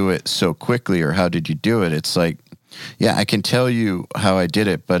did you do it so quickly? Or how did you do it? It's like, yeah, I can tell you how I did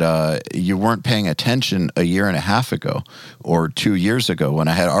it, but you weren't paying attention a year and a half ago or 2 years ago when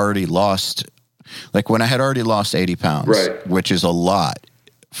I had already lost 80 pounds, right, which is a lot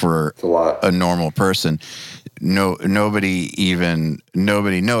for a normal person. Nobody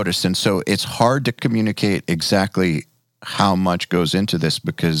noticed. And so it's hard to communicate exactly how much goes into this,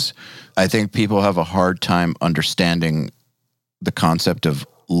 because I think people have a hard time understanding the concept of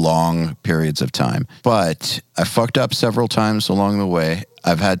long periods of time. But I fucked up several times along the way.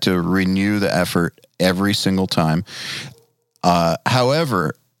 I've had to renew the effort every single time.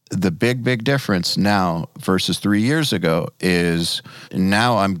 However, the big difference now versus 3 years ago is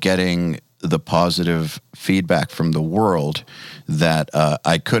now I'm getting the positive feedback from the world that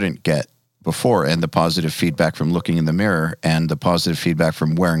I couldn't get before, and the positive feedback from looking in the mirror, and the positive feedback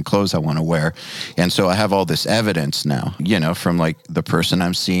from wearing clothes I want to wear. And so I have all this evidence now, from like the person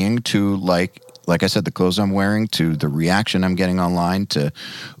I'm seeing to like I said, the clothes I'm wearing, to the reaction I'm getting online, to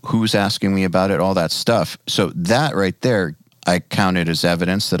who's asking me about it, all that stuff. So that right there, I count it as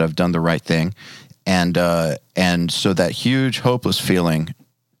evidence that I've done the right thing. And so that huge hopeless feeling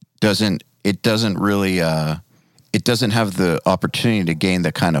doesn't have the opportunity to gain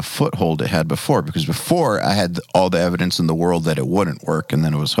the kind of foothold it had before, because before I had all the evidence in the world that it wouldn't work, and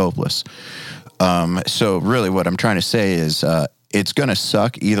then it was hopeless. So really what I'm trying to say is it's going to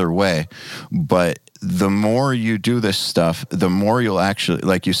suck either way, but the more you do this stuff, the more you'll actually,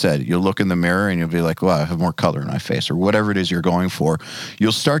 like you said, you'll look in the mirror and you'll be like, wow, I have more color in my face, or whatever it is you're going for.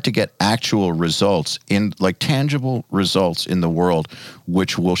 You'll start to get actual results, in like tangible results in the world,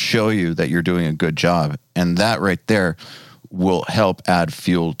 which will show you that you're doing a good job. And that right there will help add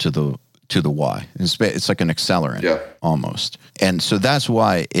fuel to the why. It's like an accelerant, almost. And so that's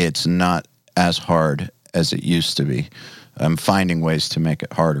why it's not as hard as it used to be. I'm finding ways to make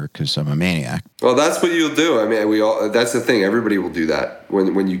it harder because I'm a maniac. Well, that's what you'll do. I mean, that's the thing. Everybody will do that.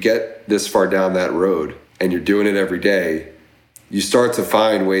 When you get this far down that road and you're doing it every day, you start to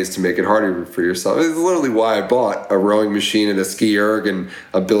find ways to make it harder for yourself. It's literally why I bought a rowing machine and a ski erg, and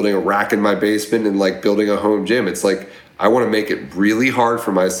I'm building a rack in my basement and like building a home gym. It's like, I want to make it really hard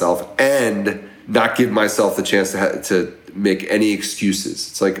for myself and not give myself the chance to make any excuses.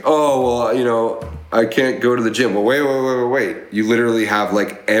 It's like, oh, well, I can't go to the gym. Well, wait. You literally have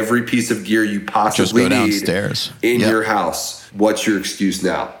like every piece of gear you possibly need in your house. What's your excuse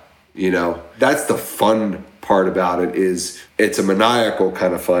now? That's the fun part about it. Is it's a maniacal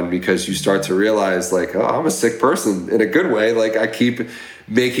kind of fun, because you start to realize like, oh, I'm a sick person in a good way. Like, I keep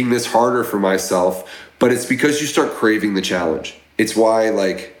making this harder for myself, but it's because you start craving the challenge. It's why,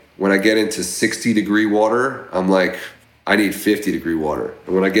 like, when I get into 60-degree water, I'm like, I need 50-degree water.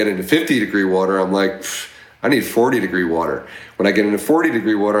 And when I get into 50-degree water, I'm like, I need 40-degree water. When I get into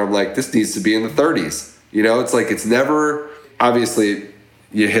 40-degree water, I'm like, this needs to be in the 30s. You know, it's like it's never, obviously,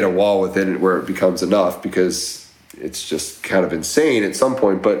 you hit a wall with it where it becomes enough because it's just kind of insane at some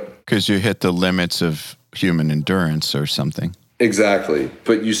point. But because you hit the limits of human endurance or something. Exactly.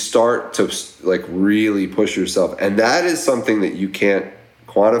 But you start to like really push yourself. And that is something that you can't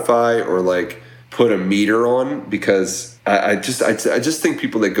quantify or like put a meter on, because I just think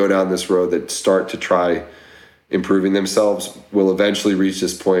people that go down this road that start to try improving themselves will eventually reach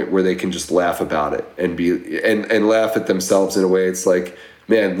this point where they can just laugh about it and laugh at themselves in a way. It's like,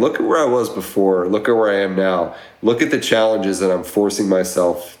 man, look at where I was before. Look at where I am now. Look at the challenges that I'm forcing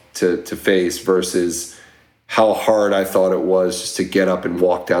myself to face versus how hard I thought it was just to get up and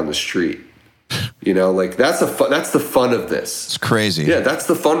walk down the street. You know, like that's the fun of this. It's crazy. Yeah, that's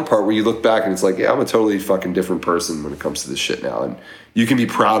the fun part where you look back and it's like, yeah, I'm a totally fucking different person when it comes to this shit now. And you can be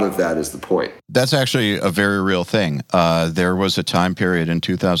proud of that is the point. That's actually a very real thing. There was a time period in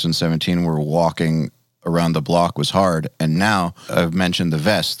 2017 where walking around the block was hard. And now I've mentioned the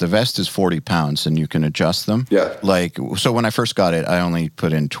vest. The vest is 40 pounds and you can adjust them. Yeah. Like, so when I first got it, I only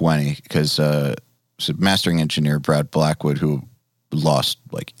put in 20 because mastering engineer Brad Blackwood, who lost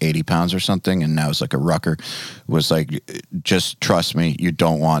like 80 pounds or something and now is like a rucker, was like, just trust me, you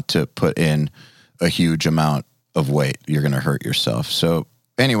don't want to put in a huge amount of weight. You're going to hurt yourself. So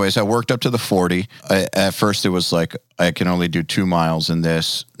anyways, I worked up to the 40. At first it was like, I can only do 2 miles in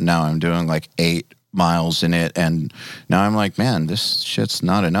this. Now I'm doing like 8 miles in it. And now I'm like, man, this shit's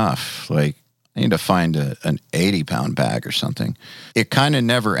not enough. Like, I need to find an 80-pound bag or something. It kind of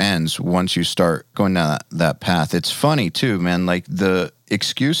never ends once you start going down that path. It's funny, too, man. Like, the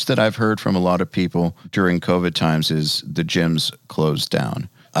excuse that I've heard from a lot of people during COVID times is the gyms closed down.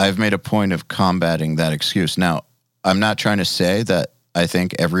 I've made a point of combating that excuse. Now, I'm not trying to say that I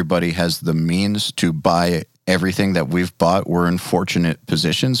think everybody has the means to buy everything that we've bought. We're in fortunate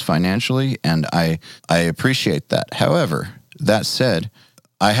positions financially, and I appreciate that. However, that said,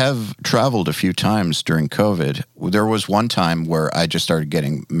 I have traveled a few times during COVID. There was one time where I just started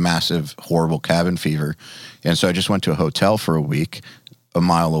getting massive, horrible cabin fever. And so I just went to a hotel for a week, a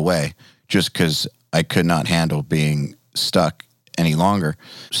mile away, just because I could not handle being stuck any longer.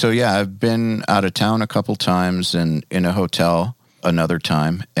 So yeah, I've been out of town a couple times and in a hotel another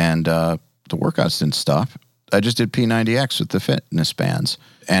time. And the workouts didn't stop. I just did P90X with the fitness bands.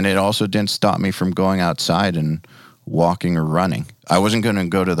 And it also didn't stop me from going outside and walking or running. I wasn't going to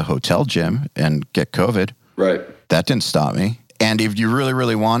go to the hotel gym and get COVID. Right. That didn't stop me. And if you really,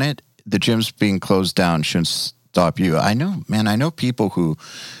 really want it, the gyms being closed down shouldn't stop you. I know people who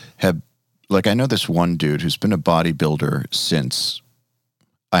have, like, I know this one dude who's been a bodybuilder since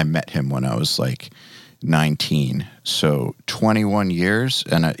I met him when I was like 19. So 21 years,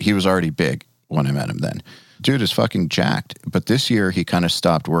 and he was already big when I met him then. Dude is fucking jacked. But this year he kind of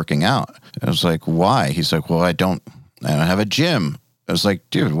stopped working out. I was like, why? He's like, well, I don't have a gym. I was like,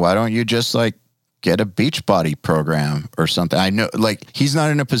 dude, why don't you just like get a Beachbody program or something? I know, like, he's not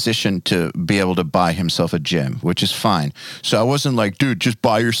in a position to be able to buy himself a gym, which is fine. So I wasn't like, dude, just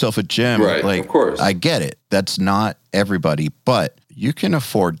buy yourself a gym. Right, like, of course. I get it. That's not everybody, but you can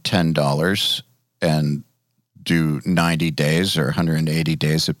afford $10 and do 90 days or 180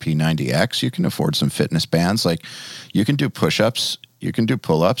 days of P90X. You can afford some fitness bands. Like, you can do push-ups, you can do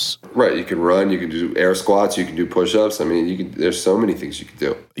pull-ups. Right. You can run, you can do air squats, you can do push-ups. I mean, there's so many things you can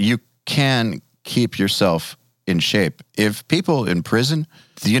do. You can keep yourself in shape. If people in prison,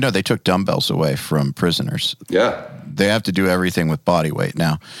 you know, they took dumbbells away from prisoners. Yeah. They have to do everything with body weight.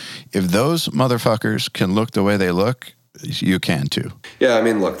 Now, if those motherfuckers can look the way they look, you can too. Yeah. I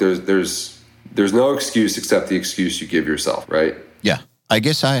mean, look, there's no excuse except the excuse you give yourself, right? Yeah. I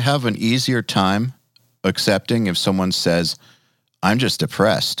guess I have an easier time accepting if someone says, I'm just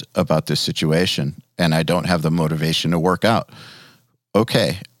depressed about this situation and I don't have the motivation to work out.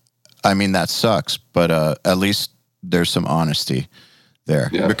 Okay. I mean, that sucks, but at least there's some honesty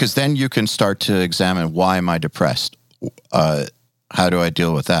there. Yeah. Because then you can start to examine, why am I depressed? How do I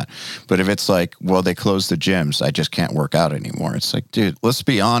deal with that? But if it's like, well, they closed the gyms, I just can't work out anymore. It's like, dude, let's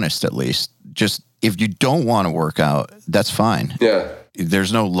be honest at least. Just, if you don't want to work out, that's fine. Yeah.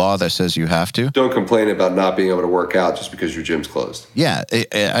 There's no law that says you have to. Don't complain about not being able to work out just because your gym's closed. Yeah.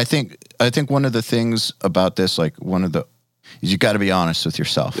 I think one of the things about this, like, is you got to be honest with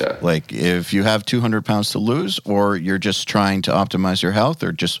yourself. Yeah. Like, if you have 200 pounds to lose, or you're just trying to optimize your health,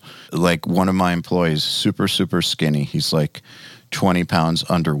 or just like one of my employees, super, super skinny. He's like 20 pounds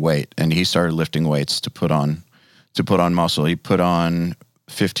underweight, and he started lifting weights to put on muscle. He put on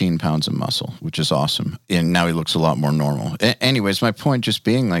 15 pounds of muscle, which is awesome. And now he looks a lot more normal. Anyways, my point just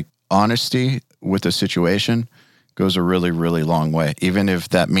being, like, honesty with the situation goes a really, really long way, even if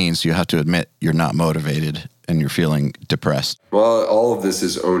that means you have to admit you're not motivated and you're feeling depressed. Well, all of this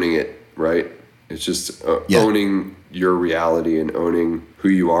is owning it, right? It's just owning your reality and owning who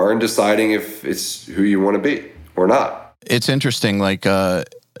you are and deciding if it's who you want to be or not. It's interesting, like,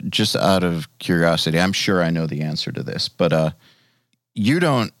 just out of curiosity, I'm sure I know the answer to this, but you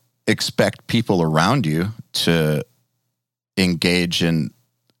don't expect people around you to engage in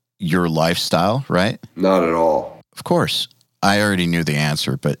your lifestyle, right? Not at all. Of course. I already knew the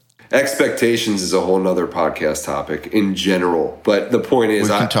answer, but expectations is a whole nother podcast topic in general. But the point is,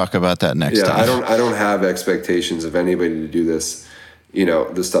 we can talk about that next time. I don't have expectations of anybody to do this,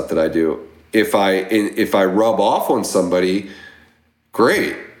 the stuff that I do. If I rub off on somebody,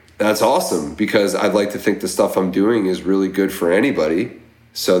 great. That's awesome, because I'd like to think the stuff I'm doing is really good for anybody.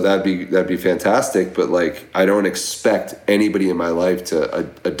 So that'd be fantastic. But like, I don't expect anybody in my life to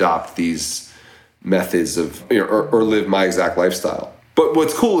adopt these methods of or live my exact lifestyle. But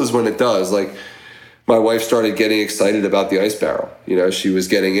what's cool is when it does. Like, my wife started getting excited about the ice barrel. She was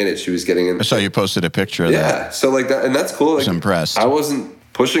getting in it. She was getting in. I saw you posted a picture of that. Yeah. So like that, and that's cool. I was impressed. I wasn't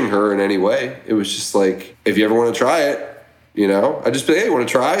pushing her in any way. It was just like, if you ever want to try it, I'd just be like, hey, want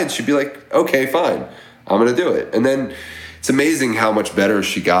to try? And she'd be like, okay, fine, I'm going to do it. And then it's amazing how much better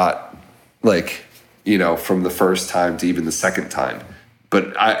she got, like, from the first time to even the second time.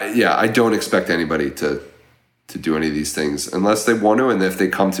 But I don't expect anybody to do any of these things unless they want to. And if they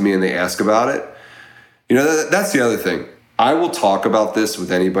come to me and they ask about it, that's the other thing. I will talk about this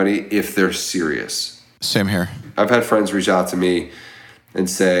with anybody if they're serious. Same here. I've had friends reach out to me and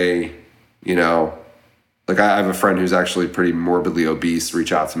say, like, I have a friend who's actually pretty morbidly obese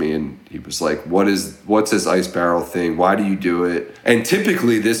reach out to me, and he was like, what's this ice barrel thing? Why do you do it? And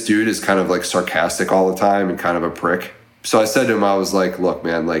typically this dude is kind of like sarcastic all the time and kind of a prick. So I said to him, I was like, look,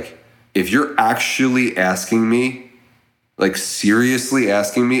 man, like, if you're actually asking me, like seriously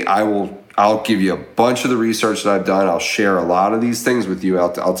asking me, I'll give you a bunch of the research that I've done. I'll share a lot of these things with you.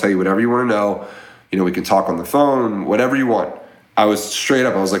 I'll tell you whatever you want to know. We can talk on the phone, whatever you want. I was straight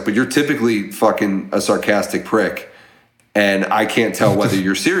up. I was like, but you're typically fucking a sarcastic prick, and I can't tell whether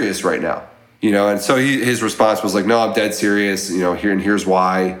you're serious right now. And so his response was like, no, I'm dead serious. Here's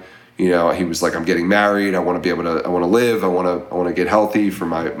why. He was like, I'm getting married. I want to live. I want to get healthy for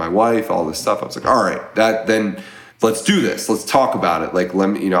my wife, all this stuff. I was like, all right, then let's do this. Let's talk about it. Like, let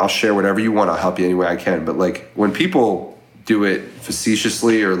me, I'll share whatever you want. I'll help you any way I can. But like, when people do it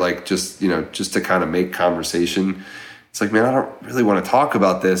facetiously or like just to kind of make conversation, it's like, man, I don't really want to talk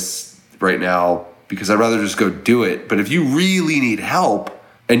about this right now because I'd rather just go do it. But if you really need help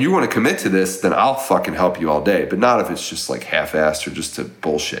and you want to commit to this, then I'll fucking help you all day. But not if it's just like half-assed or just to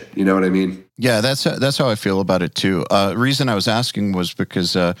bullshit. You know what I mean? Yeah, that's how I feel about it too. Reason I was asking was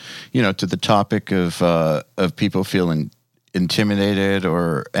because, to the topic of people feeling intimidated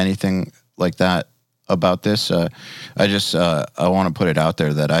or anything like that about this, I want to put it out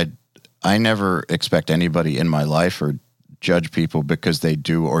there that I never expect anybody in my life or judge people because they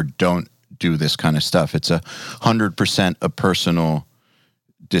do or don't do this kind of stuff. It's 100% a personal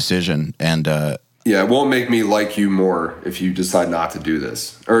decision, and it won't make me like you more if you decide not to do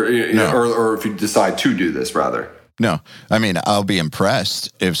this, or if you decide to do this rather. No, I mean, I'll be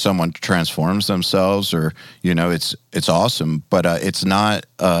impressed if someone transforms themselves, or it's awesome, but it's not.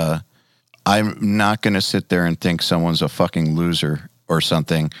 I'm not going to sit there and think someone's a fucking loser or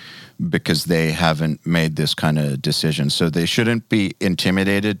something because they haven't made this kind of decision. So they shouldn't be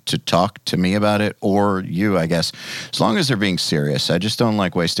intimidated to talk to me about it, or you, I guess, as long as they're being serious. I just don't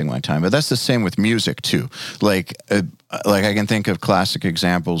like wasting my time. But that's the same with music too. Like I can think of classic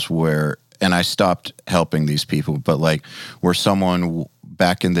examples where, and I stopped helping these people, but like where someone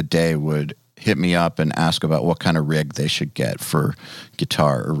back in the day would hit me up and ask about what kind of rig they should get for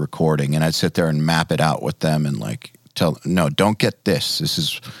guitar or recording. And I'd sit there and map it out with them and like tell them, no, don't get this. This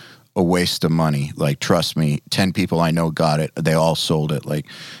is a waste of money. Like, trust me, 10 people I know got it. They all sold it.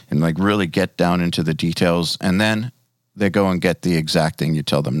 And really get down into the details. And then they go and get the exact thing you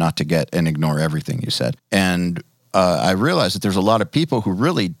tell them not to get and ignore everything you said. And I realized that there's a lot of people who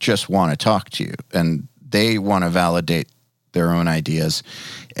really just want to talk to you and they want to validate their own ideas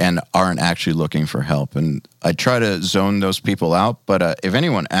and aren't actually looking for help. And I try to zone those people out. But if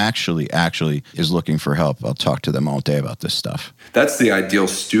anyone actually is looking for help, I'll talk to them all day about this stuff. That's the ideal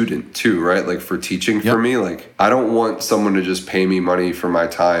student too, right? Like for teaching for me, like I don't want someone to just pay me money for my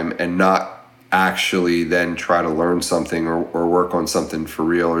time and not actually then try to learn something or work on something for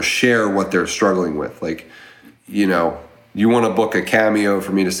real or share what they're struggling with. Like, you want to book a Cameo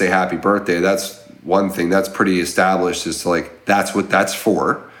for me to say happy birthday. That's one thing that's pretty established as to like, that's what that's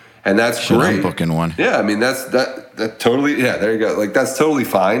for. And that's Shit, great. I'm booking one. Yeah, I mean, that totally, yeah, there you go. Like, that's totally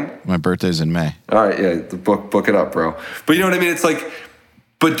fine. My birthday's in May. All right, yeah, book it up, bro. But you know what I mean? It's like,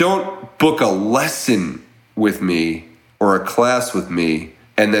 but don't book a lesson with me or a class with me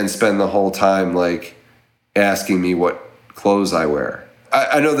and then spend the whole time, like, asking me what clothes I wear.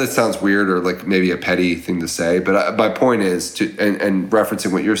 I know that sounds weird or like maybe a petty thing to say, but my point is and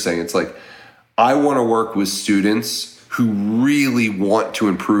referencing what you're saying, it's like, I want to work with students who really want to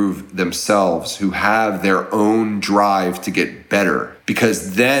improve themselves, who have their own drive to get better,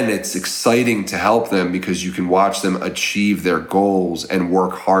 because then it's exciting to help them because you can watch them achieve their goals and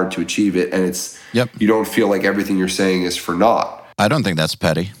work hard to achieve it. And you don't feel like everything you're saying is for naught. I don't think that's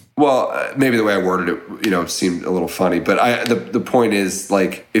petty. Well, maybe the way I worded it, seemed a little funny, but the point is,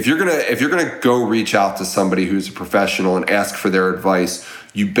 like, if you're gonna go reach out to somebody who's a professional and ask for their advice,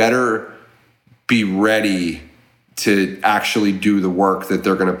 you better be ready to actually do the work that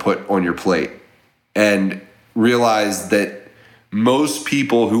they're going to put on your plate, and realize that most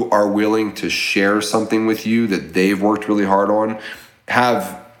people who are willing to share something with you that they've worked really hard on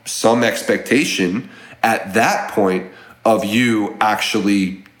have some expectation at that point of you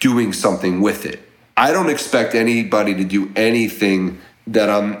actually doing something with it. I don't expect anybody to do anything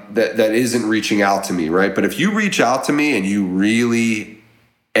that isn't reaching out to me, right? But if you reach out to me and you really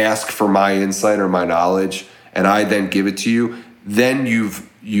ask for my insight or my knowledge, and I then give it to you, then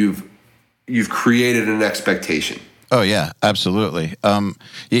you've created an expectation. Oh yeah, absolutely.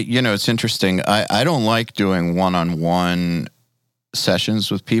 It's interesting. I don't like doing one-on-one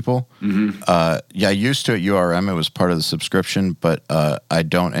sessions with people. Mm-hmm. I used to at URM. It was part of the subscription, but I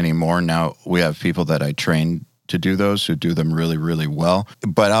don't anymore. Now we have people that I train to do those, who do them really, really well.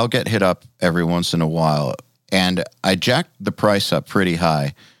 But I'll get hit up every once in a while, and I jacked the price up pretty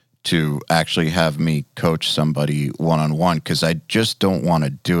high to actually have me coach somebody one-on-one, because I just don't want to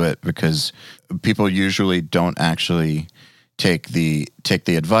do it, because people usually don't actually take the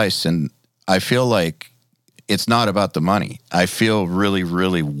advice. And I feel like it's not about the money. I feel really,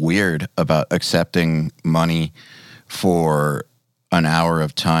 really weird about accepting money for an hour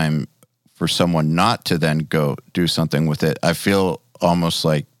of time for someone not to then go do something with it. I feel almost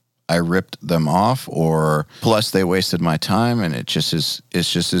like I ripped them off, or plus they wasted my time, and it's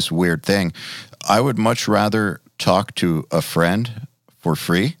just this weird thing. I would much rather talk to a friend for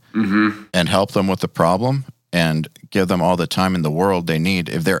free and help them with the problem and give them all the time in the world they need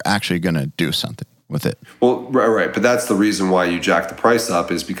if they're actually going to do something with it. Well, right. But that's the reason why you jack the price up,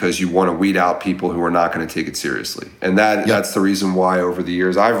 is because you want to weed out people who are not going to take it seriously. And that's the reason why over the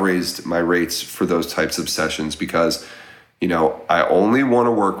years I've raised my rates for those types of sessions, because I only want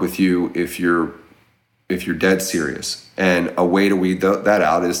to work with you if you're dead serious. And a way to weed that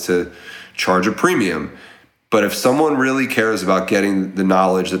out is to charge a premium. But if someone really cares about getting the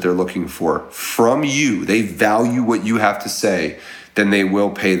knowledge that they're looking for from you, they value what you have to say, then they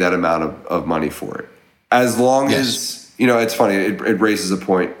will pay that amount of money for it. As long as, it's funny, it raises a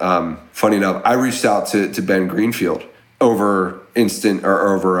point. Funny enough, I reached out to Ben Greenfield over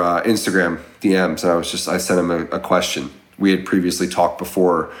Instagram DMs, and I sent him a question. We had previously talked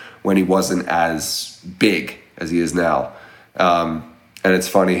before when he wasn't as big as he is now. And it's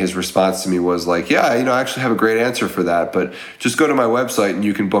funny, his response to me was like, yeah, I actually have a great answer for that, but just go to my website and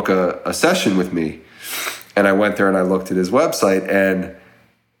you can book a session with me. And I went there and I looked at his website, and,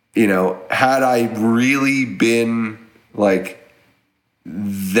 had I really been like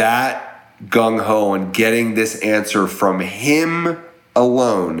that gung-ho and getting this answer from him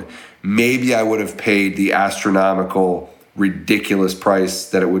alone, maybe I would have paid the astronomical, ridiculous price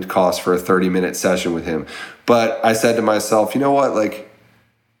that it would cost for a 30-minute session with him. But I said to myself, you know what, like,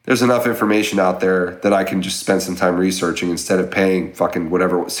 there's enough information out there that I can just spend some time researching instead of paying fucking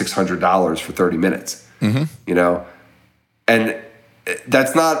whatever, $600 for 30 minutes, And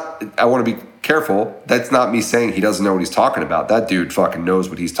that's not, I want to be careful. That's not me saying he doesn't know what he's talking about. That dude fucking knows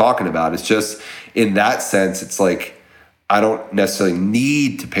what he's talking about. It's just, in that sense, it's like, I don't necessarily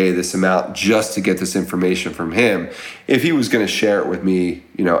need to pay this amount just to get this information from him. If he was going to share it with me,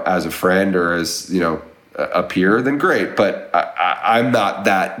 as a friend or as, a peer, then great. But I'm not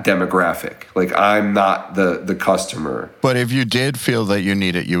that demographic. Like, I'm not the customer. But if you did feel that you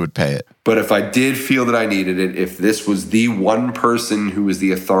need it, you would pay it. But if I did feel that I needed it, if this was the one person who was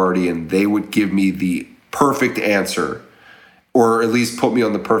the authority and they would give me the perfect answer, or at least put me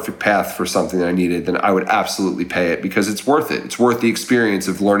on the perfect path for something that I needed, then I would absolutely pay it, because it's worth it. It's worth the experience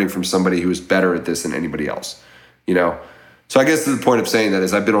of learning from somebody who is better at this than anybody else, So I guess the point of saying that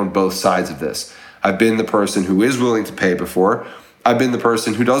is I've been on both sides of this. I've been the person who is willing to pay before. I've been the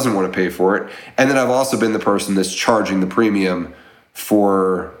person who doesn't want to pay for it. And then I've also been the person that's charging the premium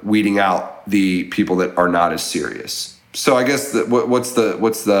for weeding out the people that are not as serious. So I guess what's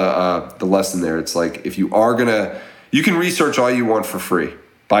the lesson there? It's like, if you can research all you want for free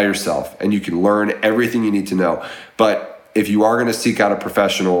by yourself, and you can learn everything you need to know. But if you are going to seek out a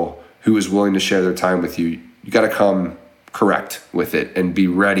professional who is willing to share their time with you, you got to come correct with it and be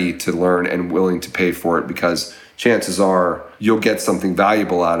ready to learn and willing to pay for it, because chances are you'll get something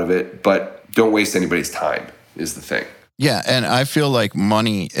valuable out of it, but don't waste anybody's time is the thing. Yeah, and I feel like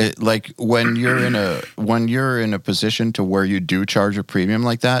money, like when you're in a position to where you do charge a premium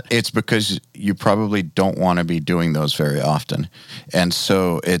like that, it's because you probably don't want to be doing those very often. And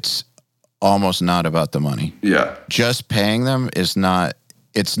so it's almost not about the money. Yeah. Just paying them it's not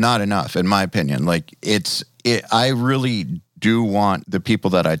enough, in my opinion. Like I really do want the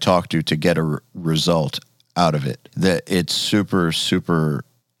people that I talk to get a result out of it. That it's super, super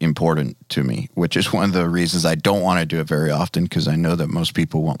important to me, which is one of the reasons I don't want to do it very often, because I know that most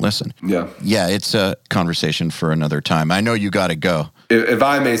people won't listen. Yeah. Yeah, it's a conversation for another time. I know you got to go. If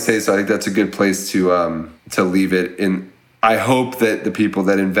I may say so, I think that's a good place to leave it. And I hope that the people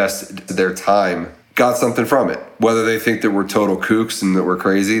that invested their time got something from it. Whether they think that we're total kooks and that we're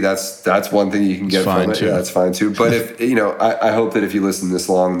crazy, that's one thing you can get from it. Yeah, that's fine too. But if I hope that if you listen this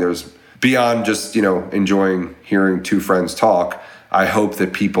long, there's beyond just enjoying hearing two friends talk. I hope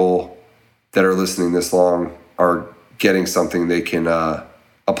that people that are listening this long are getting something they can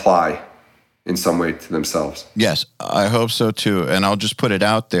apply in some way to themselves. Yes, I hope so too. And I'll just put it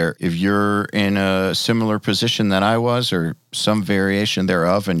out there. If you're in a similar position that I was, or some variation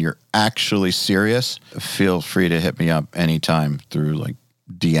thereof, and you're actually serious, feel free to hit me up anytime through like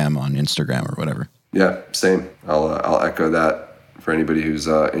DM on Instagram or whatever. Yeah, same. I'll echo that for anybody who's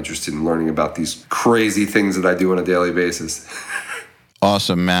interested in learning about these crazy things that I do on a daily basis.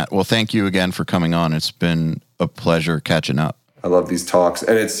 Awesome, Matt. Well, thank you again for coming on. It's been a pleasure catching up. I love these talks.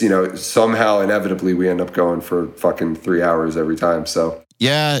 And it's, somehow inevitably we end up going for fucking 3 hours every time. So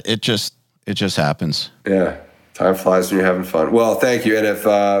yeah, it just happens. Yeah. Time flies when you're having fun. Well, thank you. And if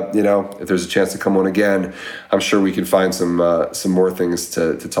there's a chance to come on again, I'm sure we can find some more things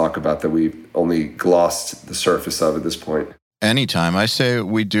to talk about that we've only glossed the surface of at this point. Anytime. I say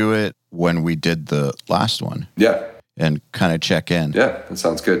we do it when we did the last one. Yeah. And kind of check in. Yeah, that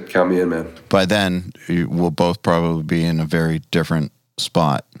sounds good. Count me in, man. By then, we'll both probably be in a very different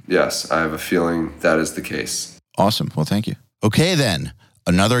spot. Yes, I have a feeling that is the case. Awesome. Well, thank you. Okay, then.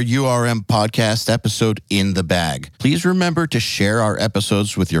 Another URM podcast episode in the bag. Please remember to share our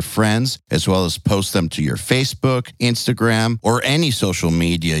episodes with your friends, as well as post them to your Facebook, Instagram, or any social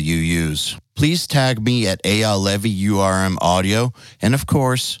media you use. Please tag me at Eyal Levi URM Audio. And of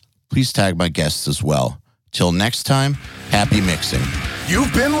course, please tag my guests as well. Till next time, happy mixing.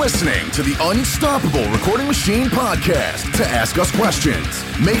 You've been listening to the Unstoppable Recording Machine podcast. To ask us questions,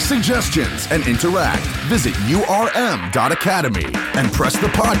 make suggestions, and interact, visit urm.academy and press the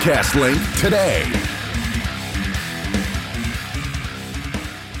podcast link today.